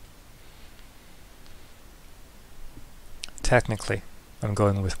 Technically, I'm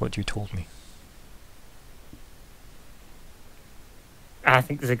going with what you told me. I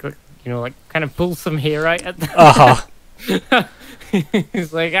think Zigg, like kind of pulls some hair out at the Uh-huh.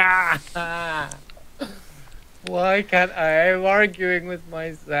 He's like, why can't I'm arguing with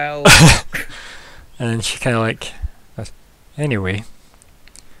myself? And she kind of like, anyway,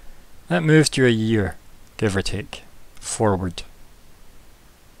 that moved you a year, give or take, forward.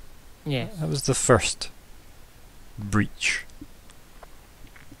 Yes. That was the first breach.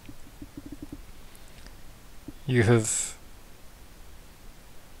 You have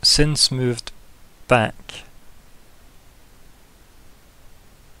since moved back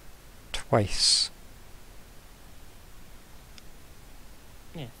twice.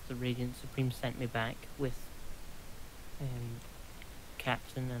 Yes, the Radiant Supreme sent me back with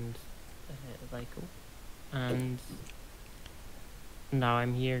Captain and Lyko, and now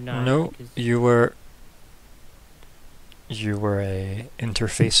I'm here now. No, because you were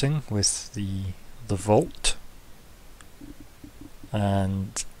interfacing with the vault,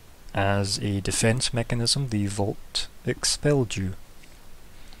 and as a defense mechanism, the vault expelled you.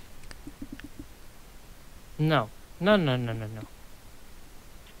 No.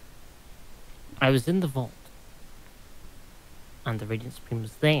 I was in the vault, and the Radiant Supreme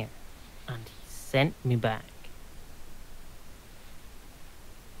was there, and he sent me back.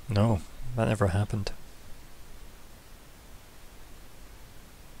 No, that never happened.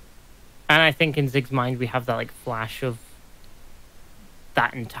 And I think in Zigg's mind we have that like flash of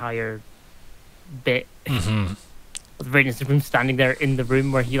that entire bit Mm-hmm. of the Radiant Supreme standing there in the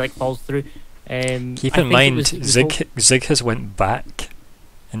room where he like falls through. Keep I in think mind, it was Zigg has went back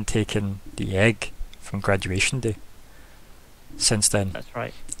and taken the egg from graduation day since then, That's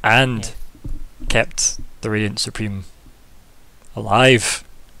right. and Yes. kept the Radiant Supreme alive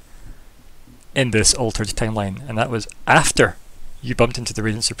in this altered timeline, and that was after you bumped into the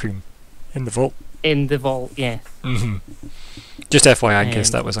Radiant Supreme in the vault. In the vault, yes. hmm Just FYI, in case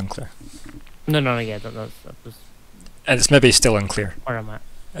that was unclear. No, yeah, that was And it's maybe still unclear. where I'm at.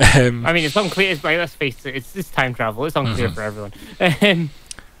 Um, I mean, it's unclear. It's like, let's face it, it's time travel. It's unclear for everyone. I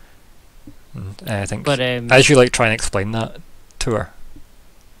think, But as you like try and explain that to her,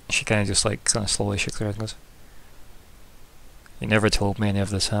 she kind of just like kind of slowly shakes her head and goes, "You never told me any of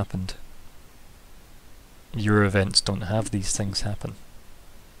this happened. Your events don't have these things happen.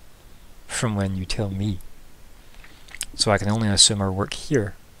 From when you tell me. So I can only assume our work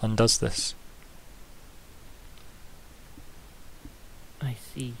here undoes this." I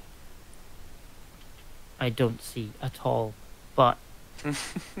see. I don't see at all, but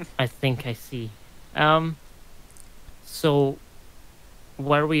I think I see. So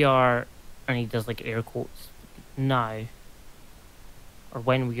where we are, and he does like air quotes, now, or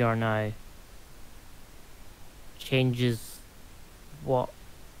when we are now, changes what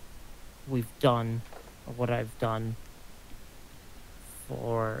we've done, or what I've done,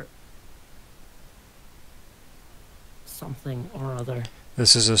 for something or other.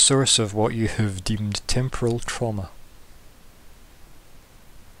 This is a source of what you have deemed temporal trauma.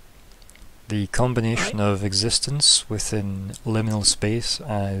 The combination of existence within liminal space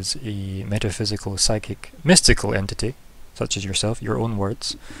as a metaphysical, psychic, mystical entity, such as yourself, your own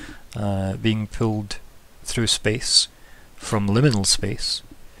words, being pulled through space, from liminal space,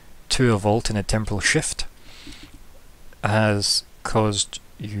 to a vault in a temporal shift, has caused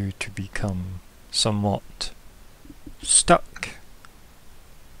you to become somewhat stuck,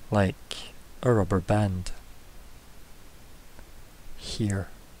 like a rubber band, here.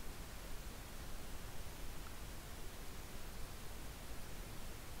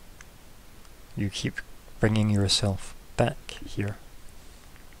 You keep bringing yourself back here.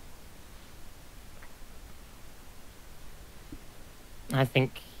 I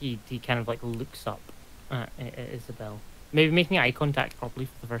think he kind of like looks up at Isabel, maybe making eye contact properly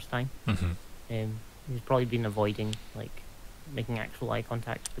for the first time. He's probably been avoiding like making actual eye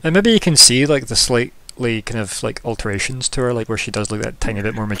contact. And maybe you can see like the slightly kind of like alterations to her, like where she does look that tiny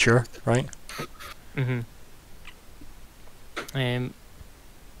bit more mature, right? And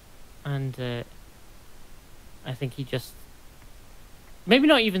I think he just, maybe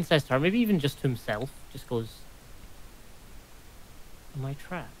not even says to her, maybe even just to himself, just goes, "Am I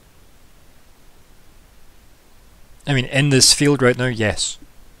trapped?" I mean, in this field right now, yes.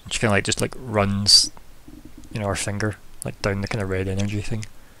 She kind of like just like runs, you know, her finger like down the kind of red energy thing.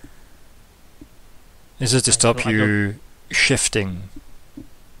 This is to stop you shifting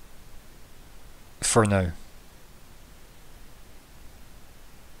for now.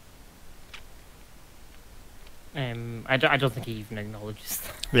 I don't think he even acknowledges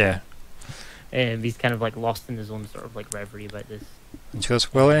that. Yeah. He's kind of like lost in his own sort of like reverie about this. And she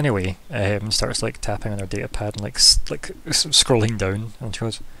goes, "Well, anyway," and starts like tapping on her data pad and like scrolling down. And she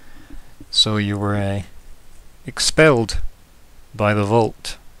goes, "So you were expelled by the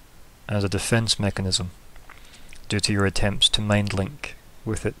vault as a defense mechanism due to your attempts to mind link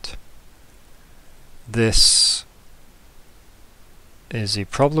with it. This is a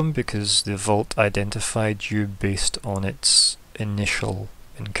problem because the vault identified you based on its initial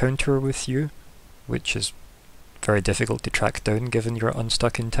encounter with you, which is very difficult to track down given your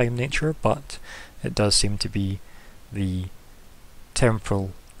unstuck in time nature, but it does seem to be the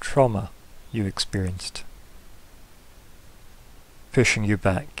temporal trauma you experienced, pushing you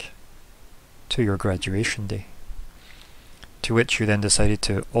back to your graduation day, to which you then decided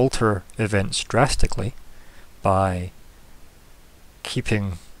to alter events drastically by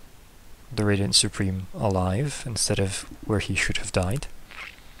keeping the Radiant Supreme alive instead of where he should have died,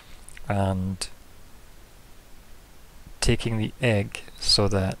 and taking the egg so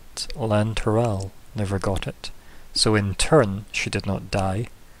that Lantoral never got it. So in turn, she did not die,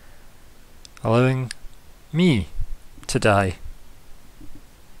 allowing me to die."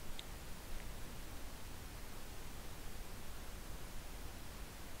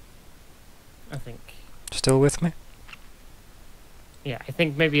 I think. Still with me? Yeah, I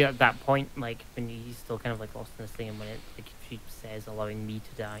think maybe at that point, like when he's still kind of like lost in this thing, and when it like she says allowing me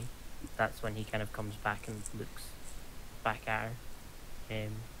to die, that's when he kind of comes back and looks back at her,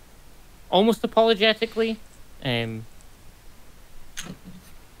 almost apologetically, not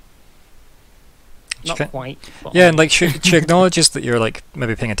quite. But Yeah, and like she acknowledges that you're like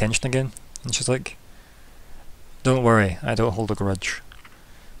maybe paying attention again, and she's like, "Don't worry, I don't hold a grudge.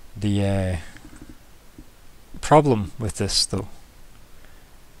 The problem with this, though,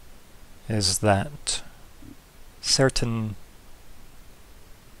 is that certain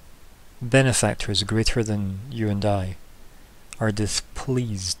benefactors greater than you and I are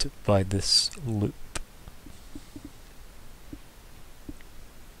displeased by this loop.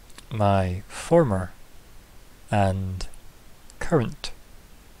 My former and current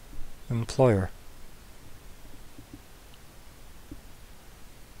employer.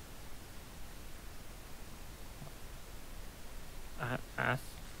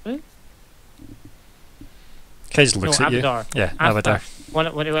 Kej looks No, at you. Abadar. Yeah, Astar.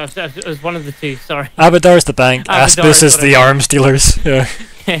 Abadar. It was one of the two, sorry. Abadar's the bank, Abadar Aspis is is what the I meant. arms dealers. Yeah.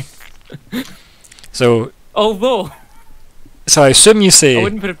 So Although, I assume you I say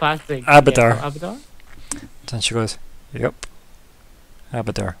wouldn't put it past things. Abadar. Yeah, so Abadar? Then she goes, yep,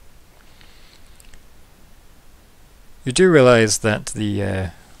 Abadar. You do realise that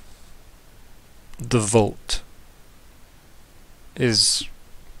the vault is,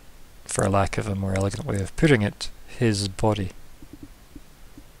 for lack of a more elegant way of putting it, his body.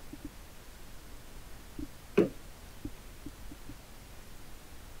 I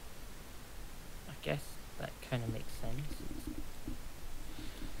guess that kind of makes sense.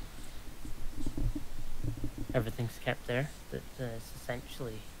 Everything's kept there. That it's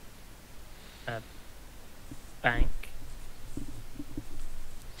essentially a bank.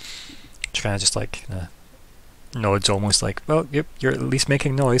 She kind of just like nods, almost like, well, yep, you're at least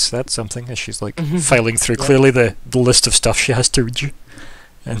making noise. That's something. As she's like filing through Yeah. clearly the list of stuff she has to read you,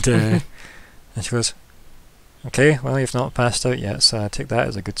 and and she goes, okay, well, you've not passed out yet, so I take that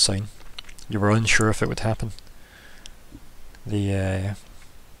as a good sign. You were unsure if it would happen. The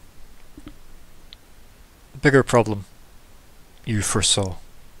bigger problem you foresaw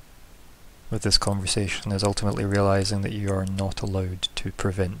with this conversation is ultimately realizing that you are not allowed to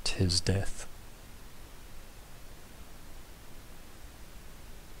prevent his death.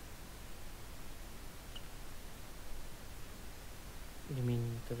 You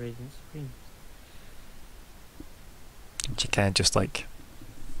mean the Radiant Supreme? And she kind of just like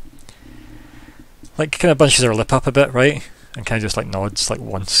kind of bunches her lip up a bit, right? And kind of just like nods like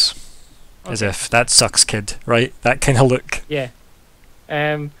once, as Okay. if that sucks, kid, right? That kind of look. Yeah.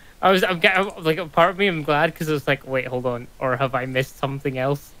 I'm getting like a part of me. I'm glad because it was like, wait, hold on, or have I missed something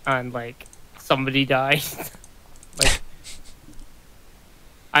else? And like somebody died. Like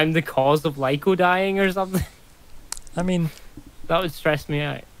I'm the cause of Lyko dying or something. I mean, That would stress me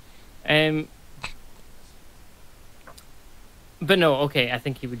out. But no, okay. I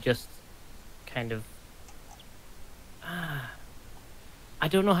think he would just kind of. I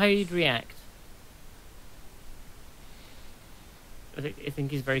don't know how he'd react. I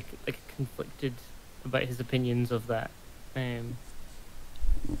think he's very like conflicted about his opinions of that.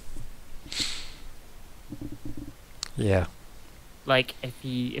 yeah. Like if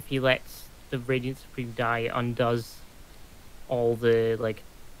he lets the Radiant Supreme die, undoes all the like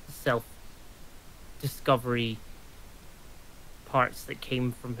self discovery parts that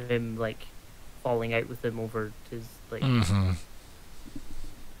came from him, like falling out with him over his like. Mm-hmm.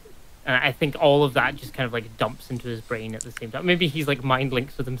 And I think all of that just kind of like dumps into his brain at the same time. Maybe he's like mind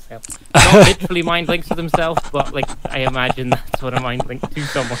links with himself. Not literally mind links with himself, but like I imagine that's what a mind link to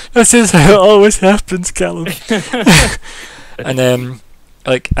someone. This is how it always happens, Calum. And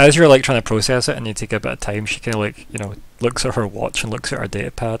like as you're like trying to process it and you take a bit of time, she kind of like, you know, looks at her watch and looks at her data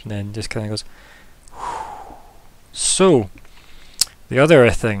pad and then just kind of goes, so the other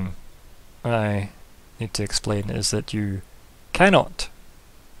thing I need to explain is that you cannot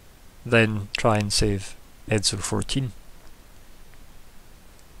then try and save Edzo 14.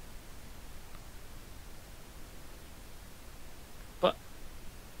 But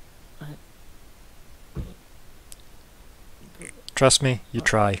Trust me, you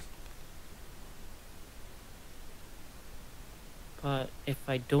try. But if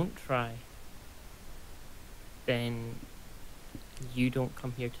I don't try, then you don't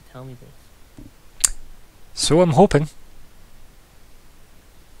come here to tell me this. So I'm hoping.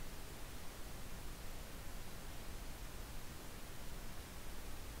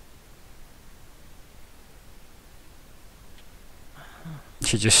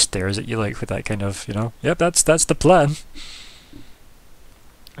 She just stares at you like with that kind of, you know, yep, that's the plan.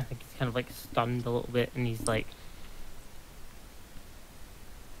 I think he's kind of like stunned a little bit, and he's like,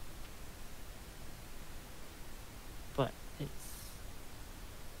 but it's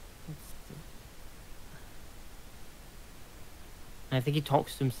and I think he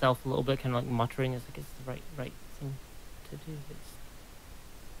talks to himself a little bit, kind of like muttering, it's like it's the right thing to do. It's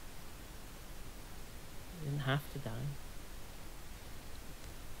you didn't have to die.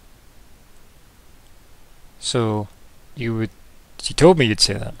 So you told me you'd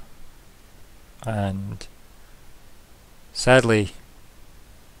say that. And sadly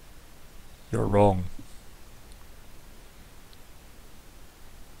You're wrong.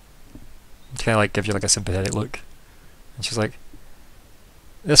 Kind of like give you like a sympathetic look. And she's like,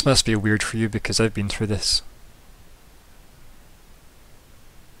 this must be weird for you because I've been through this.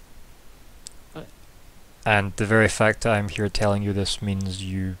 What? And the very fact that I'm here telling you this means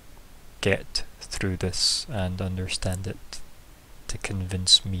you get through this and understand it to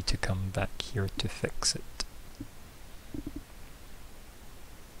convince me to come back here to fix it.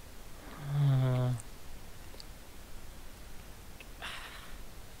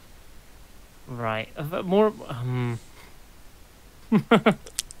 Right. More.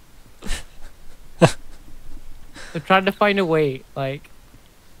 They're trying to find a way, like,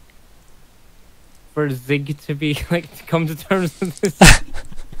 for Zigg to be like to come to terms with this.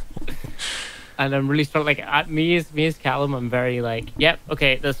 And I'm really struck. Like, at me as Calum, I'm very like, yep,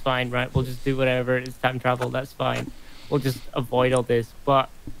 okay, that's fine, right? We'll just do whatever. It's time travel. That's fine. We'll just avoid all this. But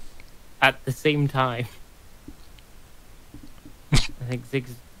at the same time, I think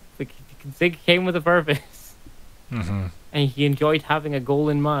Zigg came with a purpose, and he enjoyed having a goal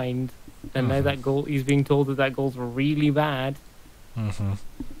in mind. And now that goal, he's being told that goal's really bad.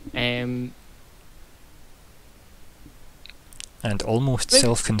 And almost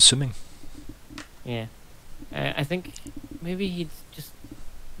self-consuming. Yeah, I think maybe he'd just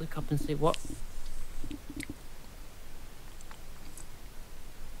look up and say, What's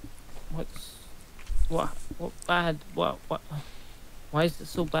bad? What? Why is it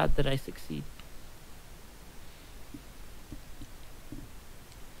so bad that I succeed?"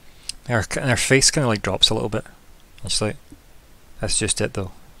 Her face kind of like drops a little bit. And she's like, that's just it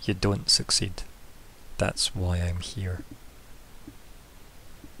though. You don't succeed. That's why I'm here.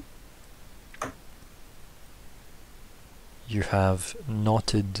 You have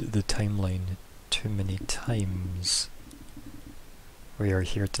knotted the timeline too many times. We are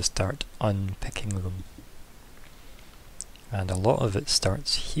here to start unpicking them. And a lot of it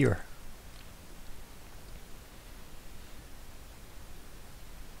starts here.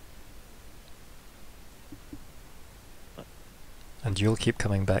 And you'll keep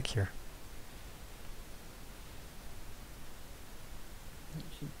coming back here.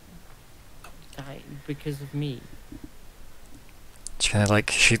 She died because of me. It's kind of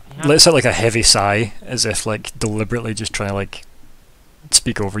like, she lets out like a heavy sigh, as if like deliberately just trying to like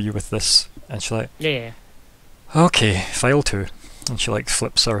speak over you with this. And she's like, Yeah. okay, file 2. And she like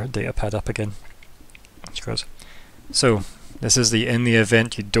flips her data pad up again. She goes, so, this is the in the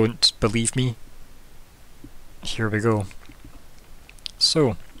event you don't believe me. Here we go.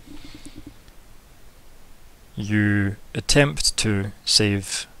 So, you attempt to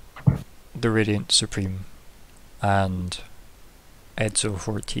save the Radiant Supreme and Edzo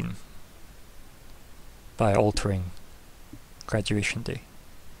 14 by altering graduation day,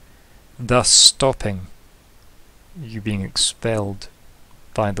 thus stopping you being expelled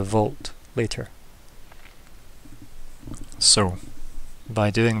by the Vault later. So, by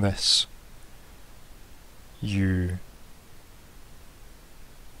doing this, you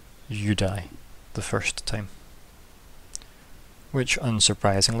die the first time, which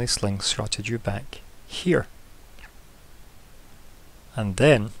unsurprisingly slingshotted you back here. And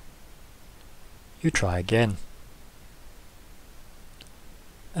then you try again.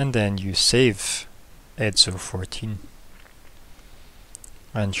 And then you save Edzo 14.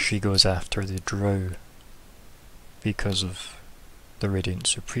 And she goes after the Drow because of the Radiant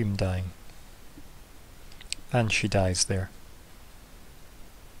Supreme dying. And she dies there.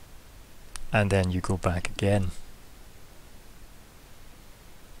 And then you go back again.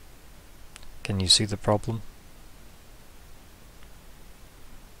 Can you see the problem?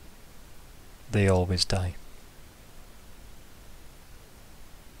 They always die.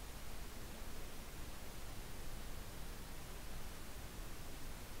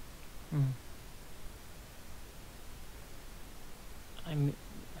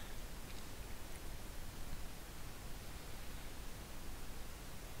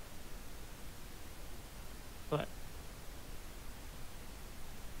 But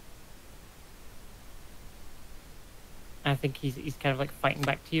I think he's kind of like fighting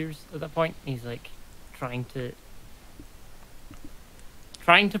back tears at that point. He's like trying to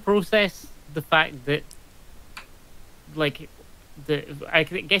process the fact that, like, I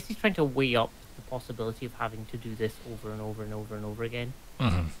guess he's trying to weigh up the possibility of having to do this over and over and over and over again.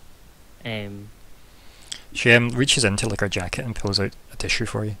 She reaches into like her jacket and pulls out a tissue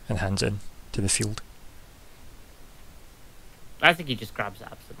for you and hands it in to the field. I think he just grabs it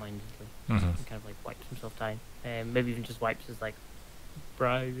absentmindedly and kind of like wipes himself down. Maybe even just wipes his like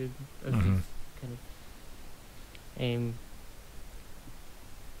brow as he's kind of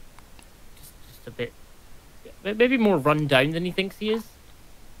just just a bit, maybe more run down than he thinks he is,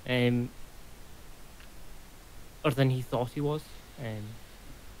 or than he thought he was.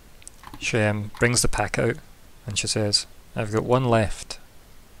 She brings the pack out and she says, "I've got one left,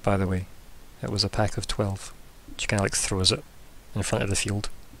 by the way. It was a pack of 12. She kind of like throws it in front of the field.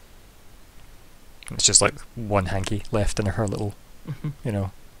 It's just like one hanky left in her little, you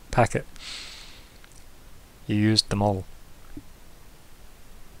know, packet. You used them all."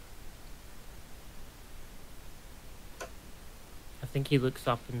 I think he looks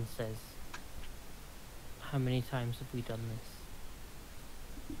up and says, "How many times have we done this?"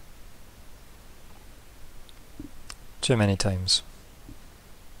 Too many times.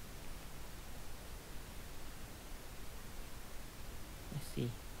 I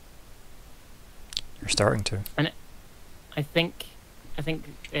see. You're starting to. And I think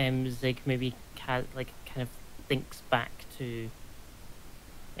Zigg maybe kind of thinks back to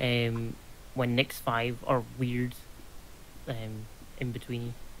when Nix 5 or Wyrd in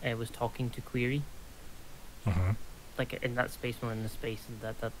between was talking to Query. Like in that space, we're in the space, and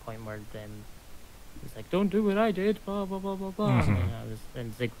that point where he's like, "Don't do what I did," blah blah blah blah blah.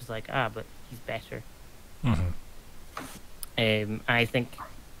 And Zigg was like, "But he's better." I think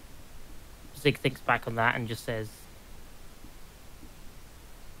Zigg thinks back on that and just says,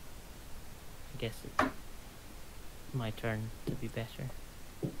 "I guess it's my turn to be better."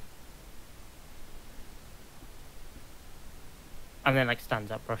 And then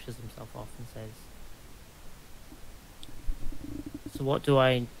stands up, brushes himself off, and says, "So what do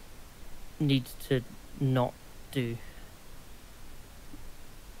I need to not do?"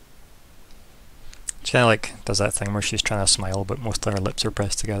 She kind of does that thing where she's trying to smile, but most of her lips are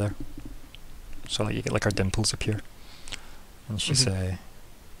pressed together. So you get her dimples appear. And she's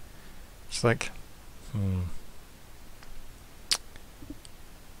like,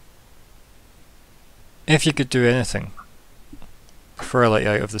 "If you could do anything before I let you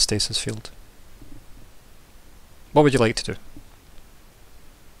out of the stasis field, what would you like to do?"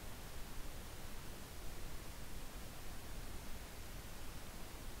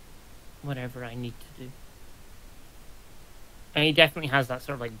 Whatever I need to do. And he definitely has that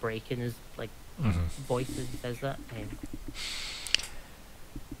sort of break in his voice as he says that.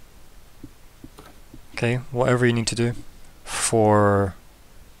 Okay, whatever you need to do. For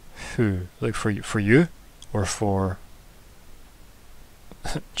who? For you? Or for,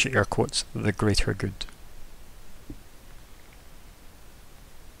 air quotes, the greater good?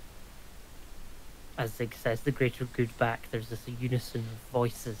 As Zigg says, the greater good back, there's this unison of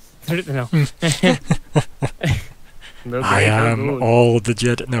voices. No. I am all the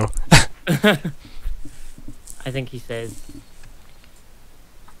Jedi. No. I think he says,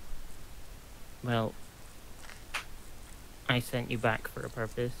 "Well, I sent you back for a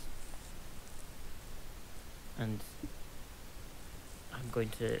purpose, and I'm going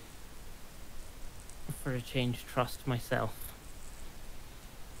to, for a change, trust myself.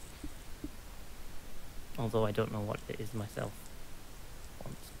 Although I don't know what it is myself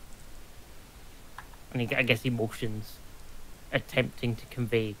wants." And I guess emotions attempting to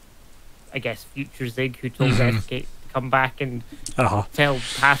convey, I guess, future Zigg who told Escape to come back and tell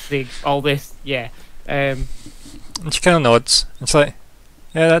past Zigg all this. Yeah. And she kind of nods. It's like,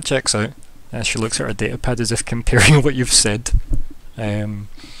 "Yeah, that checks out." And she looks at her datapad as if comparing what you've said. And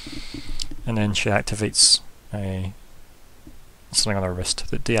then she activates something on her wrist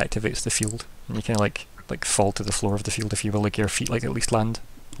that deactivates the field. And you kind of fall to the floor of the field, if you will, your feet at least land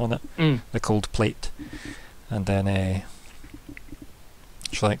on it, the cold plate. And then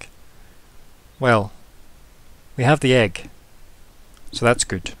she's like, "Well, we have the egg, so that's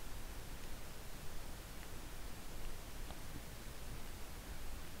good."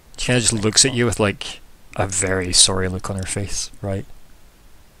 She kind of just looks at you with a very sorry look on her face, right?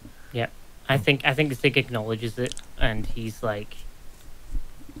 Yeah, I think Zigg acknowledges it, and he's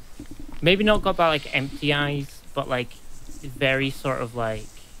maybe not got that empty eyes, but very sort of I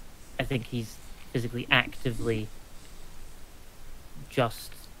think he's physically actively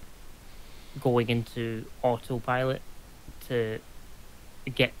just going into autopilot to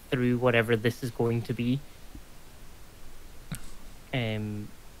get through whatever this is going to be.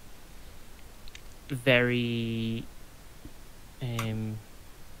 Very I'm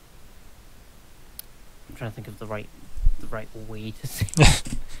trying to think of the right way to say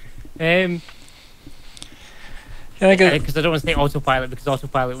it. Because I don't want to say autopilot, because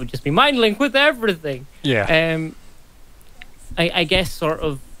autopilot would just be mind link with everything. Yeah. I guess sort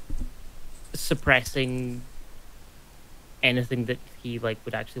of suppressing anything that he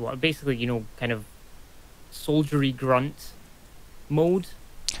would actually want. Basically, kind of soldiery grunt mode.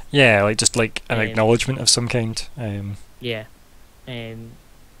 Yeah, like just like an Um, acknowledgement of some kind. Yeah, and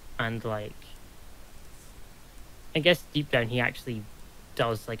like, I guess deep down he actually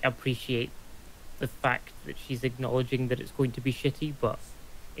does like appreciate the fact that she's acknowledging that it's going to be shitty, but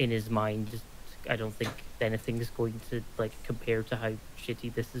in his mind, just, I don't think anything is going to like compare to how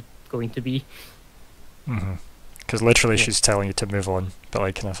shitty this is going to be. Because literally Yeah. she's telling you to move on, but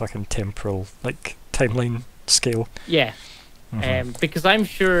like in a fucking temporal, like timeline scale. Yeah, Mhm. because I'm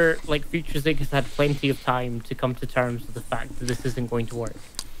sure like future Zigg has had plenty of time to come to terms with the fact that this isn't going to work.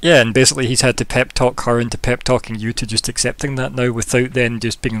 Yeah, and basically he's had to pep talk her into pep talking you to just accepting that now, without then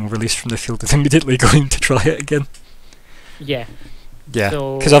just being released from the field and immediately going to try it again. Yeah. Yeah,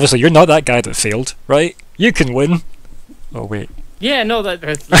 So- because obviously you're not that guy that failed, right? You can win. Oh wait. Yeah, no,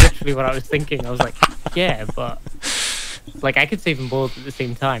 that's literally what I was thinking. I was like, yeah, but like I could save them both at the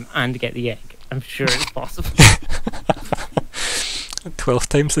same time and get the egg. I'm sure it's possible. 12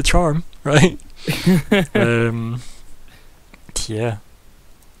 times the charm, right? Yeah.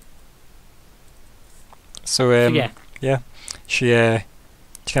 So yeah. she kind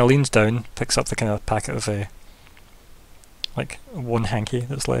of leans down, picks up the kind of packet of like one hanky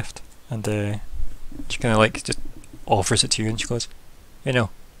that's left, and she kind of like just offers it to you, and she goes, you know,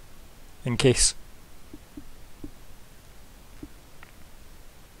 in case.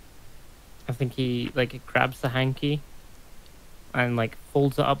 I think he like grabs the hanky and like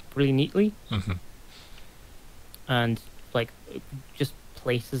folds it up really neatly Mm-hmm. and like just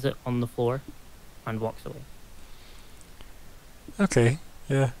places it on the floor and walks away. Okay,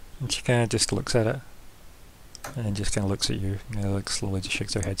 yeah. And she kind of just looks at it, and then just kind of looks at you, and like slowly just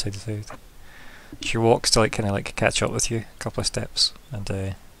shakes her head side to side. She walks to like kind of like catch up with you a couple of steps,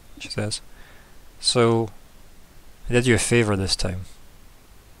 and she says, "So, I did you a favour this time."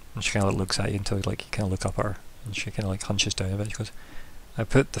 And she kind of looks at you until like you kind of look up at her, and she kind of like hunches down a bit. She goes, "I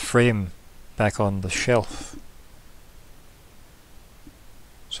put the frame back on the shelf,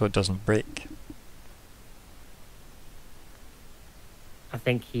 so it doesn't break." I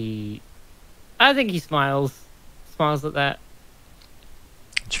think he smiles at that.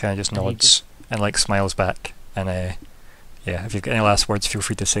 She kind of just And he nods and like smiles back, and yeah, if you've got any last words, feel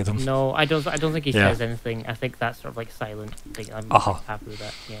free to say them. No, I don't think he Yeah. says anything. I think that's sort of like silent. I think I'm Uh-huh. happy with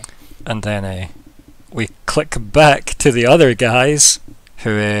that. Yeah. And then we click back to the other guys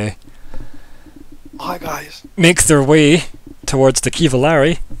who Hi guys. make their way towards the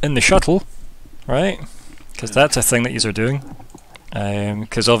Kivalari in the shuttle, right? Because that's a thing that yous are doing.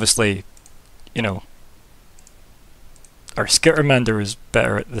 Because obviously, you know, our Skittermander is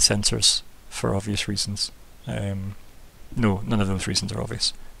better at the sensors for obvious reasons. No, none of those reasons are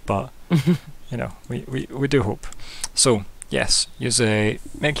obvious, but you know, we do hope. So yes, yous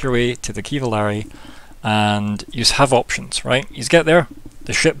make your way to the Kivalari, and yous have options, right? Yous get there,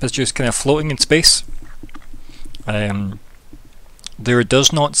 the ship is just kind of floating in space. There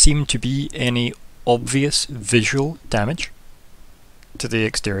does not seem to be any obvious visual damage to the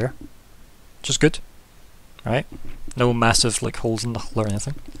exterior, which is good, right? No massive like holes in the hull or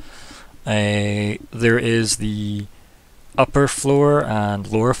anything. There is the upper floor and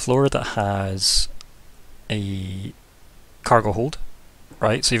lower floor that has a cargo hold,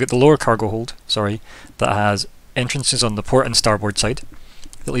 right? So you've got the lower cargo hold, sorry, that has entrances on the port and starboard side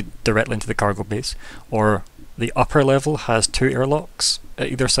that lead directly into the cargo base, or the upper level has 2 airlocks at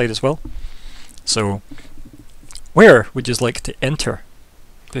either side as well. So where would you like to enter?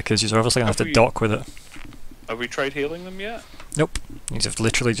 Because you're obviously going to have to dock with it. Have we tried hailing them yet? Nope. You've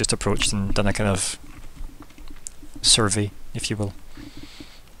literally just approached and done a kind of survey, if you will.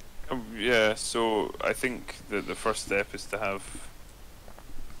 Yeah, so I think that the first step is to have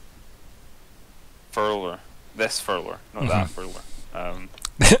Furler. This Furler, not that Furler. hail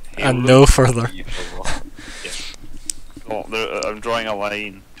And them. no further. Oh, I'm drawing a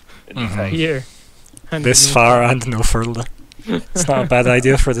line in time. Here. And This no- far and no further. It's not a bad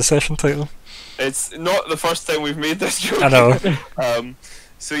idea for the session title. It's not the first time we've made this joke. I know.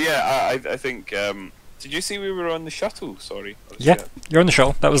 So yeah, I think. Did you see we were on the shuttle? Sorry. Or the Yeah. ship? You're on the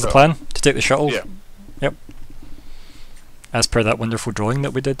shuttle. That was the plan, to take the shuttle. Yeah. Yep. As per that wonderful drawing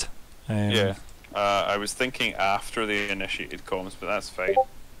that we did. Yeah. I was thinking after the initiated comms, but that's fine.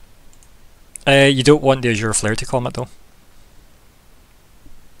 You don't want the Azure Flare to comment though.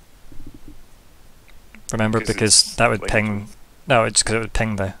 Remember, because it's that would linked ping. with- No, it's because it would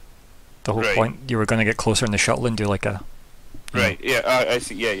ping the whole Right. point. You were going to get closer in the shuttle and do like a Right. Yeah. I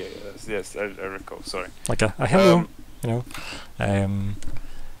see. Yeah. Yes. I recall. Sorry. like a hello, you know.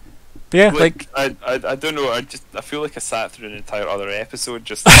 But yeah, like I don't know. I feel like I sat through an entire other episode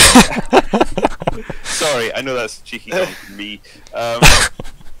just. Sorry, I know that's cheeky coming from me.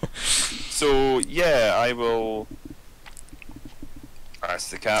 So yeah, I will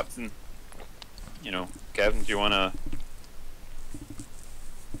ask the captain. You know, Captain, do you wanna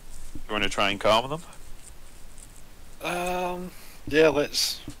try and calm them? Yeah,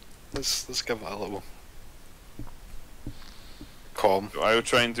 let's give it a little calm. So I will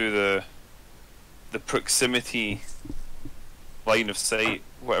try and do the proximity line of sight,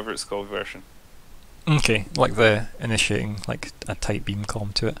 whatever it's called, version. Okay, like the initiating like a tight beam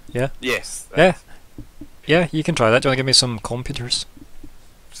comm to it. Yeah. Yes. Yeah. Yeah, you can try that. Do you want to give me some computers?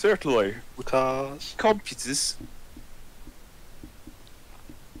 Certainly. Because Computers.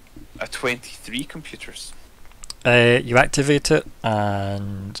 23 computers. You activate it,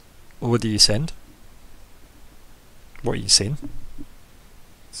 and what do you send? What are you saying?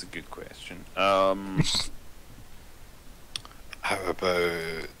 That's a good question. how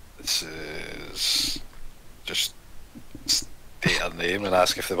about this is just state their name and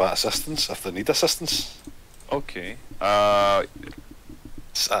ask if they want assistance, if they need assistance. Okay.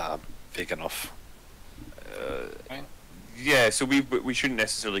 It's vague enough. Yeah. So we shouldn't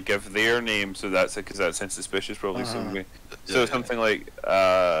necessarily give their name, so that's because that sounds suspicious, probably. So something like.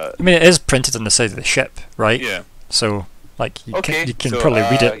 I mean, it is printed on the side of the ship, right? Yeah. So, like, you Okay. can so, probably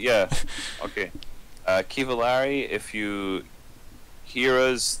read it. Yeah. Okay. Kivalari, if you hear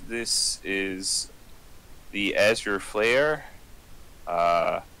us, this is the Azure Flare.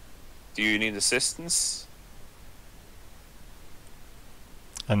 Do you need assistance?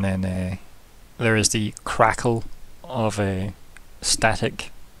 And then there is the crackle of a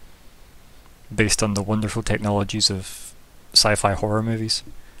static based on the wonderful technologies of sci-fi horror movies.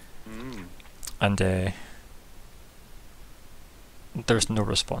 Mm. And there's no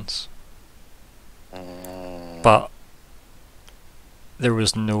response. But there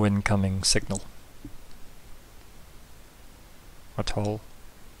was no incoming signal at all.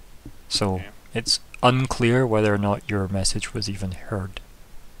 So Okay. it's unclear whether or not your message was even heard.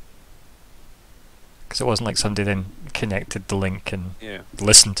 Because it wasn't like somebody then connected the link and Yeah.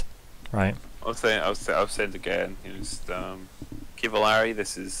 listened, right? I'll say it again. It's Kivalari,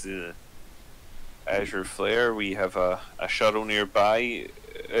 this is Azure Flare. We have a shuttle nearby.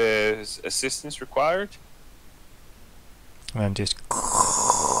 Assistance required? And then just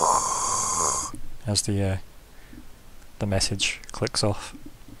as the message clicks off.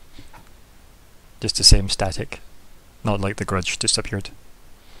 Just the same static. Not like the grudge disappeared.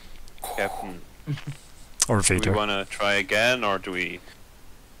 Captain, Or do we Vader. want to try again, or do we...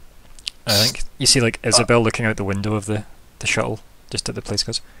 I think you see like Isabel looking out the window of the shuttle, just at the place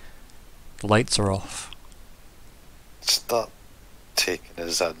goes, the lights are off. Start taking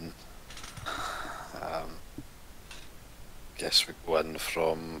us in. Guess we go in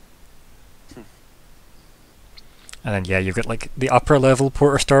from. And then yeah, you've got like the upper level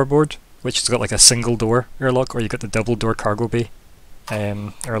port or starboard, which has got like a single door airlock, or you've got the double door cargo bay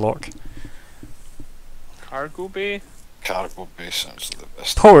airlock. Cargo bay? Cargo base sounds the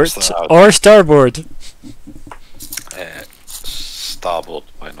best. Port What's that? or starboard. Starboard,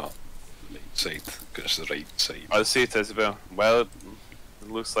 why not? Right side, because it's the right side. I'll say it, Isabel. Well, it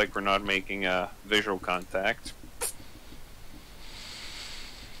looks like we're not making visual contact.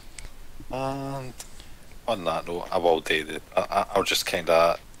 And on that note, I will do I'll just kind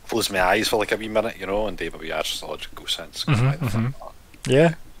of close my eyes for like a wee minute, you know, and do a wee astrological sense.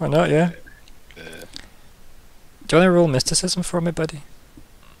 Yeah, why not? Yeah. Uh, Do you want to roll mysticism for me, buddy?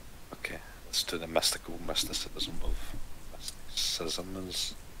 okay, let's do the mysticism of mysticism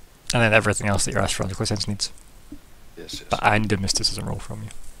is And then everything else that your astrological sense needs. yes. But I need a mysticism roll from you.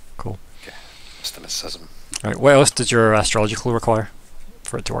 Cool. Mysticism. Right, what else does your astrological require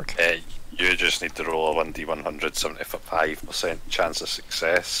for it to work? You just need to roll a 1d100 75% chance of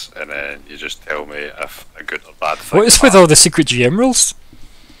success, and then you just tell me if a good or bad thing. What is with all the secret GM rules?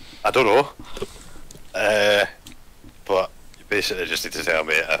 I don't know. But you basically just need to tell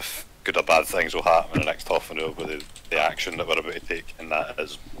me if good or bad things will happen in the next half an hour with the action that we're about to take, and that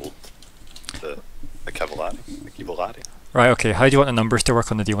is both the Kivalari. Right, okay, how do you want the numbers to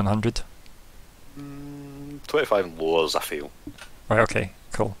work on the D100? 25 and lower is a fail. Right, okay,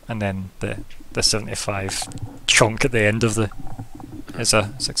 cool. And then the 75 chunk at the end of the is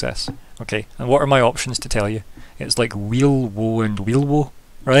a success. Okay, and what are my options to tell you? It's like wheel, woe, and wheel woe,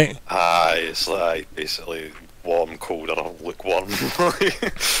 right? It's like basically warm, cold, or lukewarm.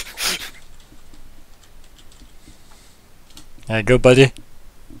 There you go, buddy.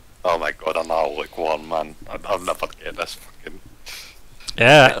 Oh my god, I'm not lukewarm, man. I'll never get this fucking.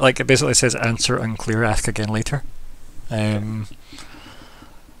 Yeah, like it basically says answer unclear, ask again later. I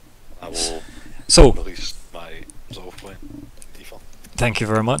will So release my resolve point default. Thank you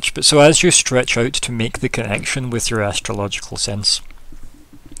very much. But so as you stretch out to make the connection with your astrological sense,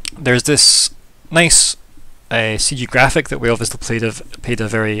 there's this nice CG graphic that we obviously paid a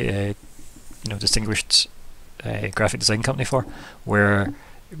very distinguished graphic design company for, where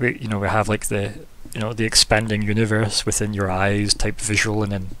we have like the expanding universe within your eyes type visual,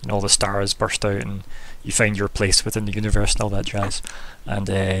 and then all the stars burst out and you find your place within the universe and all that jazz. And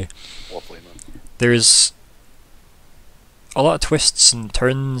Lovely, man. there's a lot of twists and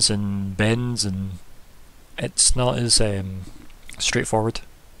turns and bends, and it's not as straightforward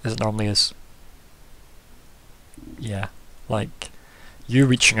as it normally is. Yeah, like you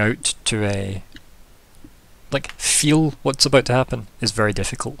reaching out to feel what's about to happen is very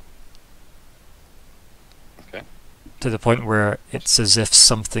difficult. Okay. To the point where it's as if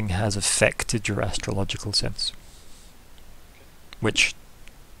something has affected your astrological sense, which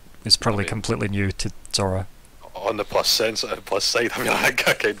is probably Okay. completely new to Zora. On the plus side, I mean, I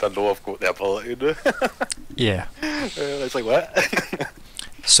kind of know I've got the ability to. Yeah. It's like, what?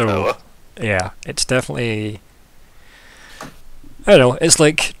 So Oh. yeah, it's definitely. I don't know. It's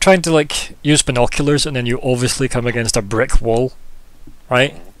like trying to use binoculars, and then you obviously come against a brick wall,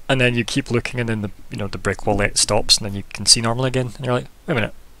 right? And then you keep looking, and then the brick wall stops, and then you can see normal again. And you're like, wait a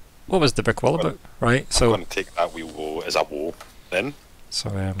minute, what was the brick wall about, right? I'm So going to take that wee woe as a woe, then.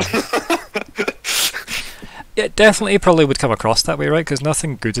 it definitely probably would come across that way, right? Because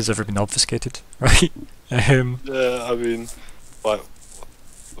nothing good has ever been obfuscated, right? Yeah, I mean,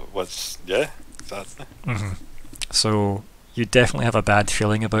 yeah, exactly. So you definitely have a bad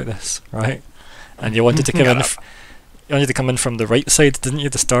feeling about this, right? And you wanted to come in. You wanted to come in from the right side, didn't you?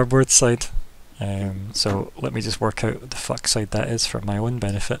 The starboard side. So let me just work out what the fuck side that is for my own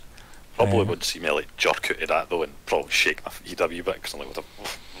benefit. Probably would see me like jerk out of that though, and probably shake my head a wee bit because I'm like, what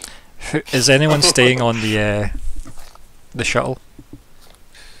the. Is anyone staying on the shuttle?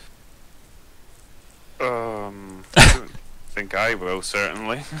 I don't think I will,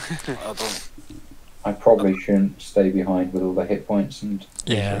 certainly. I don't. I probably shouldn't stay behind with all the hit points and.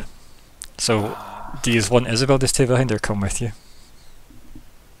 Yeah. So, do you want Isabel to stay behind or come with you?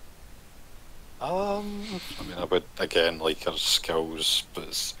 I mean, I would again like her skills,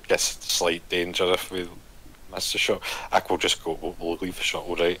 but I guess it's slight danger if we miss the shot. We'll just go. We'll leave the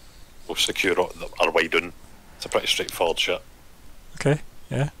shuttle, right? We'll secure our way down. It's a pretty straightforward shot. Okay.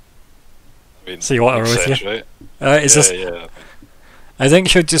 Yeah. I mean, So you want her makes with sense, you? right? Is this? Yeah. I think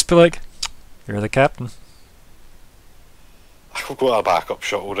she'd just be like, "You're the captain." We'll go to a backup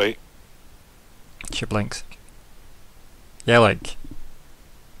shuttle, right? She blinks. Yeah, like,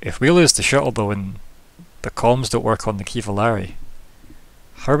 if we lose the shuttle though and the comms don't work on the Kivalari,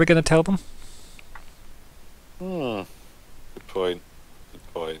 how are we going to tell them? Good point.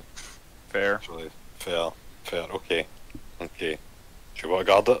 Fair. Actually, fair. Okay. Do you want to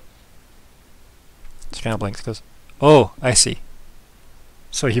guard it? She kind of blinks, goes, "Oh, I see.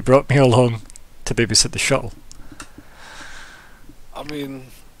 So he brought me along to babysit the shuttle." I mean,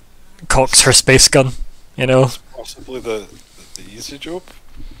 Cocks her space gun, it's possibly the easy job.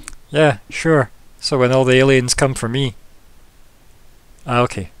 Yeah, sure. So when all the aliens come for me...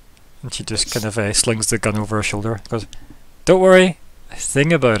 okay. And she just kind of slings the gun over her shoulder, goes, "Don't worry, a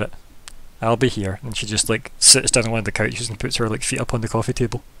thing about it. I'll be here." And she just sits down on one of the couches and puts her feet up on the coffee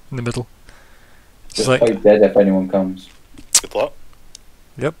table in the middle. She's Just like, play dead if anyone comes. Good luck.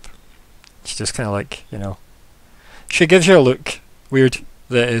 yep. She just kind of she gives you a look, Wyrd,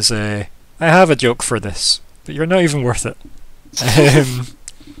 that is, I have a joke for this, but you're not even worth it.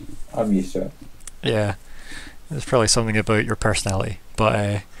 I'm used to it. Yeah, there's probably something about your personality,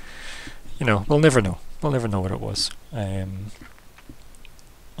 but we'll never know. We'll never know what it was. And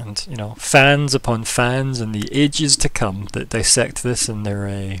fans upon fans in the ages to come that dissect this in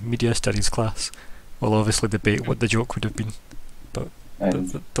their media studies class will obviously debate what the joke would have been, but And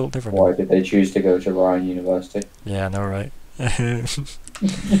they'll never know. why did they choose to go to Ryan University? Yeah, I know, right?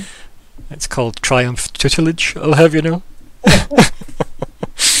 It's called Triumph Tutelage, I'll have you know.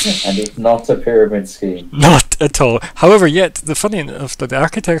 And it's not a pyramid scheme. Not at all. However, yet the funny enough, the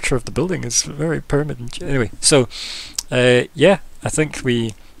architecture of the building is very pyramid. Anyway, so yeah, I think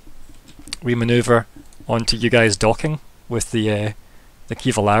we maneuver onto you guys docking with the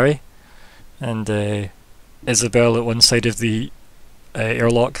Kivalari, and Isabel at one side of the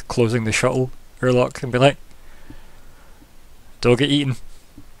airlock, closing the shuttle airlock, and be like, "Don't get eaten,"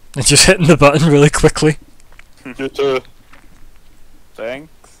 and just hitting the button really quickly. You too.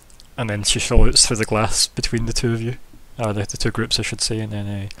 Thanks. And then she floats through the glass between the two of you, or the two groups, I should say, and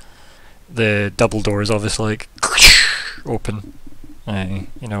then the double doors obviously open,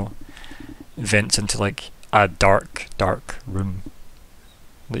 vents into a dark room,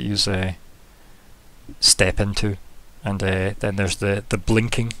 that you step into, and then there's the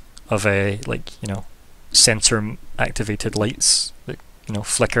blinking of like, you know, sensor activated lights that, you know,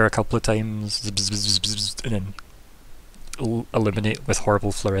 flicker a couple of times, and then illuminate with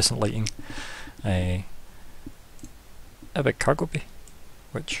horrible fluorescent lighting. A big cargo bay,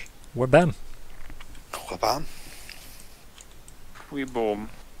 which we're bam. Bam. We boom.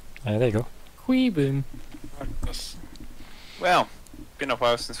 There you go. Wee boom. Well, been a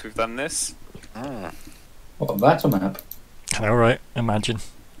while since we've done this. Well, that's a map. Alright, imagine.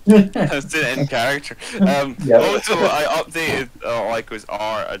 I did it in character. Yeah. Also, I updated Lyko's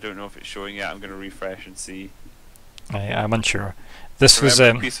art. I don't know if it's showing yet. I'm going to refresh and see. I'm unsure. This Remember was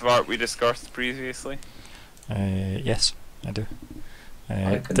the piece of art we discussed previously? yes, I do.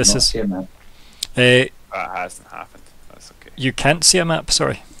 I could This not is see a map. That hasn't happened. That's okay. you can't see a map.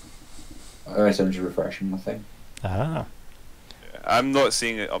 Sorry. I'm just refreshing my thing. Ah. I'm not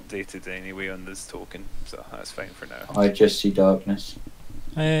seeing it updated anyway on this token, so that's fine for now. I just see darkness.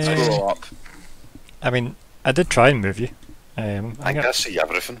 Scroll up. I mean, I did try and move you. I can see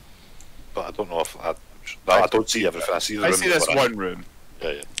everything, but I don't know if I don't see everything. I see the room. I see this one room.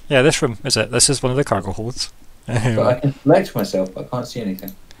 Yeah. Yeah, this room is it. This is one of the cargo holds. But I can select myself, but I can't see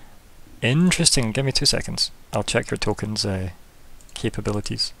anything. Interesting. Give me 2 seconds. I'll check your token's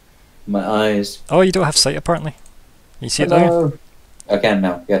capabilities. My eyes. Oh, you don't have sight apparently. You see it there? Hello. I can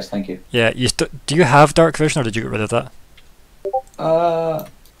now. Yes, thank you. Yeah. Do you have dark vision, or did you get rid of that?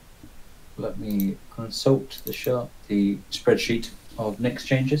 Let me consult the spreadsheet of Nick's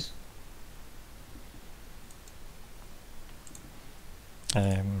changes.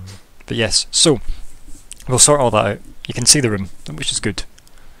 But yes, so we'll sort all that out. You can see the room, which is good.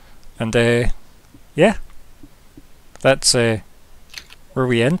 And yeah, that's where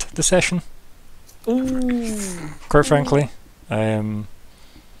we end the session. Ooh. Quite frankly,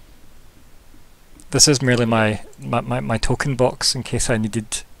 this is merely my token box in case I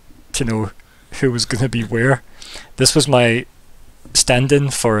needed to know who was going to be where. This was my stand-in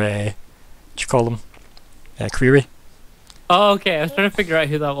for what do you call them? Query. Oh, okay. I was trying to figure out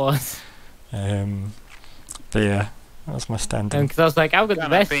who that was. But yeah, that was my stand-in. Because I was like, I've got the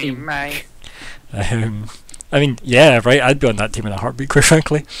best team. I mean, yeah, right. I'd be on that team in a heartbeat, quite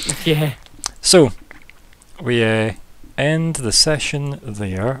frankly. Yeah. So we end the session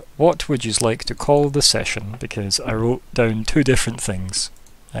there. What would you like to call the session? Because I wrote down 2 different things.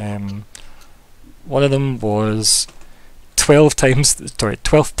 One of them was 12th times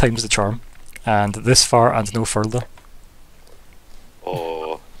the charm, and this far and no further.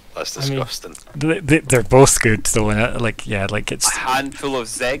 Oh, that's disgusting. They're both good though, and it's A handful of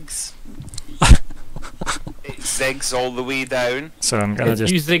Ziggs. It zigs all the way down. so I'm gonna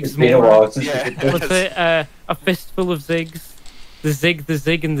just You zigs It's been a more. while since Yeah. we did this. What's it? A fistful of zigs. The zig,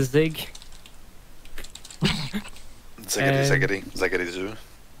 and the zig. Ziggity zoo.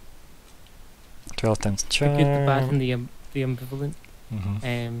 12 times the The charm. good, the bad, and the ambivalent. Mhm.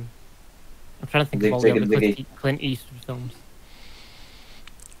 I'm trying to think Zig, of all the zig, other and ziggy. Clint Eastwood films.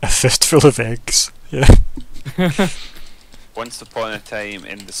 A fistful of eggs. Yeah. Once upon a time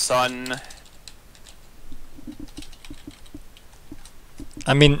in the sun.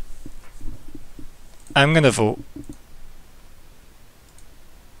 I mean, I'm gonna vote.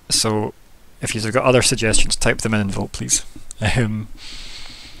 So, if you've got other suggestions, type them in and vote, please. And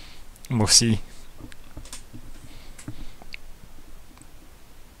we'll see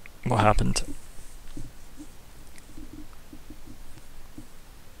what happened.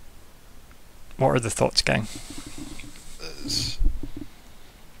 What are the thoughts, gang?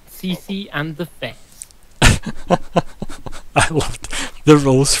 CC and the Fess. I loved the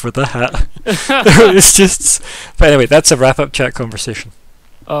rolls for the hat. It's just. But anyway, that's a wrap-up chat conversation.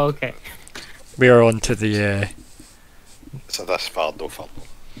 Oh, okay. We are on to the. So that's far no fun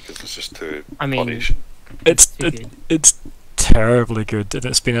because it's just too. I mean, punishing. too good. It's terribly good, and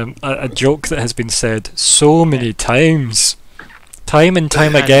it's been a joke that has been said so many times, time and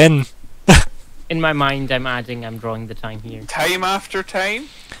time And- again. In my mind, I'm drawing the time here. Time after time.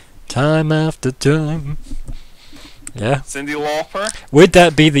 Time after time. Yeah. Cyndi Lauper. Would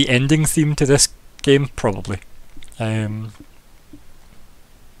that be the ending theme to this game? Probably.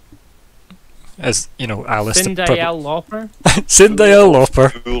 As you know, Alice. Cinderella Lauper. Cinderella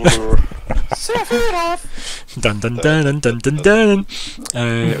Lauper. Sephiroth. Dun dun dun dun dun dun dun.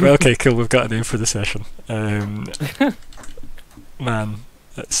 Well, okay, cool. We've got a name for the session. Man,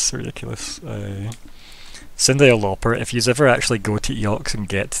 that's ridiculous. Cinderella Lauper. If you ever actually go to Eox and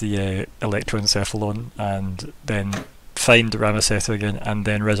get the Electroencephalon and then find Ramasetto again and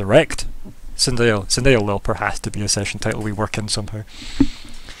then resurrect Cinderella Lauper has to be a session title we work in somehow.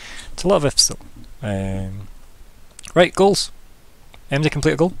 It's a lot of ifs though. Right, goals. Aim to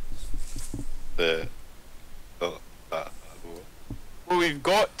complete a goal. The Well, we've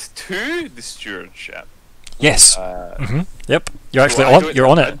got to the stewardship. Yes. Yep. You're actually So I on. don't- You're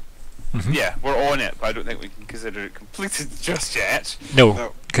on it. Yeah, we're on it, but I don't think we can consider it completed just yet.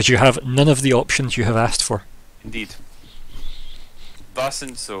 No, because you have none of the options you have asked for. Indeed. Thus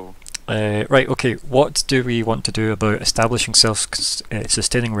and so. Right. Okay. What do we want to do about establishing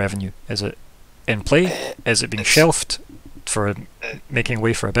self-sustaining revenue? Is it in play? Is it being shelved for making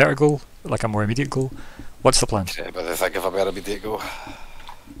way for a better goal, like a more immediate goal? What's the plan? but I think of a better immediate goal.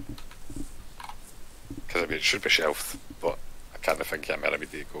 Because I mean, it should be shelved, but I can't think of a better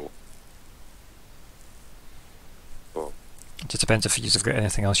immediate goal. It just depends if you've got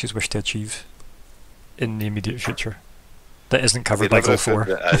anything else you wish to achieve in the immediate future that isn't covered by goal 4.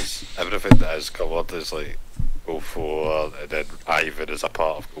 Everything that is covered is like goal 4, and then Ivan is a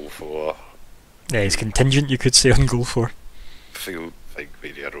part of goal 4. Yeah, he's contingent, you could say, on goal 4. Think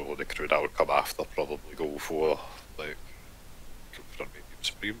maybe a role in the crew that would come after probably goal 4, like confront medium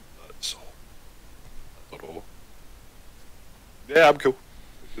supreme. That's all. I don't know. Yeah, I'm cool.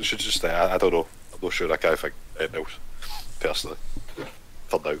 We should just I don't know. I'm not sure. I can't think anything else personally.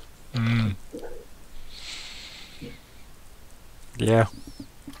 For now. Yeah.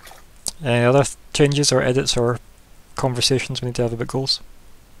 Any other changes or edits or conversations we need to have about goals?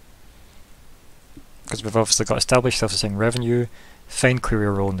 Because we've obviously got established self-sustaining revenue, find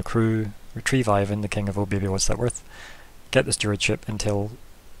career role in the crew, retrieve Ivan, the king of oh baby what's that worth, get the stewardship, intel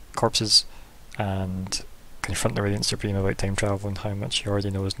corpses, and confront the Radiant Supreme about time travel and how much he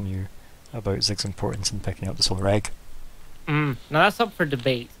already knows and knew about Zigg's importance in picking up the solar egg. Now that's up for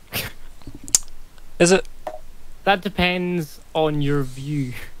debate. Is it? That depends on your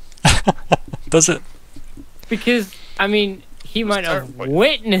view. Does it? Because, I mean, he might have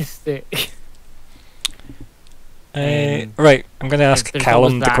witnessed it. Right, I'm going to ask There's Calum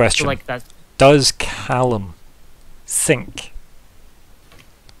always the that, question. so, like, that's Does Calum think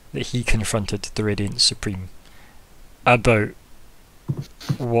that he confronted the Radiant Supreme about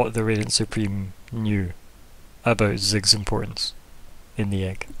what the Radiant Supreme knew about Zigg's importance in the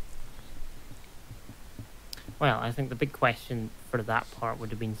egg? Well, I think the big question for that part would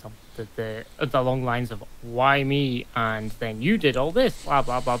have been something along the lines of why me, and then you did all this, blah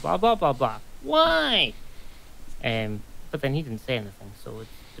blah blah blah blah blah blah. Why? But then he didn't say anything, so it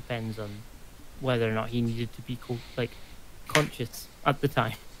depends on whether or not he needed to be conscious at the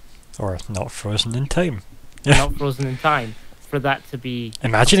time, Or not frozen in time. not frozen in time, for that to be.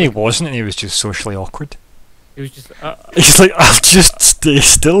 Imagine he wasn't and he was just socially awkward. It was just. He's like, I'll just stay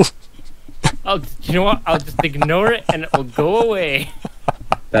still. You know what? I'll just ignore it and it'll go away.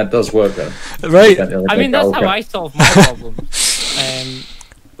 That does work though. Right. I mean, that's how I solve my problems,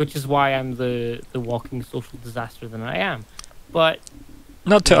 which is why I'm the walking social disaster that I am. But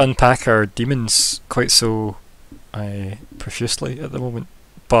Not to unpack our demons quite so profusely at the moment,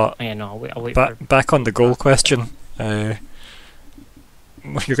 but yeah, no, I'll wait for back on the goal question. You're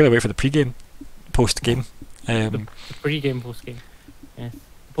going to wait for the pre-game, post-game. the pre-game, post-game. Yes.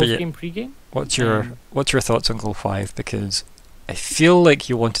 But yeah, Post-game, pre-game? What's your thoughts on goal 5? Because I feel like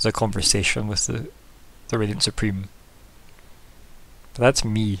you wanted a conversation with the Radiant Supreme. But that's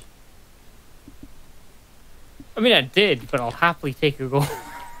me. I mean, I did, but I'll happily take a goal.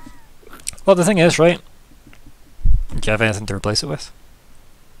 Well, the thing is, right? Do you have anything to replace it with?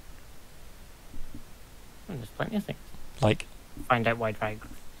 There's plenty of things. Like? Find out why my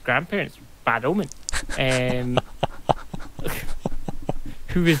grandparents bad omen.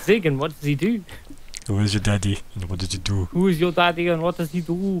 Who is Zigg and what does he do? Who is your daddy and what did you do? Who is your daddy and what does he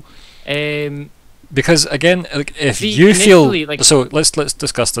do? Because again, like, if See, you feel initially, like- so, let's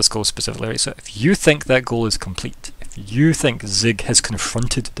discuss this goal specifically. Right? So, if you think that goal is complete, if you think Zigg has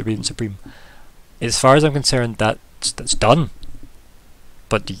confronted the Radiant Supreme, as far as I'm concerned, that's done.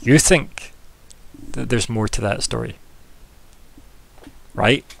 But do you think that there's more to that story?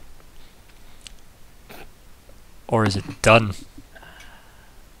 Right? Or is it done?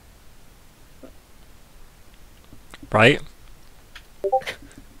 Right?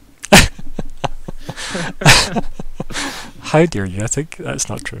 How dare you? I think that's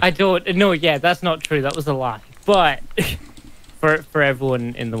not true. I don't. No, yeah, that's not true. That was a lie. But for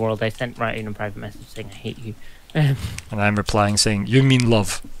everyone in the world, I sent right in a private message saying I hate you. And I'm replying saying, you mean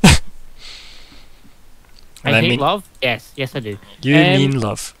love. I hate love? Yes, I do. You mean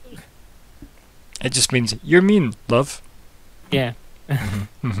love. It just means, you're mean, love. Yeah.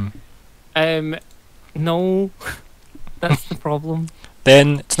 Mm-hmm. No. That's the problem.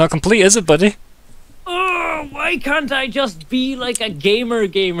 Then it's not complete, is it, buddy? Oh, why can't I just be like a gamer?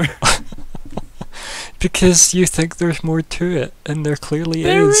 Because you think there's more to it, and there clearly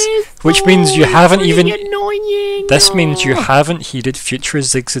There is. is, Which though, means you it's haven't really even. annoying. This means you Oh. haven't heeded future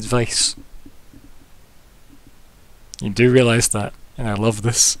Zigg's advice. You do realise that, and I love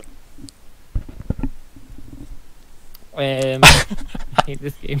this. I hate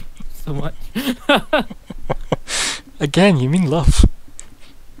this game so much. Again, you mean love.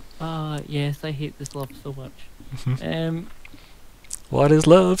 Yes, I hate this love so much. Mhm. What is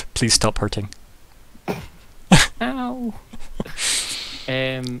love? Please stop hurting. Ow.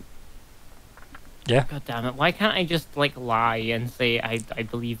 Yeah. God damn it! Why can't I just like lie and say I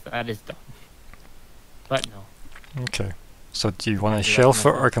believe that is done? But no. Okay. So do you want to I'll do that shelf it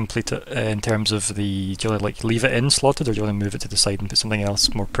myself. or complete it in terms of the... Do you want to like leave it in slotted, or do you want to move it to the side and put something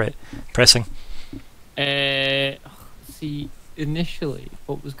else more pressing? See, initially,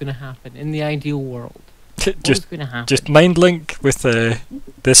 what was going to happen in the ideal world? What was just going to happen? just mind link with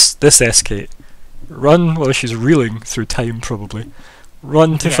this S-Kate. Run while she's reeling through time, probably.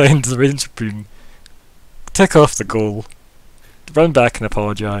 Run to Yeah. find the Reign Supreme. Tick off the goal. Run back and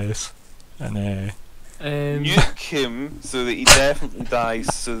apologise. And Nuke him so that he definitely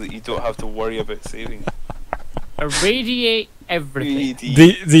dies, so that you don't have to worry about saving him. irradiate everything.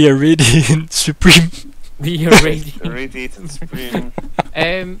 the Irradiant Supreme. The irradiate. Irradiating Supreme.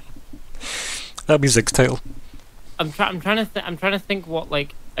 That'll be Zig's title. I'm trying to think what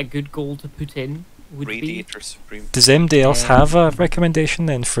like a good goal to put in would be. Radiator Supreme. Does anybody else have a recommendation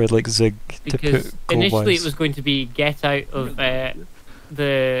then for like Zigg to Because put goal initially it wise? was going to be get out of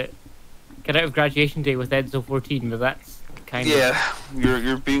graduation day with Edzo 14, but that's kind of Yeah,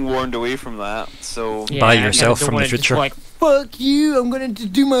 you're being warned away from that. So Buy I kinda yourself don't from the wanna just future. Like fuck you! I'm gonna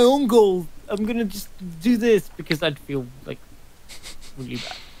just do my own goals. I'm gonna just do this because I'd feel like really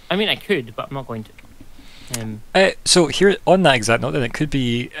bad. I mean, I could, but I'm not going to. So here on that exact note, then it could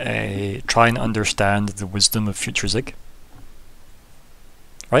be try and understand the wisdom of future Zigg,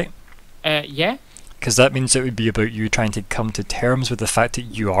 right? Yeah. Because that means it would be about you trying to come to terms with the fact that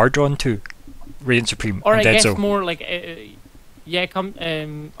you are drawn to Radiant Supreme Or I and guess Edzo. more like, yeah, come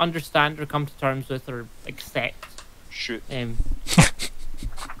understand or come to terms with or accept. shoot. Um,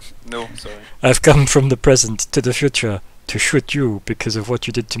 No, sorry. I've come from the present to the future to shoot you because of what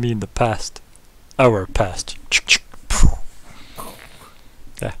you did to me in the past. Our past.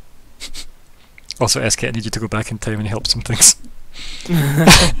 Yeah. Also, SK, I need you to go back in time and help some things.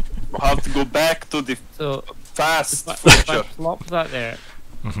 We'll have to go back to the so fast if I future. plop that there,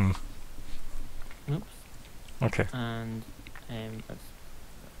 Mm-hmm. oops, Okay. and that's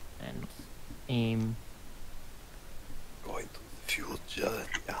and aim. Going to the future.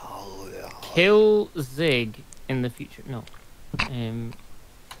 Kill Zigg in the future. No. Do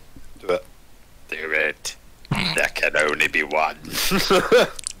it. Do it. There can only be one.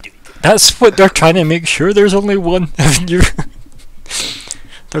 That's what they're trying to make sure there's only one.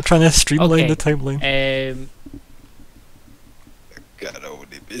 They're trying to streamline Okay. the timeline. Can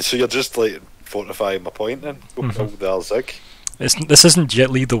only be. So you're just like fortifying my point then? Go Mhm. kill the Zigg. This isn't Jet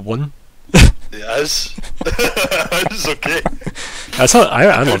Li the one. It is. It's okay.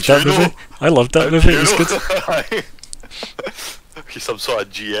 I loved that movie. I loved that movie. It was good. He's some sort of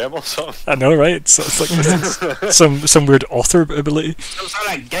GM or something. I know, right? It's like some weird author ability. Some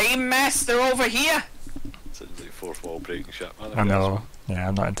sort of game master over here. Sounds like fourth wall breaking shit, man. I know. Yeah,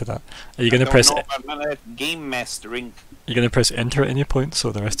 I'm not into that. Are you gonna I press? don't know, I'm gonna game mastering. You gonna press enter at any point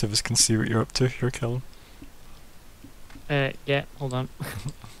so the rest of us can see what you're up to here, Calum? Yeah. Hold on.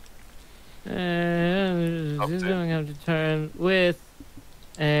 This is going to have to turn with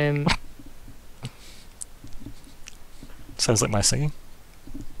Sounds like my singing.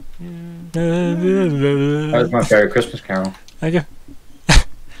 That was my favourite Christmas carol. Thank you.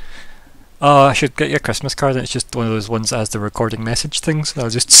 Oh, I should get you a Christmas card, and it's just one of those ones that has the recording message things. I'll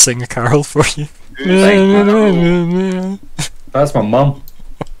just sing a carol for you. That's my mum.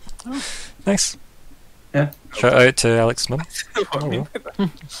 Nice. Yeah. Shout out to Alex's mum. What I mean by that.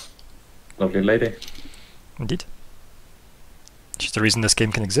 Lovely lady. Indeed. She's the reason this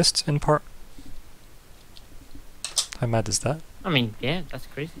game can exist, in part. How mad is that? I mean, yeah, that's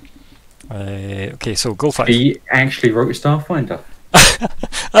crazy. Okay, so goal 5. He actually wrote StarFinder.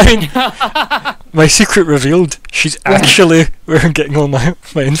 I mean, my secret revealed. She's actually where I'm getting all my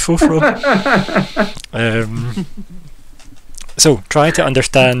info from. So, try to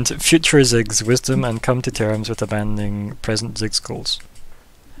understand future Zigg's wisdom and come to terms with abandoning present Zigg's goals.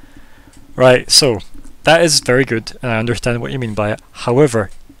 Right, so, that is very good, and I understand what you mean by it. However,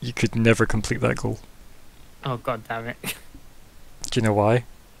 you could never complete that goal. Oh god damn it! Do you know why?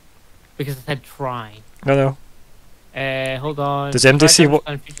 because I said try. No. Hold on. Does MD see what?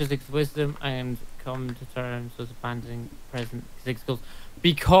 And future Zigg's wisdom and come to terms with abandoning present Zigg skills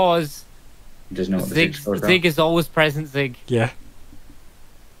because He doesn't know what the Zigg, Zigg scores are. Zigg is always present. Zigg. Yeah.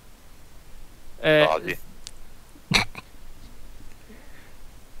 Argue.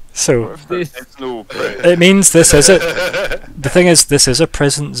 So This It's no. it means this is it. The thing is, this is a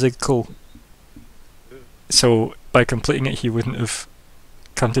present Zigg call. So by completing it, he wouldn't have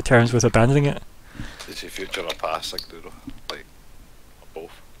come to terms with abandoning it. Is he future or past? Like, like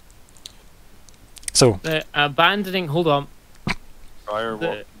both. So the abandoning. Hold on. Fire The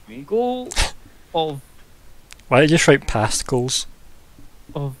what? Me? goal of why don't you just write past goals?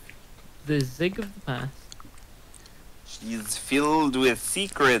 the Zigg of the past. She's filled with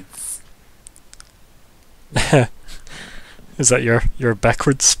secrets. Is that your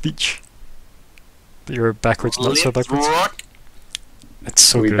backwards speech? Your backwards, not so Let's backwards. rock. It's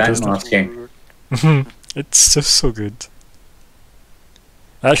so we good, isn't it? backmasking. It's just so good.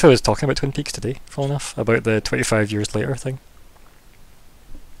 I actually was talking about Twin Peaks today, full enough, about the 25 years later thing.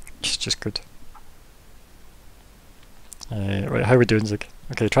 It's just good. Right, how are we doing, Zigg?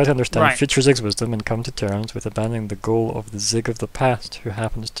 Okay, try to understand Right. future Zigg's wisdom and come to terms with abandoning the goal of the Zigg of the past, who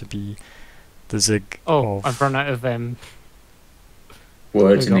happens to be the Zigg Oh, of I've run out of Words in There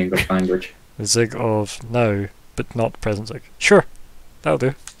the you go. English language. the Zigg of now, but not present Zigg. Sure, that'll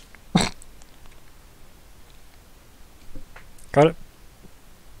do. Got it.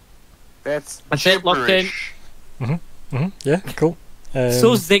 That's That's it, locked in. gibberish. Yeah, cool.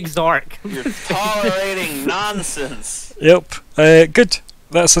 so Zigg's arc. You're tolerating nonsense. Yep. Good.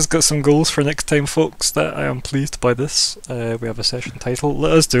 That's us got some goals for next time, folks. That I am pleased by this. We have a session title.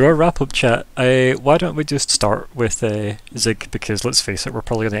 Let us do our wrap-up chat. Why don't we just start with Zigg? Because let's face it, we're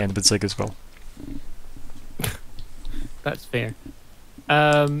probably going to end with Zigg as well. That's fair.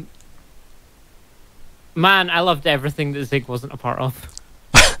 Man, I loved everything that Zigg wasn't a part of.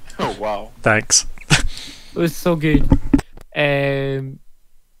 Oh wow. Thanks. It was so good. No,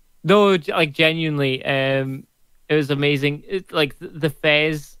 like genuinely, it was amazing. Like the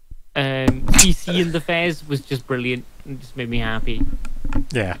Fez, CC in the Fez was just brilliant and just made me happy.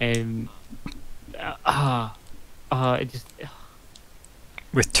 Yeah. It just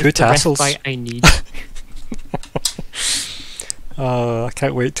With two the tassels. respite I need. I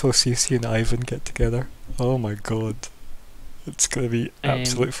can't wait till CC and Ivan get together. Oh my god. It's going to be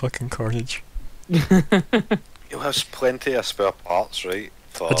absolute fucking carnage. You'll have plenty of spare parts, right?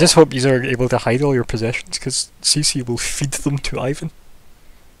 I just hope you are able to hide all your possessions, because CC will feed them to Ivan.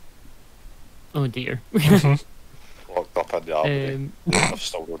 Oh dear. Locked up in the armory. I've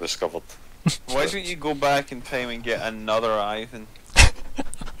still not discovered. Why don't you go back in time and get another Ivan?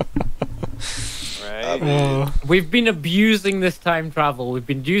 Right? We've been abusing this time travel. We've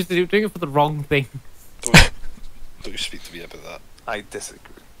been doing it for the wrong thing. Don't you speak to me about that. I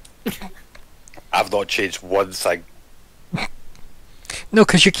disagree. I've not changed one thing. No,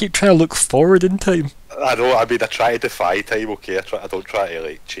 because you keep trying to look forward in time. I know, I mean, I try to defy time, okay? I don't try to,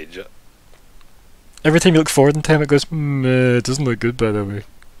 like, change it. Every time you look forward in time, it goes, it doesn't look good, by the way.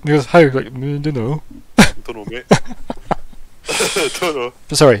 And he goes, how? Like, I don't know. Don't know, mate. Don't know.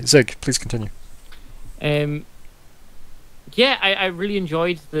 But sorry, Zigg, please continue. Yeah, I really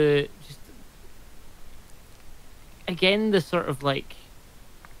enjoyed the again the sort of like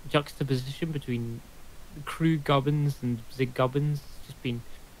juxtaposition between crew gubbins and Zigg gubbins.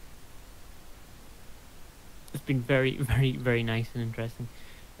 It's been very, very, very nice and interesting.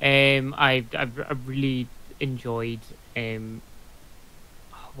 I really enjoyed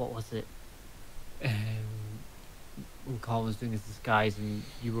what was it? When Colin was doing his disguise and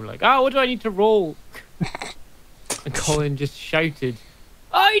you were like, what do I need to roll? And Colin just shouted,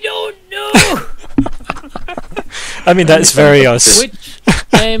 I don't know! I mean, that's very us. Which,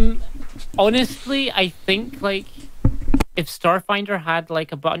 honestly, I think, like, if StarFinder had,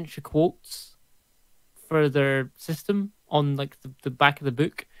 like, a bunch of quotes for their system on, like, the back of the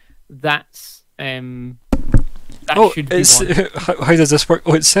book, that's, that should be one. How does this work?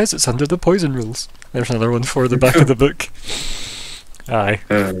 Oh, it says it's under the poison rules. There's another one for the back of the book. Aye.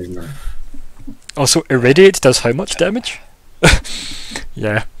 Also, irradiate does how much damage?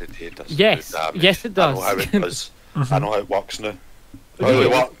 Yeah. It does Yes, damage. yes it does. I know how it does. I know how it works now.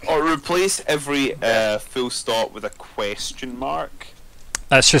 Or replace every full stop with a question mark.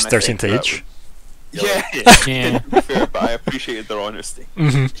 That's just And I think 13th that age. Yeah, Yeah. fair, but I appreciated their honesty.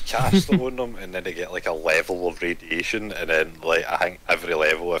 You cast them on them, and then they get like a level of radiation, and then like I think every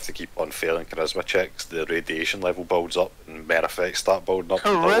level, if they keep on failing charisma checks, the radiation level builds up, and mere effects start building up.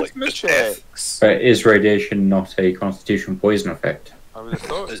 until, like, Charisma just death. checks. But is radiation not a constitution poison effect? I would have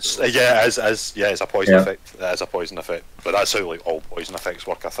thought. It's so. it's a poison Yeah. effect. It is a poison effect, but that's how like all poison effects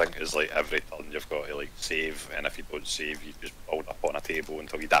work. I think is like every turn you've got to like save, and if you don't save, you just build up on a table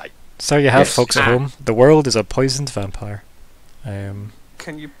until you die. So you have Yes. folks at home. The world is a poisoned vampire.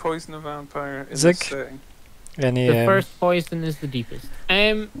 Can you poison a vampire in Zigg? this setting? Any The first poison is the deepest.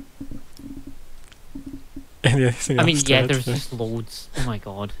 anything I mean, else to yeah, add? there's just loads. Oh my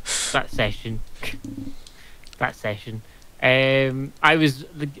god, that session. That session. I'm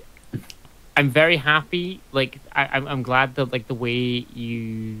very happy. Like, I'm glad that like the way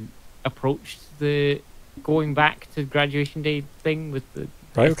you approached the going back to graduation day thing with the.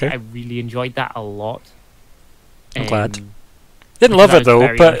 Right, okay. I really enjoyed that a lot. I'm glad. Um, Didn't love because it I was though,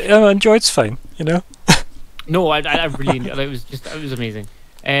 very but I enjoyed. It's fine, you know. No, I really enjoyed it. It was amazing.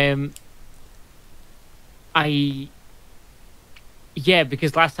 Yeah,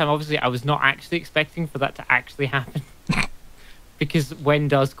 because last time obviously I was not actually expecting for that to actually happen. Because when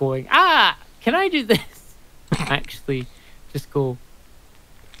does going, can I do this? Actually, just go.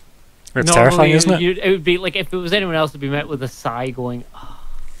 It's Normally, terrifying, isn't it? It would be like if it was anyone else, it'd be met with a sigh, going,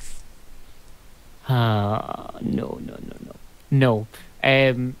 no.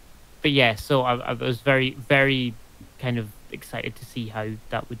 But yeah, so I was very, very kind of excited to see how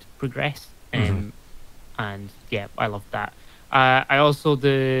that would progress. And yeah, I loved that.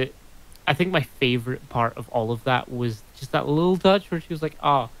 I think my favorite part of all of that was just that little touch where she was like,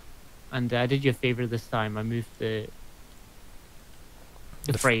 and I did you a favor this time. I moved the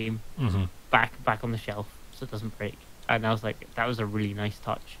frame back on the shelf so it doesn't break. And I was like, that was a really nice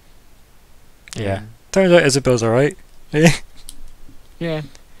touch. Yeah. Turns out Isabel's alright. Yeah,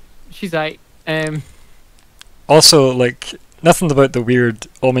 she's right. Also, like, nothing about the weird,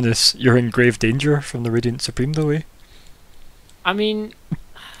 ominous, you're in grave danger from the Radiant Supreme, though, eh? I mean,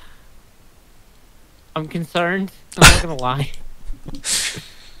 I'm concerned. I'm not gonna lie,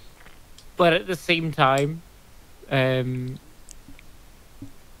 but at the same time, isn't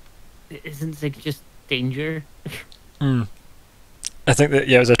Zigg just danger? I think that,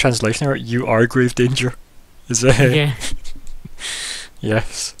 yeah, it was a translation error. You are grave danger. Is it? Yeah.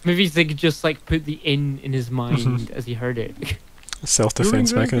 Yes. Maybe Zigg just like put the in his mind as he heard it.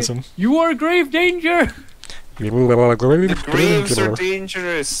 Self-defense mechanism. You are grave danger. The graves are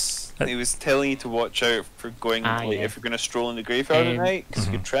dangerous. He was telling you to watch out for going if you're going to stroll in the graveyard at night because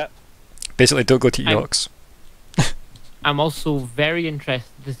you could trip. Basically, don't go to Eox. I'm also very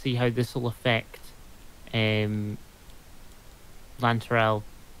interested to see how this will affect Lanterel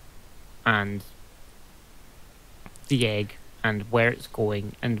and the egg, and where it's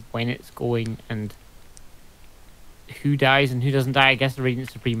going, and when it's going, and who dies and who doesn't die. I guess the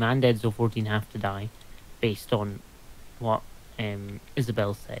Radiant Supreme and Dead Zone 14 have to die, based on what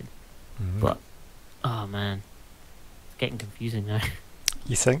Isabel said. But, oh man, it's getting confusing now.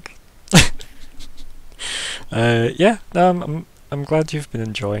 You think? Yeah, no, I'm glad you've been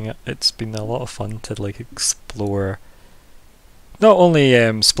enjoying it. It's been a lot of fun to like explore not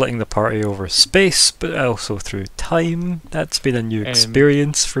only splitting the party over space, but also through time. That's been a new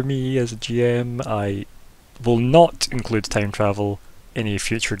experience for me as a GM. I will not include time travel in a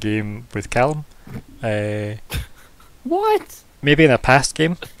future game with Calum. What? Maybe in a past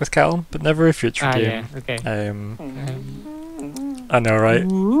game with Calum, but never a future game. Yeah, okay. I know, right?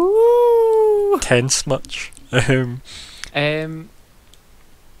 Ooh. Tense much. But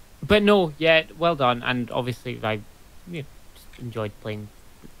no, yeah, well done, and obviously I just enjoyed playing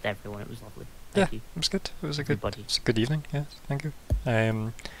with everyone. It was lovely. Thank you. It was good. It was a Everybody. good evening. Yes, thank you.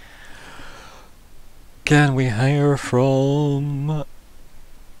 Can we hire from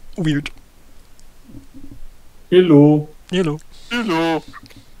Wyrd? Hello. Hello.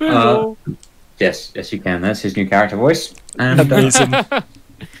 Hello. Yes, you can. That's his new character voice. And Amazing.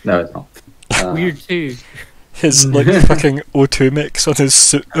 no, it's not. Weird too. His like fucking O2 mix on his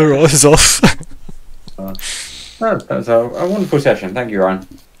suit is off. That was a wonderful session. Thank you, Ryan.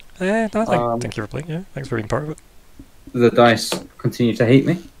 Thank you for playing. Yeah, thanks for being part of it. The dice continue to hate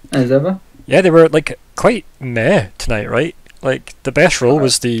me as ever. Yeah, they were like quite meh tonight, right? Like the best roll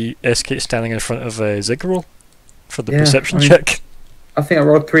was the SK standing in front of Zigg roll for the perception check. I think I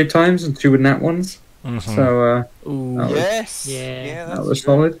rolled 3 times and 2 with nat ones. So Yes. Yeah, that was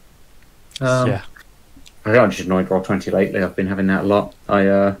solid. Yeah. I got just annoyed roll 20 lately. I've been having that a lot.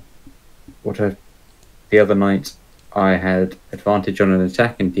 The other night I had advantage on an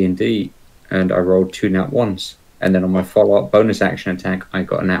attack in D&D and I rolled 2 nat ones, and then on my follow-up bonus action attack I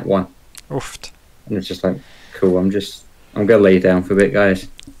got a nat 1. Oofed. And it's just like, cool, I'm gonna lay down for a bit, guys.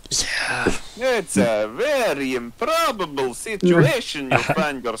 Yeah. It's a very improbable situation you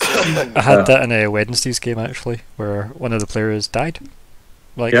find yourself in. I had that in a Wednesday's game actually, where one of the players died.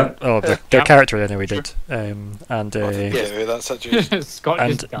 Like, Yep. their Yep. character anyway did. And Get away that situation. Scott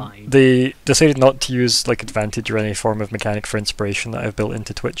And just died. they decided not to use like advantage or any form of mechanic for inspiration that I've built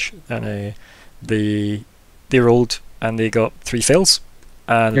into Twitch, and they rolled and they got 3 fails,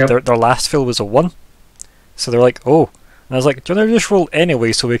 and Yep. their last fail was a 1. So they're like, oh, and I was like, do you want to just roll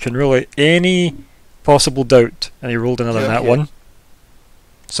anyway so we can rule out any possible doubt? And he rolled another nat 1.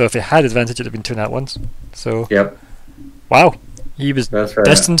 So if he had advantage, it'd have been 2 nat 1s. So Yep. wow, he was That's right.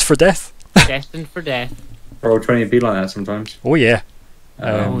 destined for death. Destined for death. Roll20 be like that sometimes. Oh yeah.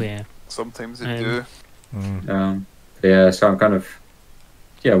 Oh yeah. Sometimes they Um, do. Yeah, so I'm kind of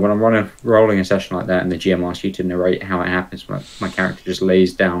when I'm rolling a session like that and the GM asks you to narrate how it happens, my character just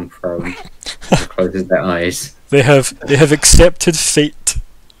lays down prone and closes their eyes. They have accepted fate.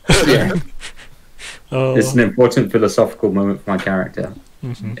 Yeah. Oh. It's an important philosophical moment for my character,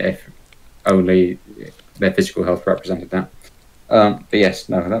 Mhm. if only their physical health represented that. But yes,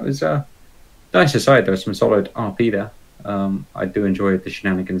 no, that was nice aside. There was some solid RP there. I do enjoy the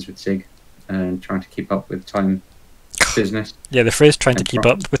shenanigans with Zigg and trying to keep up with time business. Yeah, the phrase "trying to And keep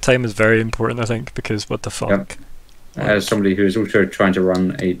problems. up with time" is very important, I think, because what the fuck? Yep. As somebody who is also trying to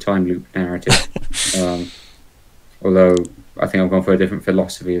run a time loop narrative, although I think I've gone for a different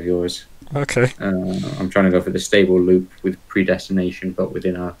philosophy of yours. Okay. I'm trying to go for the stable loop with predestination, but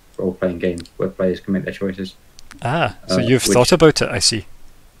within a role-playing game where players can make their choices. Ah, so you've which- thought about it, I see.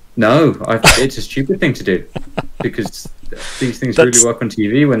 No, it's a stupid thing to do because these things That's- really work on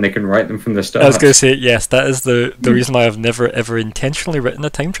TV when they can write them from the start. I was going to say, yes, that is the reason why I've never ever intentionally written a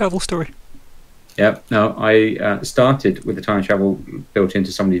time travel story. Yep. No, I started with the time travel built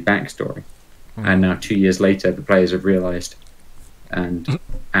into somebody's backstory, and now 2 years later, the players have realised, and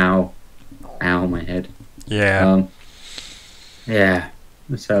ow, my head. Yeah. Yeah.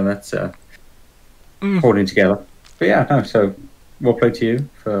 So that's holding together. But yeah, no. So well played to you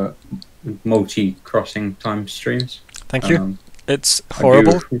for multi-crossing time streams. Thank you. Um, It's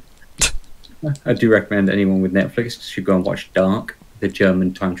horrible. I do recommend anyone with Netflix should go and watch Dark, the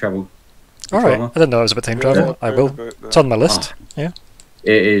German time travel Alright, drama. I didn't know it was about time travel. I will. It's on my list. Yeah.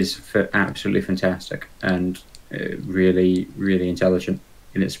 It is absolutely fantastic and really, really intelligent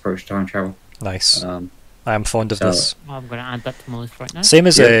in its approach to time travel. Nice. I am fond of so- this. Well, I'm going to add that to my list right now. Same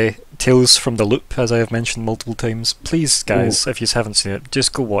as Yeah. Tales from the Loop, as I have mentioned multiple times. Please, guys, if you haven't seen it,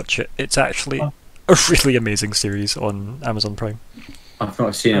 just go watch it. It's actually a really amazing series on Amazon Prime. I've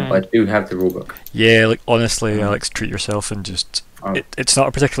not seen it, but I do have the rulebook. Yeah, like honestly, Alex, treat yourself and just. Oh. It's not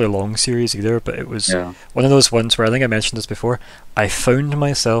a particularly long series either, but it was Yeah. one of those ones where I think I mentioned this before. I found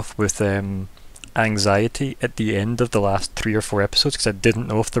myself with anxiety at the end of the last 3 or 4 episodes because I didn't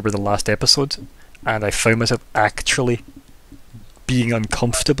know if they were the last episode, and I found myself actually being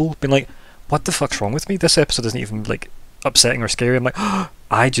uncomfortable, being like, "What the fuck's wrong with me? This episode isn't even like upsetting or scary." I'm like,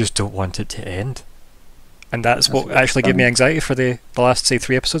 I just don't want it to end. And that's what That's actually gave me fun. anxiety for the last, say,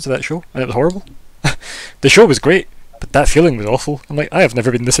 3 episodes of that show, and it was horrible. The show was great, but that feeling was awful. I'm like, I have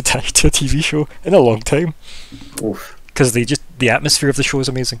never been this attached to a TV show in a long time. Oof. Because the atmosphere of the show is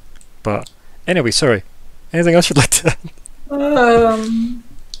amazing. But anyway, sorry. Anything else you'd like to add?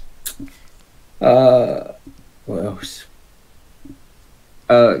 What else?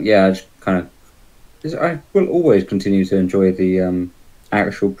 Yeah, I just kind of. I will always continue to enjoy the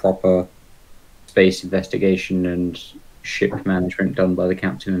actual proper space investigation and ship management done by the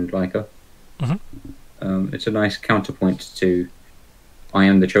captain and Lyko. It's a nice counterpoint to I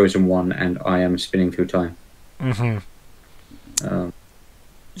am the chosen one and I am spinning through time.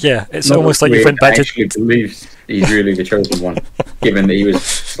 Yeah, it's Not almost that like you Wyrd went back to... actually believes he's really the chosen one, given that he was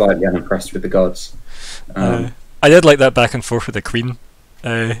slightly unimpressed with the gods. I did like that back and forth with the Queen,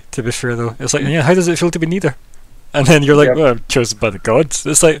 to be fair though. It's like, yeah, how does it feel to be neither? And then you're like, Yep. well, I'm chosen by the gods.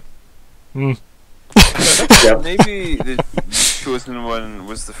 It's like, Yep. Maybe the chosen one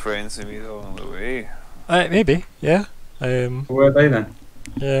was the friends who made it along the way. maybe, yeah. Where are they then?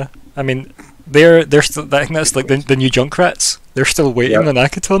 Yeah, I mean, they're still. I think that's like the new Junkrats. They're still waiting Yep. on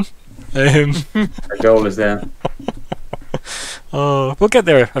Akaton. The goal is there. Oh, we'll get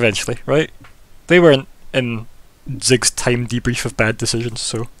there eventually, right? They weren't in Zigg's time debrief of bad decisions,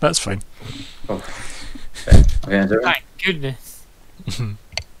 so that's fine. Oh. Okay, is that right? Thank goodness.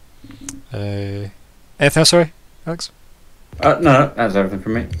 Anything else, sorry, Alex? No, that's everything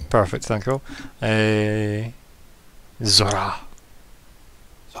from me. Perfect, thank you. Zora.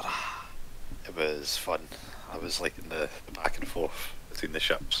 It was fun. I was like in the back and forth between the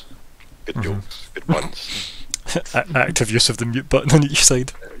ships. Good Mhm. jokes, good ones. Active use of the mute button on each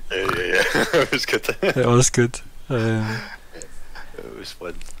side. Yeah. It was good. It was good. It was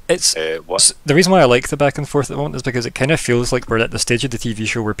fun. It's What? the reason why I like the back and forth at the moment is because it kind of feels like we're at the stage of the TV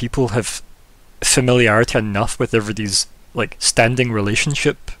show where people have familiarity enough with everybody's like standing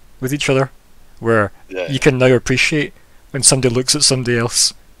relationship with each other, where Yeah. you can now appreciate when somebody looks at somebody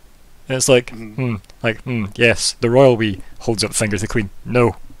else, and it's like, yes, the royal we holds up finger to the Queen.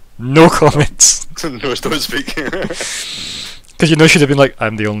 No comments, No, don't speak. because you know she'd have been like,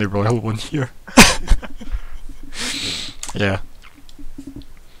 I'm the only royal one here. Yeah.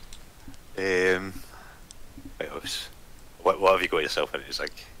 What else? What have you got yourself into,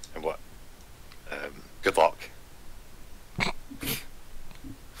 Zigg? And what? Good luck.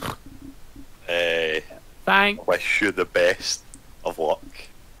 Thanks. Wish you the best of luck.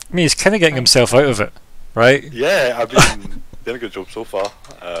 I mean, he's kind of getting himself out of it, right? Yeah, I mean, doing a good job so far.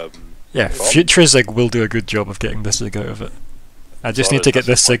 Yeah, Well, future Zigg will do a good job of getting this Zigg out of it. I just need to get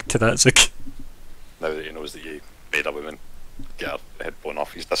this Zigg to that Zigg. now that he knows that you made a woman get her head blown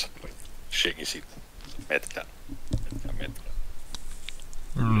off, he's disappointed. Shaking his head. Medkit.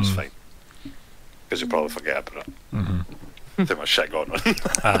 It's fine. Because you'll probably forget about it. Too much shit going on.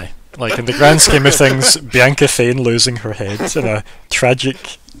 Aye. Like, in the grand scheme of things, Bianca Fane losing her head in a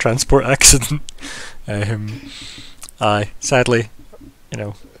tragic transport accident. Aye, sadly, you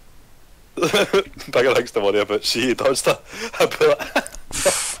know. Bigger things to worry about. She does that.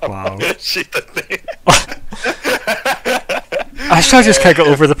 Wow. She didn't. I still just can't get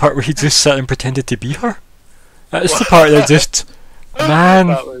over the part where he just sat and pretended to be her. That's the part that just... Man.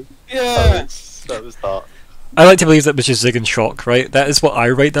 That was that. I like to believe that was just Zigg in shock, right? That is what I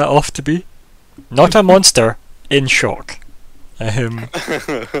write that off to be. Not a monster, in shock. Really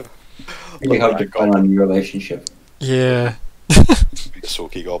hard to find a new relationship. Yeah.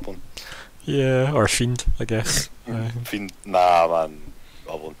 Soaky goblin. Yeah, or fiend, I guess. Fiend. Nah, man.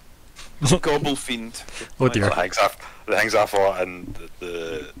 Goblin. Gobble fiend. Oh dear. The things I thought, and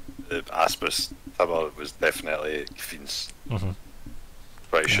the Aspis Timber was definitely fiends.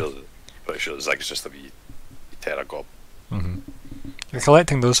 Pretty sure Zigg's just a wee terror gob. You're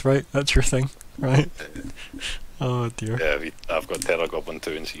collecting those, right? That's your thing, right? Oh dear. Yeah, I've got terror goblin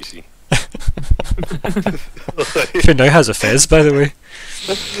 2 in CC. Who now has a fez, by the way.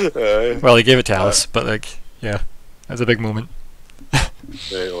 Well, he gave it to Uh, Alice, but like, yeah, that was a big moment.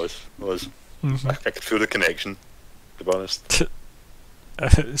 Yeah, it was. I could feel the connection, to be honest.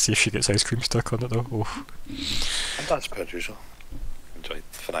 See if she gets ice cream stuck on it though. Oh. And that's per usual. Enjoyed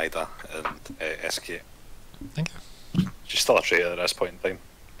Finida and SK. Thank you. She's still a traitor at this point in time,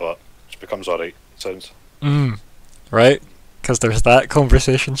 but she becomes alright, it sounds. Right? Because there's that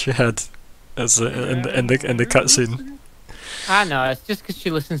conversation she had as in the cutscene. Ah no, it's just because she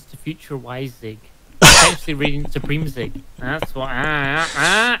listens to Future Wise Zigg. Potentially reading Supreme Zigg. That's what.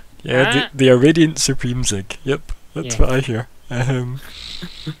 Yeah, the Irradiant Supreme Zigg. Yep, that's what I hear.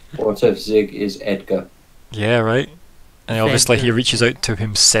 What if Zigg is Edgar? Yeah, right. And obviously he reaches out to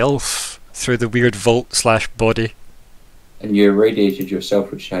himself through the weird vault/body. And you irradiated yourself,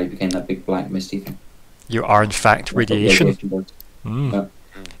 which is how you became that big black misty thing. You are in fact radiation. Was. Yeah.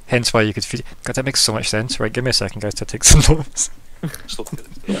 Hence why you could feed. God, that makes so much sense. Right, give me a second, guys, to take some notes.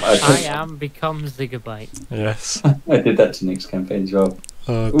 I am become Zigabyte. Yes. I did that to Nick's campaign as well.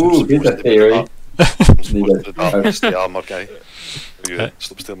 Ooh, here's a theory. The armor guy.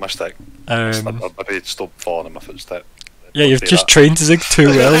 Stop stealing my stick. Maybe stop following in my footsteps. Yeah, you've just trained Zigg too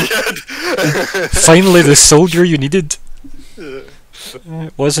well. Finally, the soldier you needed.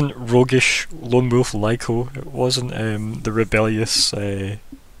 It wasn't roguish lone wolf Lyko. It wasn't the rebellious,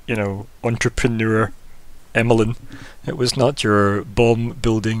 entrepreneur Emmeline. It was not your bomb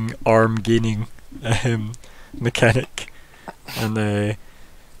building, arm gaining mechanic, and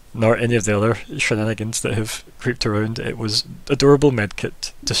nor any of the other shenanigans that have creeped around. It was adorable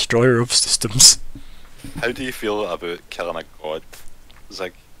medkit, destroyer of systems. How do you feel about killing a god,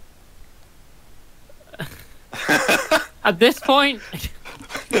 Zigg? At this point,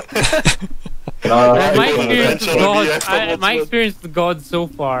 my experience with God so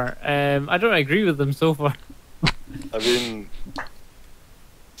far, I don't agree with them so far. I mean, that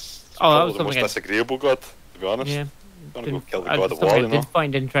was the something most I disagreeable god, to be honest. Yeah. I'm gonna go kill the I god of war, you know? did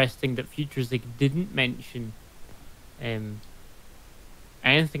find interesting that Future Zigg didn't mention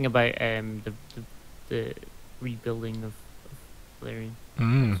anything about the rebuilding of Valerian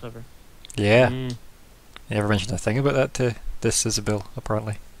whatsoever. Yeah. You never mentioned a thing about that to this Isabel,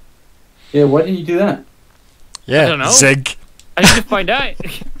 apparently. Yeah, why didn't you do that? Yeah, I don't know. Zigg. I need to find out.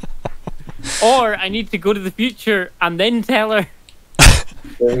 Or I need to go to the future and then tell her.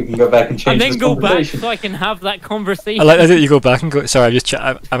 Then we can go back and change And then this go back conversation. so I can have that conversation. I like that you go back and go, sorry,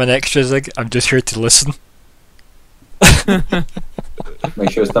 I'm an extra Zigg, I'm just here to listen.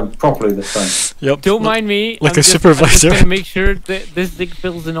 Make sure it's done properly this time. Yep. Don't mind me. like I'm a just, I'm supervisor. just gonna make sure that this Zigg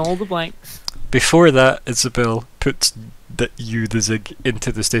fills in all the blanks. Before that, Isabel puts the Zigg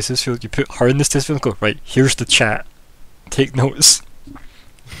into the stasis field. You put her in the stasis field and go, right, here's the chat. Take notes.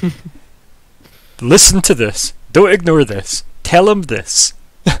 Listen to this. Don't ignore this. Tell him this.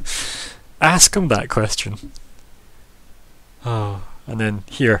 Ask him that question. Oh, and then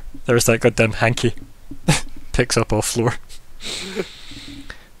here, there's that goddamn hanky. Picks up off floor.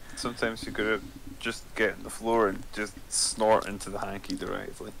 Sometimes you gotta just get on the floor and just snort into the hanky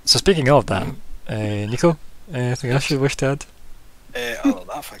directly. So speaking of that, Nico, anything else you wish to add? Other than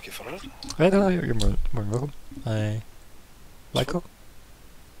that, thank you for it. No, you're more than welcome. Lyko?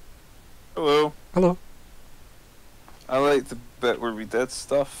 Hello. Hello. I like the bit where we did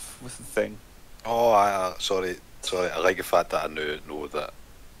stuff with the thing. Oh, sorry. I like the fact that I know that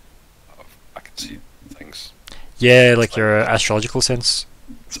I can see things. Yeah, like your astrological sense.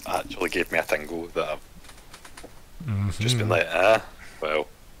 It actually gave me a tingle that I've just been Mhm. like, well,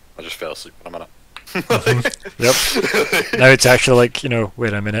 I just fell asleep for a minute. Yep. Now it's actually like,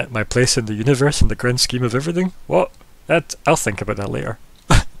 wait a minute, my place in the universe in the grand scheme of everything? What? I'll think about that later.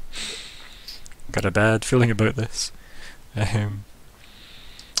 Got a bad feeling about this. And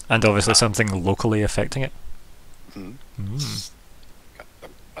obviously something locally affecting it.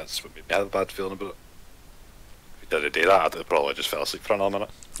 That's what made me have a bad feeling about it. If we did do that, I'd probably just fell asleep for another minute.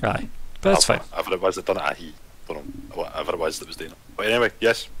 Aye. But that's fine. Whatever it was that done it, don't know, whatever it was that was doing it. But anyway,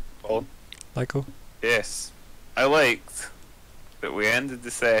 yes, Colin. Lyko? Yes. I liked that we ended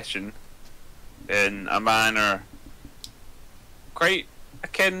the session in a manner quite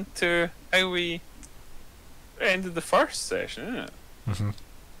akin to how we ended the first session, isn't it? Mm-hmm.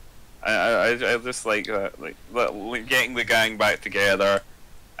 I just like that, like getting the gang back together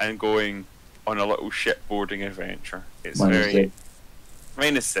and going on a little shipboarding adventure. It's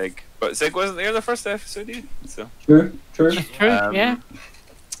minus Zigg, but Zigg wasn't there the first episode either, so True. True, yeah.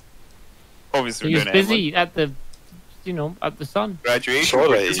 obviously He we're was doing busy at the, at the sun. graduation.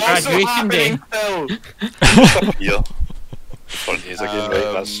 Sorry. It's also Graduation day. happening still. Yeah. Fun news again,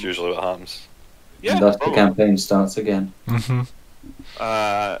 right? That's usually what happens. Yeah, And thus the probably. campaign starts again. Mm-hmm.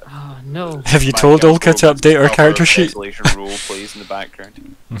 Oh no. Have you My told guild Olka to program update our cover character sheet? Isolation role plays in the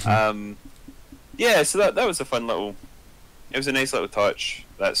background. Mhm. Yeah, so that was a fun little. It was a nice little touch.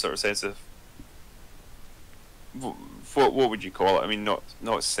 That sort of sense of what would you call it? I mean, not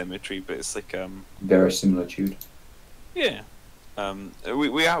symmetry, but it's like Verisimilitude. yeah.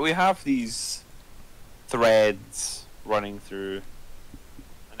 We have these threads running through,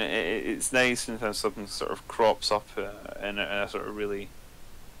 and it's nice when something sort of crops up in a sort of really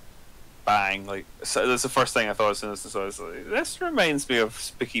bang. Like, so that's the first thing I thought as soon as I saw it. I was like, this reminds me of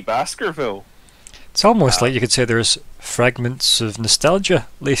Spooky Baskerville. It's almost like you could say there's fragments of nostalgia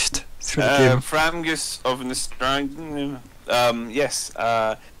laced through the game. Framgus of Nostalgia. Yes.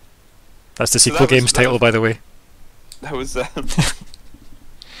 That's the so sequel that was- game's that title, was- by the way. That was. It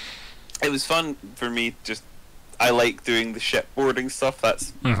was fun for me. Just I like doing the shipboarding stuff.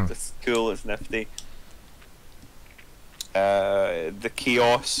 That's cool. It's nifty. The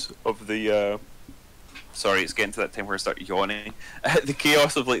chaos of the. Sorry, it's getting to that time where I start yawning. The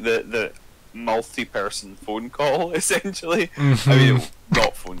chaos of like the multi-person phone call, essentially. I mean,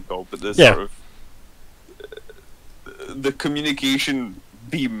 not phone call, but the sort of the communication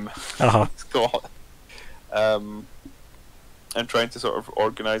beam. It's called. And trying to sort of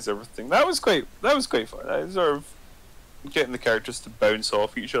organize everything. That was quite fun. I was sort of getting the characters to bounce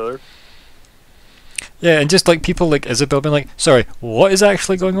off each other. Yeah, and just like people like Isabel being like, sorry, what is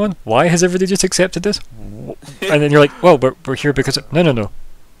actually going on? Why has everybody just accepted this? And then you're like, well, we're here because no.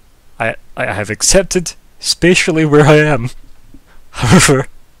 I have accepted spatially where I am. However,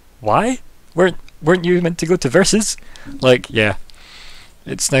 why? Weren't you meant to go to Versus? Like, yeah.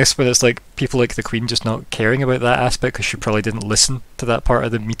 It's nice when it's like people like the Queen just not caring about that aspect because she probably didn't listen to that part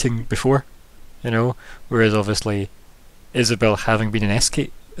of the meeting before, whereas obviously Isabel, having been an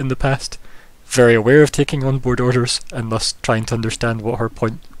escate in the past, very aware of taking on board orders and thus trying to understand what her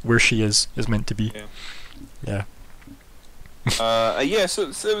point where she is meant to be. Yeah. So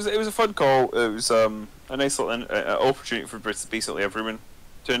it was a fun call. It was a nice little opportunity for basically everyone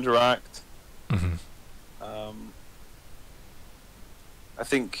to interact. I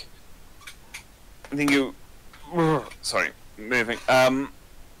think you. Sorry, moving.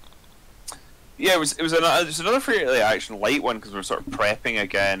 Yeah, it was another fairly action light one because we're sort of prepping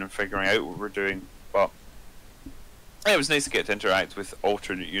again and figuring out what we're doing. But yeah, it was nice to get to interact with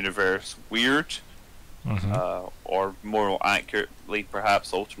alternate universe Wyrd, or more accurately,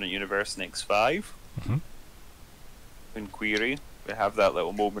 perhaps alternate universe X5 in Query. We have that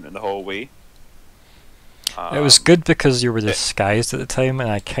little moment in the hallway. It was good because you were disguised at the time, and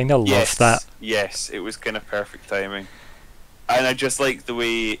I kind of loved that. Yes, it was kind of perfect timing, and I just like the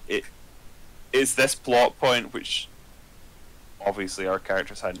way it is this plot point, which obviously our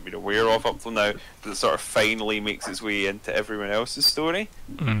characters hadn't been aware of up till now, that sort of finally makes its way into everyone else's story,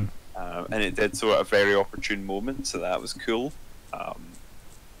 and it did so at a very opportune moment, so that was cool.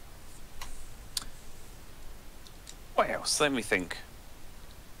 What else? Let me think.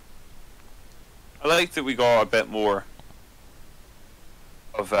 I like that we got a bit more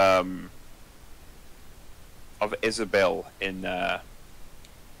of Isabel in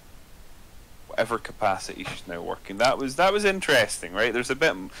whatever capacity she's now working. That was interesting, right? There's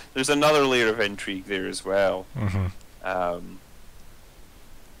another layer of intrigue there as well. But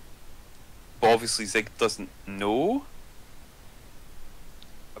obviously Zigg doesn't know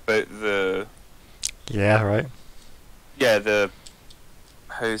about the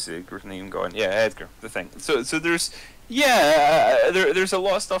how's Edgar's name gone? Yeah, Edgar, the thing. So there's there's a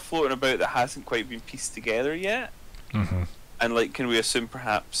lot of stuff floating about that hasn't quite been pieced together yet. And like, can we assume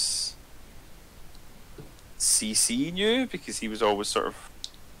perhaps CC knew, because he was always sort of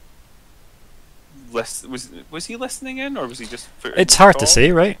was he listening in, or was he just? It's hard to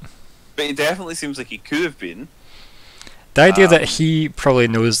say, right? But it definitely seems like he could have been. The idea that he probably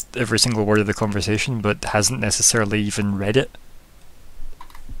knows every single word of the conversation but hasn't necessarily even read it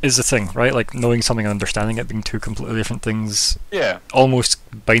is the thing, right? Like, knowing something and understanding it being two completely different things. Yeah. Almost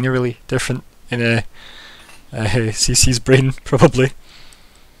binarily different in a CC's brain, probably.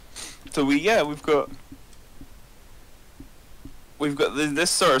 So we've got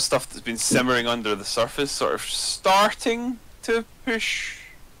this sort of stuff that's been simmering under the surface, sort of starting to push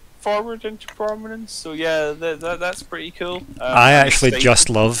forward into prominence. So yeah, that's pretty cool. I actually just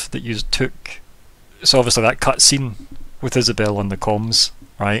love that you took. So obviously that cutscene with Isabel on the comms,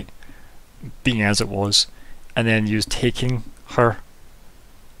 right, being as it was, and then you taking her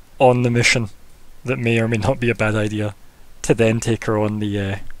on the mission that may or may not be a bad idea, to then take her on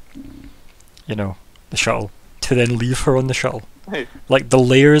the the shuttle, to then leave her on the shuttle. Hey. Like, the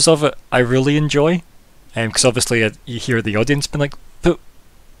layers of it I really enjoy, because obviously you hear the audience being like, but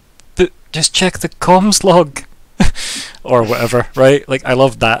just check the comms log or whatever, right? Like, I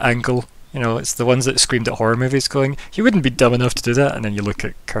love that angle. It's the ones that screamed at horror movies going, you wouldn't be dumb enough to do that, and then you look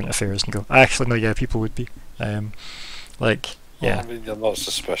at current affairs and go, actually no, yeah, people would be. Yeah. Well, I mean, you're not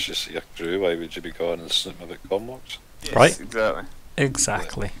suspicious of your crew, why would you be going and snooping about comm logs? Yes, right?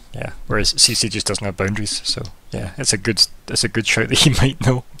 Exactly. Yeah. Whereas CC just doesn't have boundaries, so yeah, it's a good shout that he might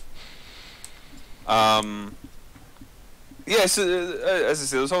know. Yeah, so as I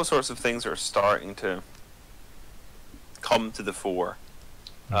say, there's all sorts of things that are starting to come to the fore.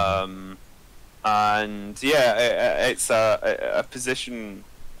 And yeah, it's a position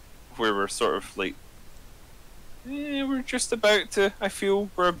where we're sort of like, we're just about to. I feel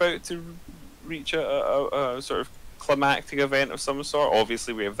we're about to reach a sort of climactic event of some sort.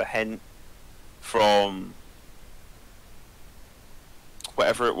 Obviously, we have the hint from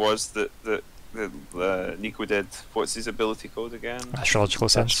whatever it was that Nico did. What's his ability code again? Astrological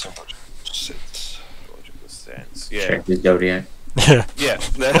sense. Astrological sense. Yeah. Check the zodiac. Yeah,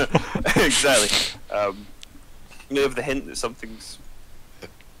 exactly. We have the hint that something's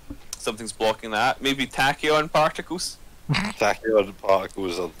blocking that. Maybe tachyon particles. Tachyon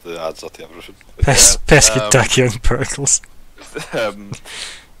particles are the answer to everything. Pesky tachyon particles.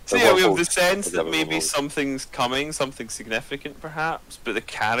 So yeah, we have the sense that maybe something's coming, something significant perhaps, but the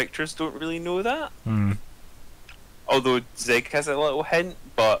characters don't really know that. Although Zigg has a little hint,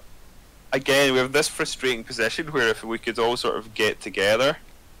 but again, we have this frustrating position where if we could all sort of get together,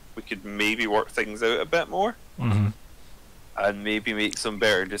 we could maybe work things out a bit more. And maybe make some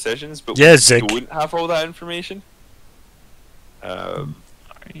better decisions, but we don't have all that information. And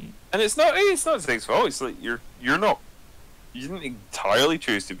it's not Zigg's fault. It's like you didn't entirely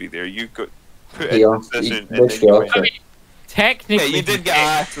choose to be there. You got put in a position, and then you went. Technically, you did get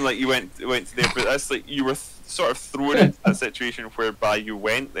asked, and like you went to there, but that's like you were sort of thrown into a situation whereby you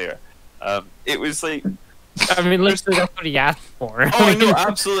went there. It was like, I mean, literally that's what he asked for. Oh no,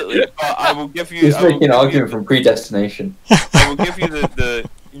 absolutely. But I will give you. He's making an argument from predestination. I will give you the.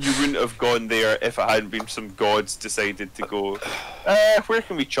 You wouldn't have gone there if it hadn't been some gods decided to go. Where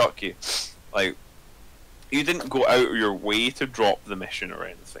can we chuck you? Like, you didn't go out of your way to drop the mission or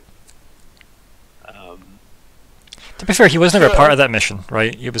anything. To be fair, he was never part of that mission,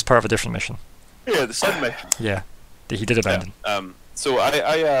 right? He was part of a different mission. Yeah, the sun mission. Yeah, that he did abandon. Yeah. So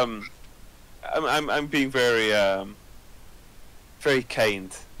I'm being very very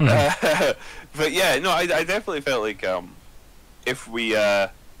kind. But yeah, no, I definitely felt like if we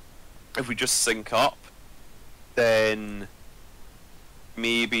just sync up, then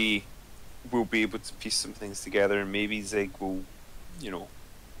maybe we'll be able to piece some things together, and maybe Zigg will,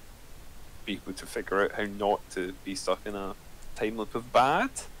 be able to figure out how not to be stuck in a time loop of bad.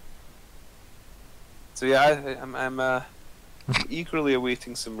 So yeah, I'm eagerly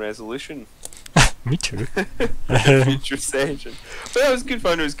awaiting some resolution. Me too. Future session. But that was good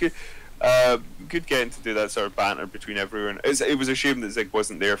fun. It was good. Good getting to do that sort of banter between everyone. It was a shame that Zigg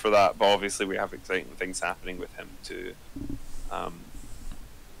wasn't there for that, but obviously we have exciting things happening with him too. I'm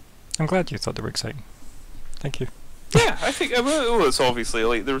glad you thought they were exciting. Thank you. Yeah, I think it's obviously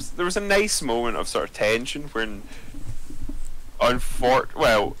like there was a nice moment of sort of tension when,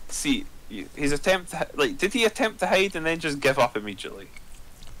 his attempt did he attempt to hide and then just give up immediately,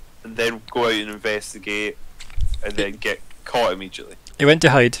 and then go out and investigate, and then get caught immediately? He went to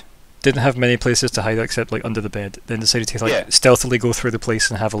hide. Didn't have many places to hide except like under the bed. Then decided to stealthily go through the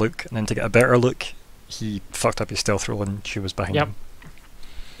place and have a look, and then to get a better look, he fucked up his stealth roll and she was behind him.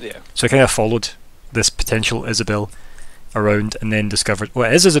 Yeah. So he kind of followed this potential Isabel around, and then discovered,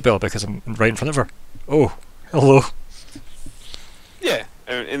 well, it is Isabel because I'm right in front of her. Oh, hello. Yeah,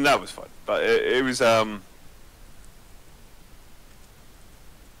 and that was fun, but it was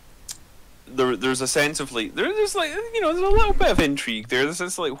There's a sense of like there's like there's a little bit of intrigue there. There's a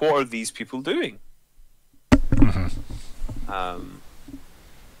sense of like, what are these people doing?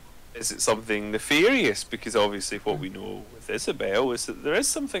 Is it something nefarious? Because obviously what we know with Isabel is that there is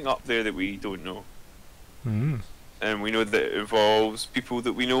something up there that we don't know. And we know that it involves people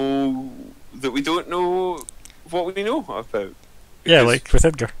that we know that we don't know what we know about. Yeah, like with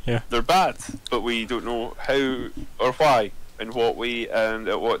Edgar. Yeah, they're bad, but we don't know how or why and what way and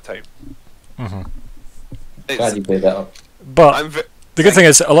at what time. Glad you played that up. But the good thing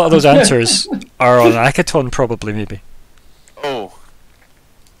is, a lot of those answers are on Akaton, probably, maybe. Oh.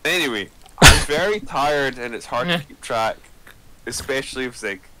 Anyway, I'm very tired and it's hard to keep track, especially of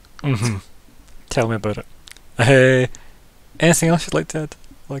Zigg. Tell me about it. Anything else you'd like to add,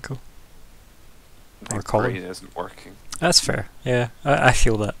 Lyko? Or Colin? Brain isn't working. That's fair. Yeah, I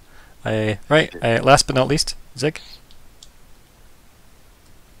feel that. Right. Last but not least, Zigg.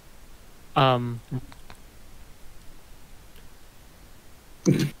 I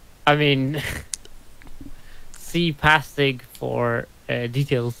mean, see past Zigg for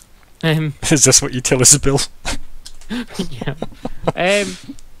details. Is this what you tell Isabel? Yeah.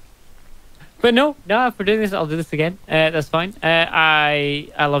 But no, if we're doing this, I'll do this again. That's fine. I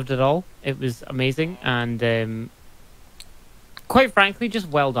loved it all. It was amazing, and quite frankly, just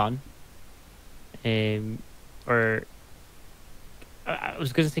well done. Or I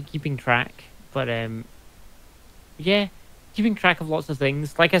was going to say keeping track, but yeah, keeping track of lots of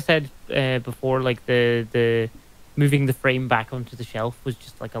things. Like I said before, like the moving the frame back onto the shelf was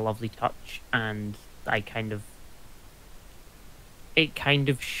just like a lovely touch, and it kind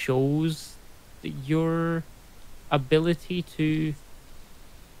of shows your ability to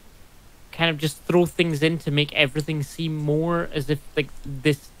kind of just throw things in to make everything seem more as if like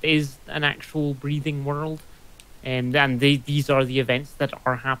this is an actual breathing world, and these are the events that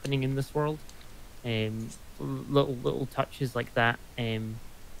are happening in this world. Little touches like that. It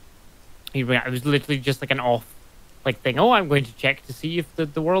was literally just like an off thing. Oh, I'm going to check to see if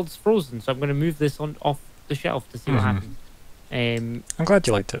the world's frozen, so I'm going to move this off the shelf to see what happens. I'm glad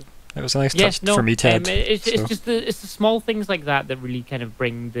you liked it. It was a nice touch for me to add. It's just the small things like that that really kind of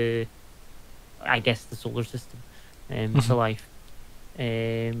bring the solar system to life.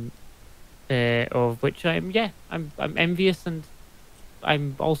 Of which I'm envious, and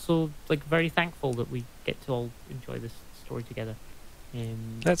I'm also like very thankful that we get to all enjoy this story together.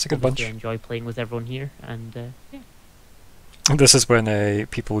 That's a good bunch. I enjoy playing with everyone here, and yeah. This is when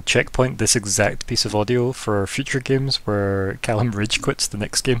people checkpoint this exact piece of audio for future games where Calum rage quits the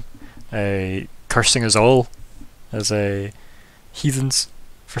next game, cursing us all as heathens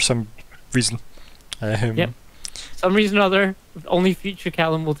for some reason. Yep. Some reason or other, only future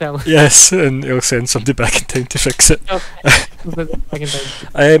Calum will tell us. Yes, and he'll send somebody back in time to fix it. Okay.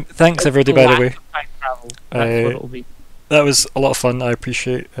 Thanks everybody, by the way. Time travel. That's what it'll be. That was a lot of fun. I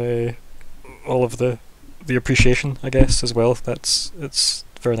appreciate all of the appreciation, I guess, as well. It's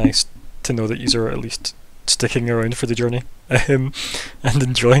very nice to know that you are at least sticking around for the journey and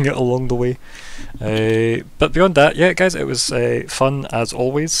enjoying it along the way. But beyond that, yeah, guys, it was fun as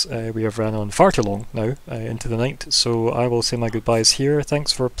always. We have ran on far too long now into the night, so I will say my goodbyes here.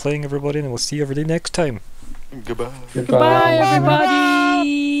 Thanks for playing, everybody, and we'll see everybody next time. Goodbye. Goodbye,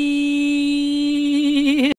 everybody.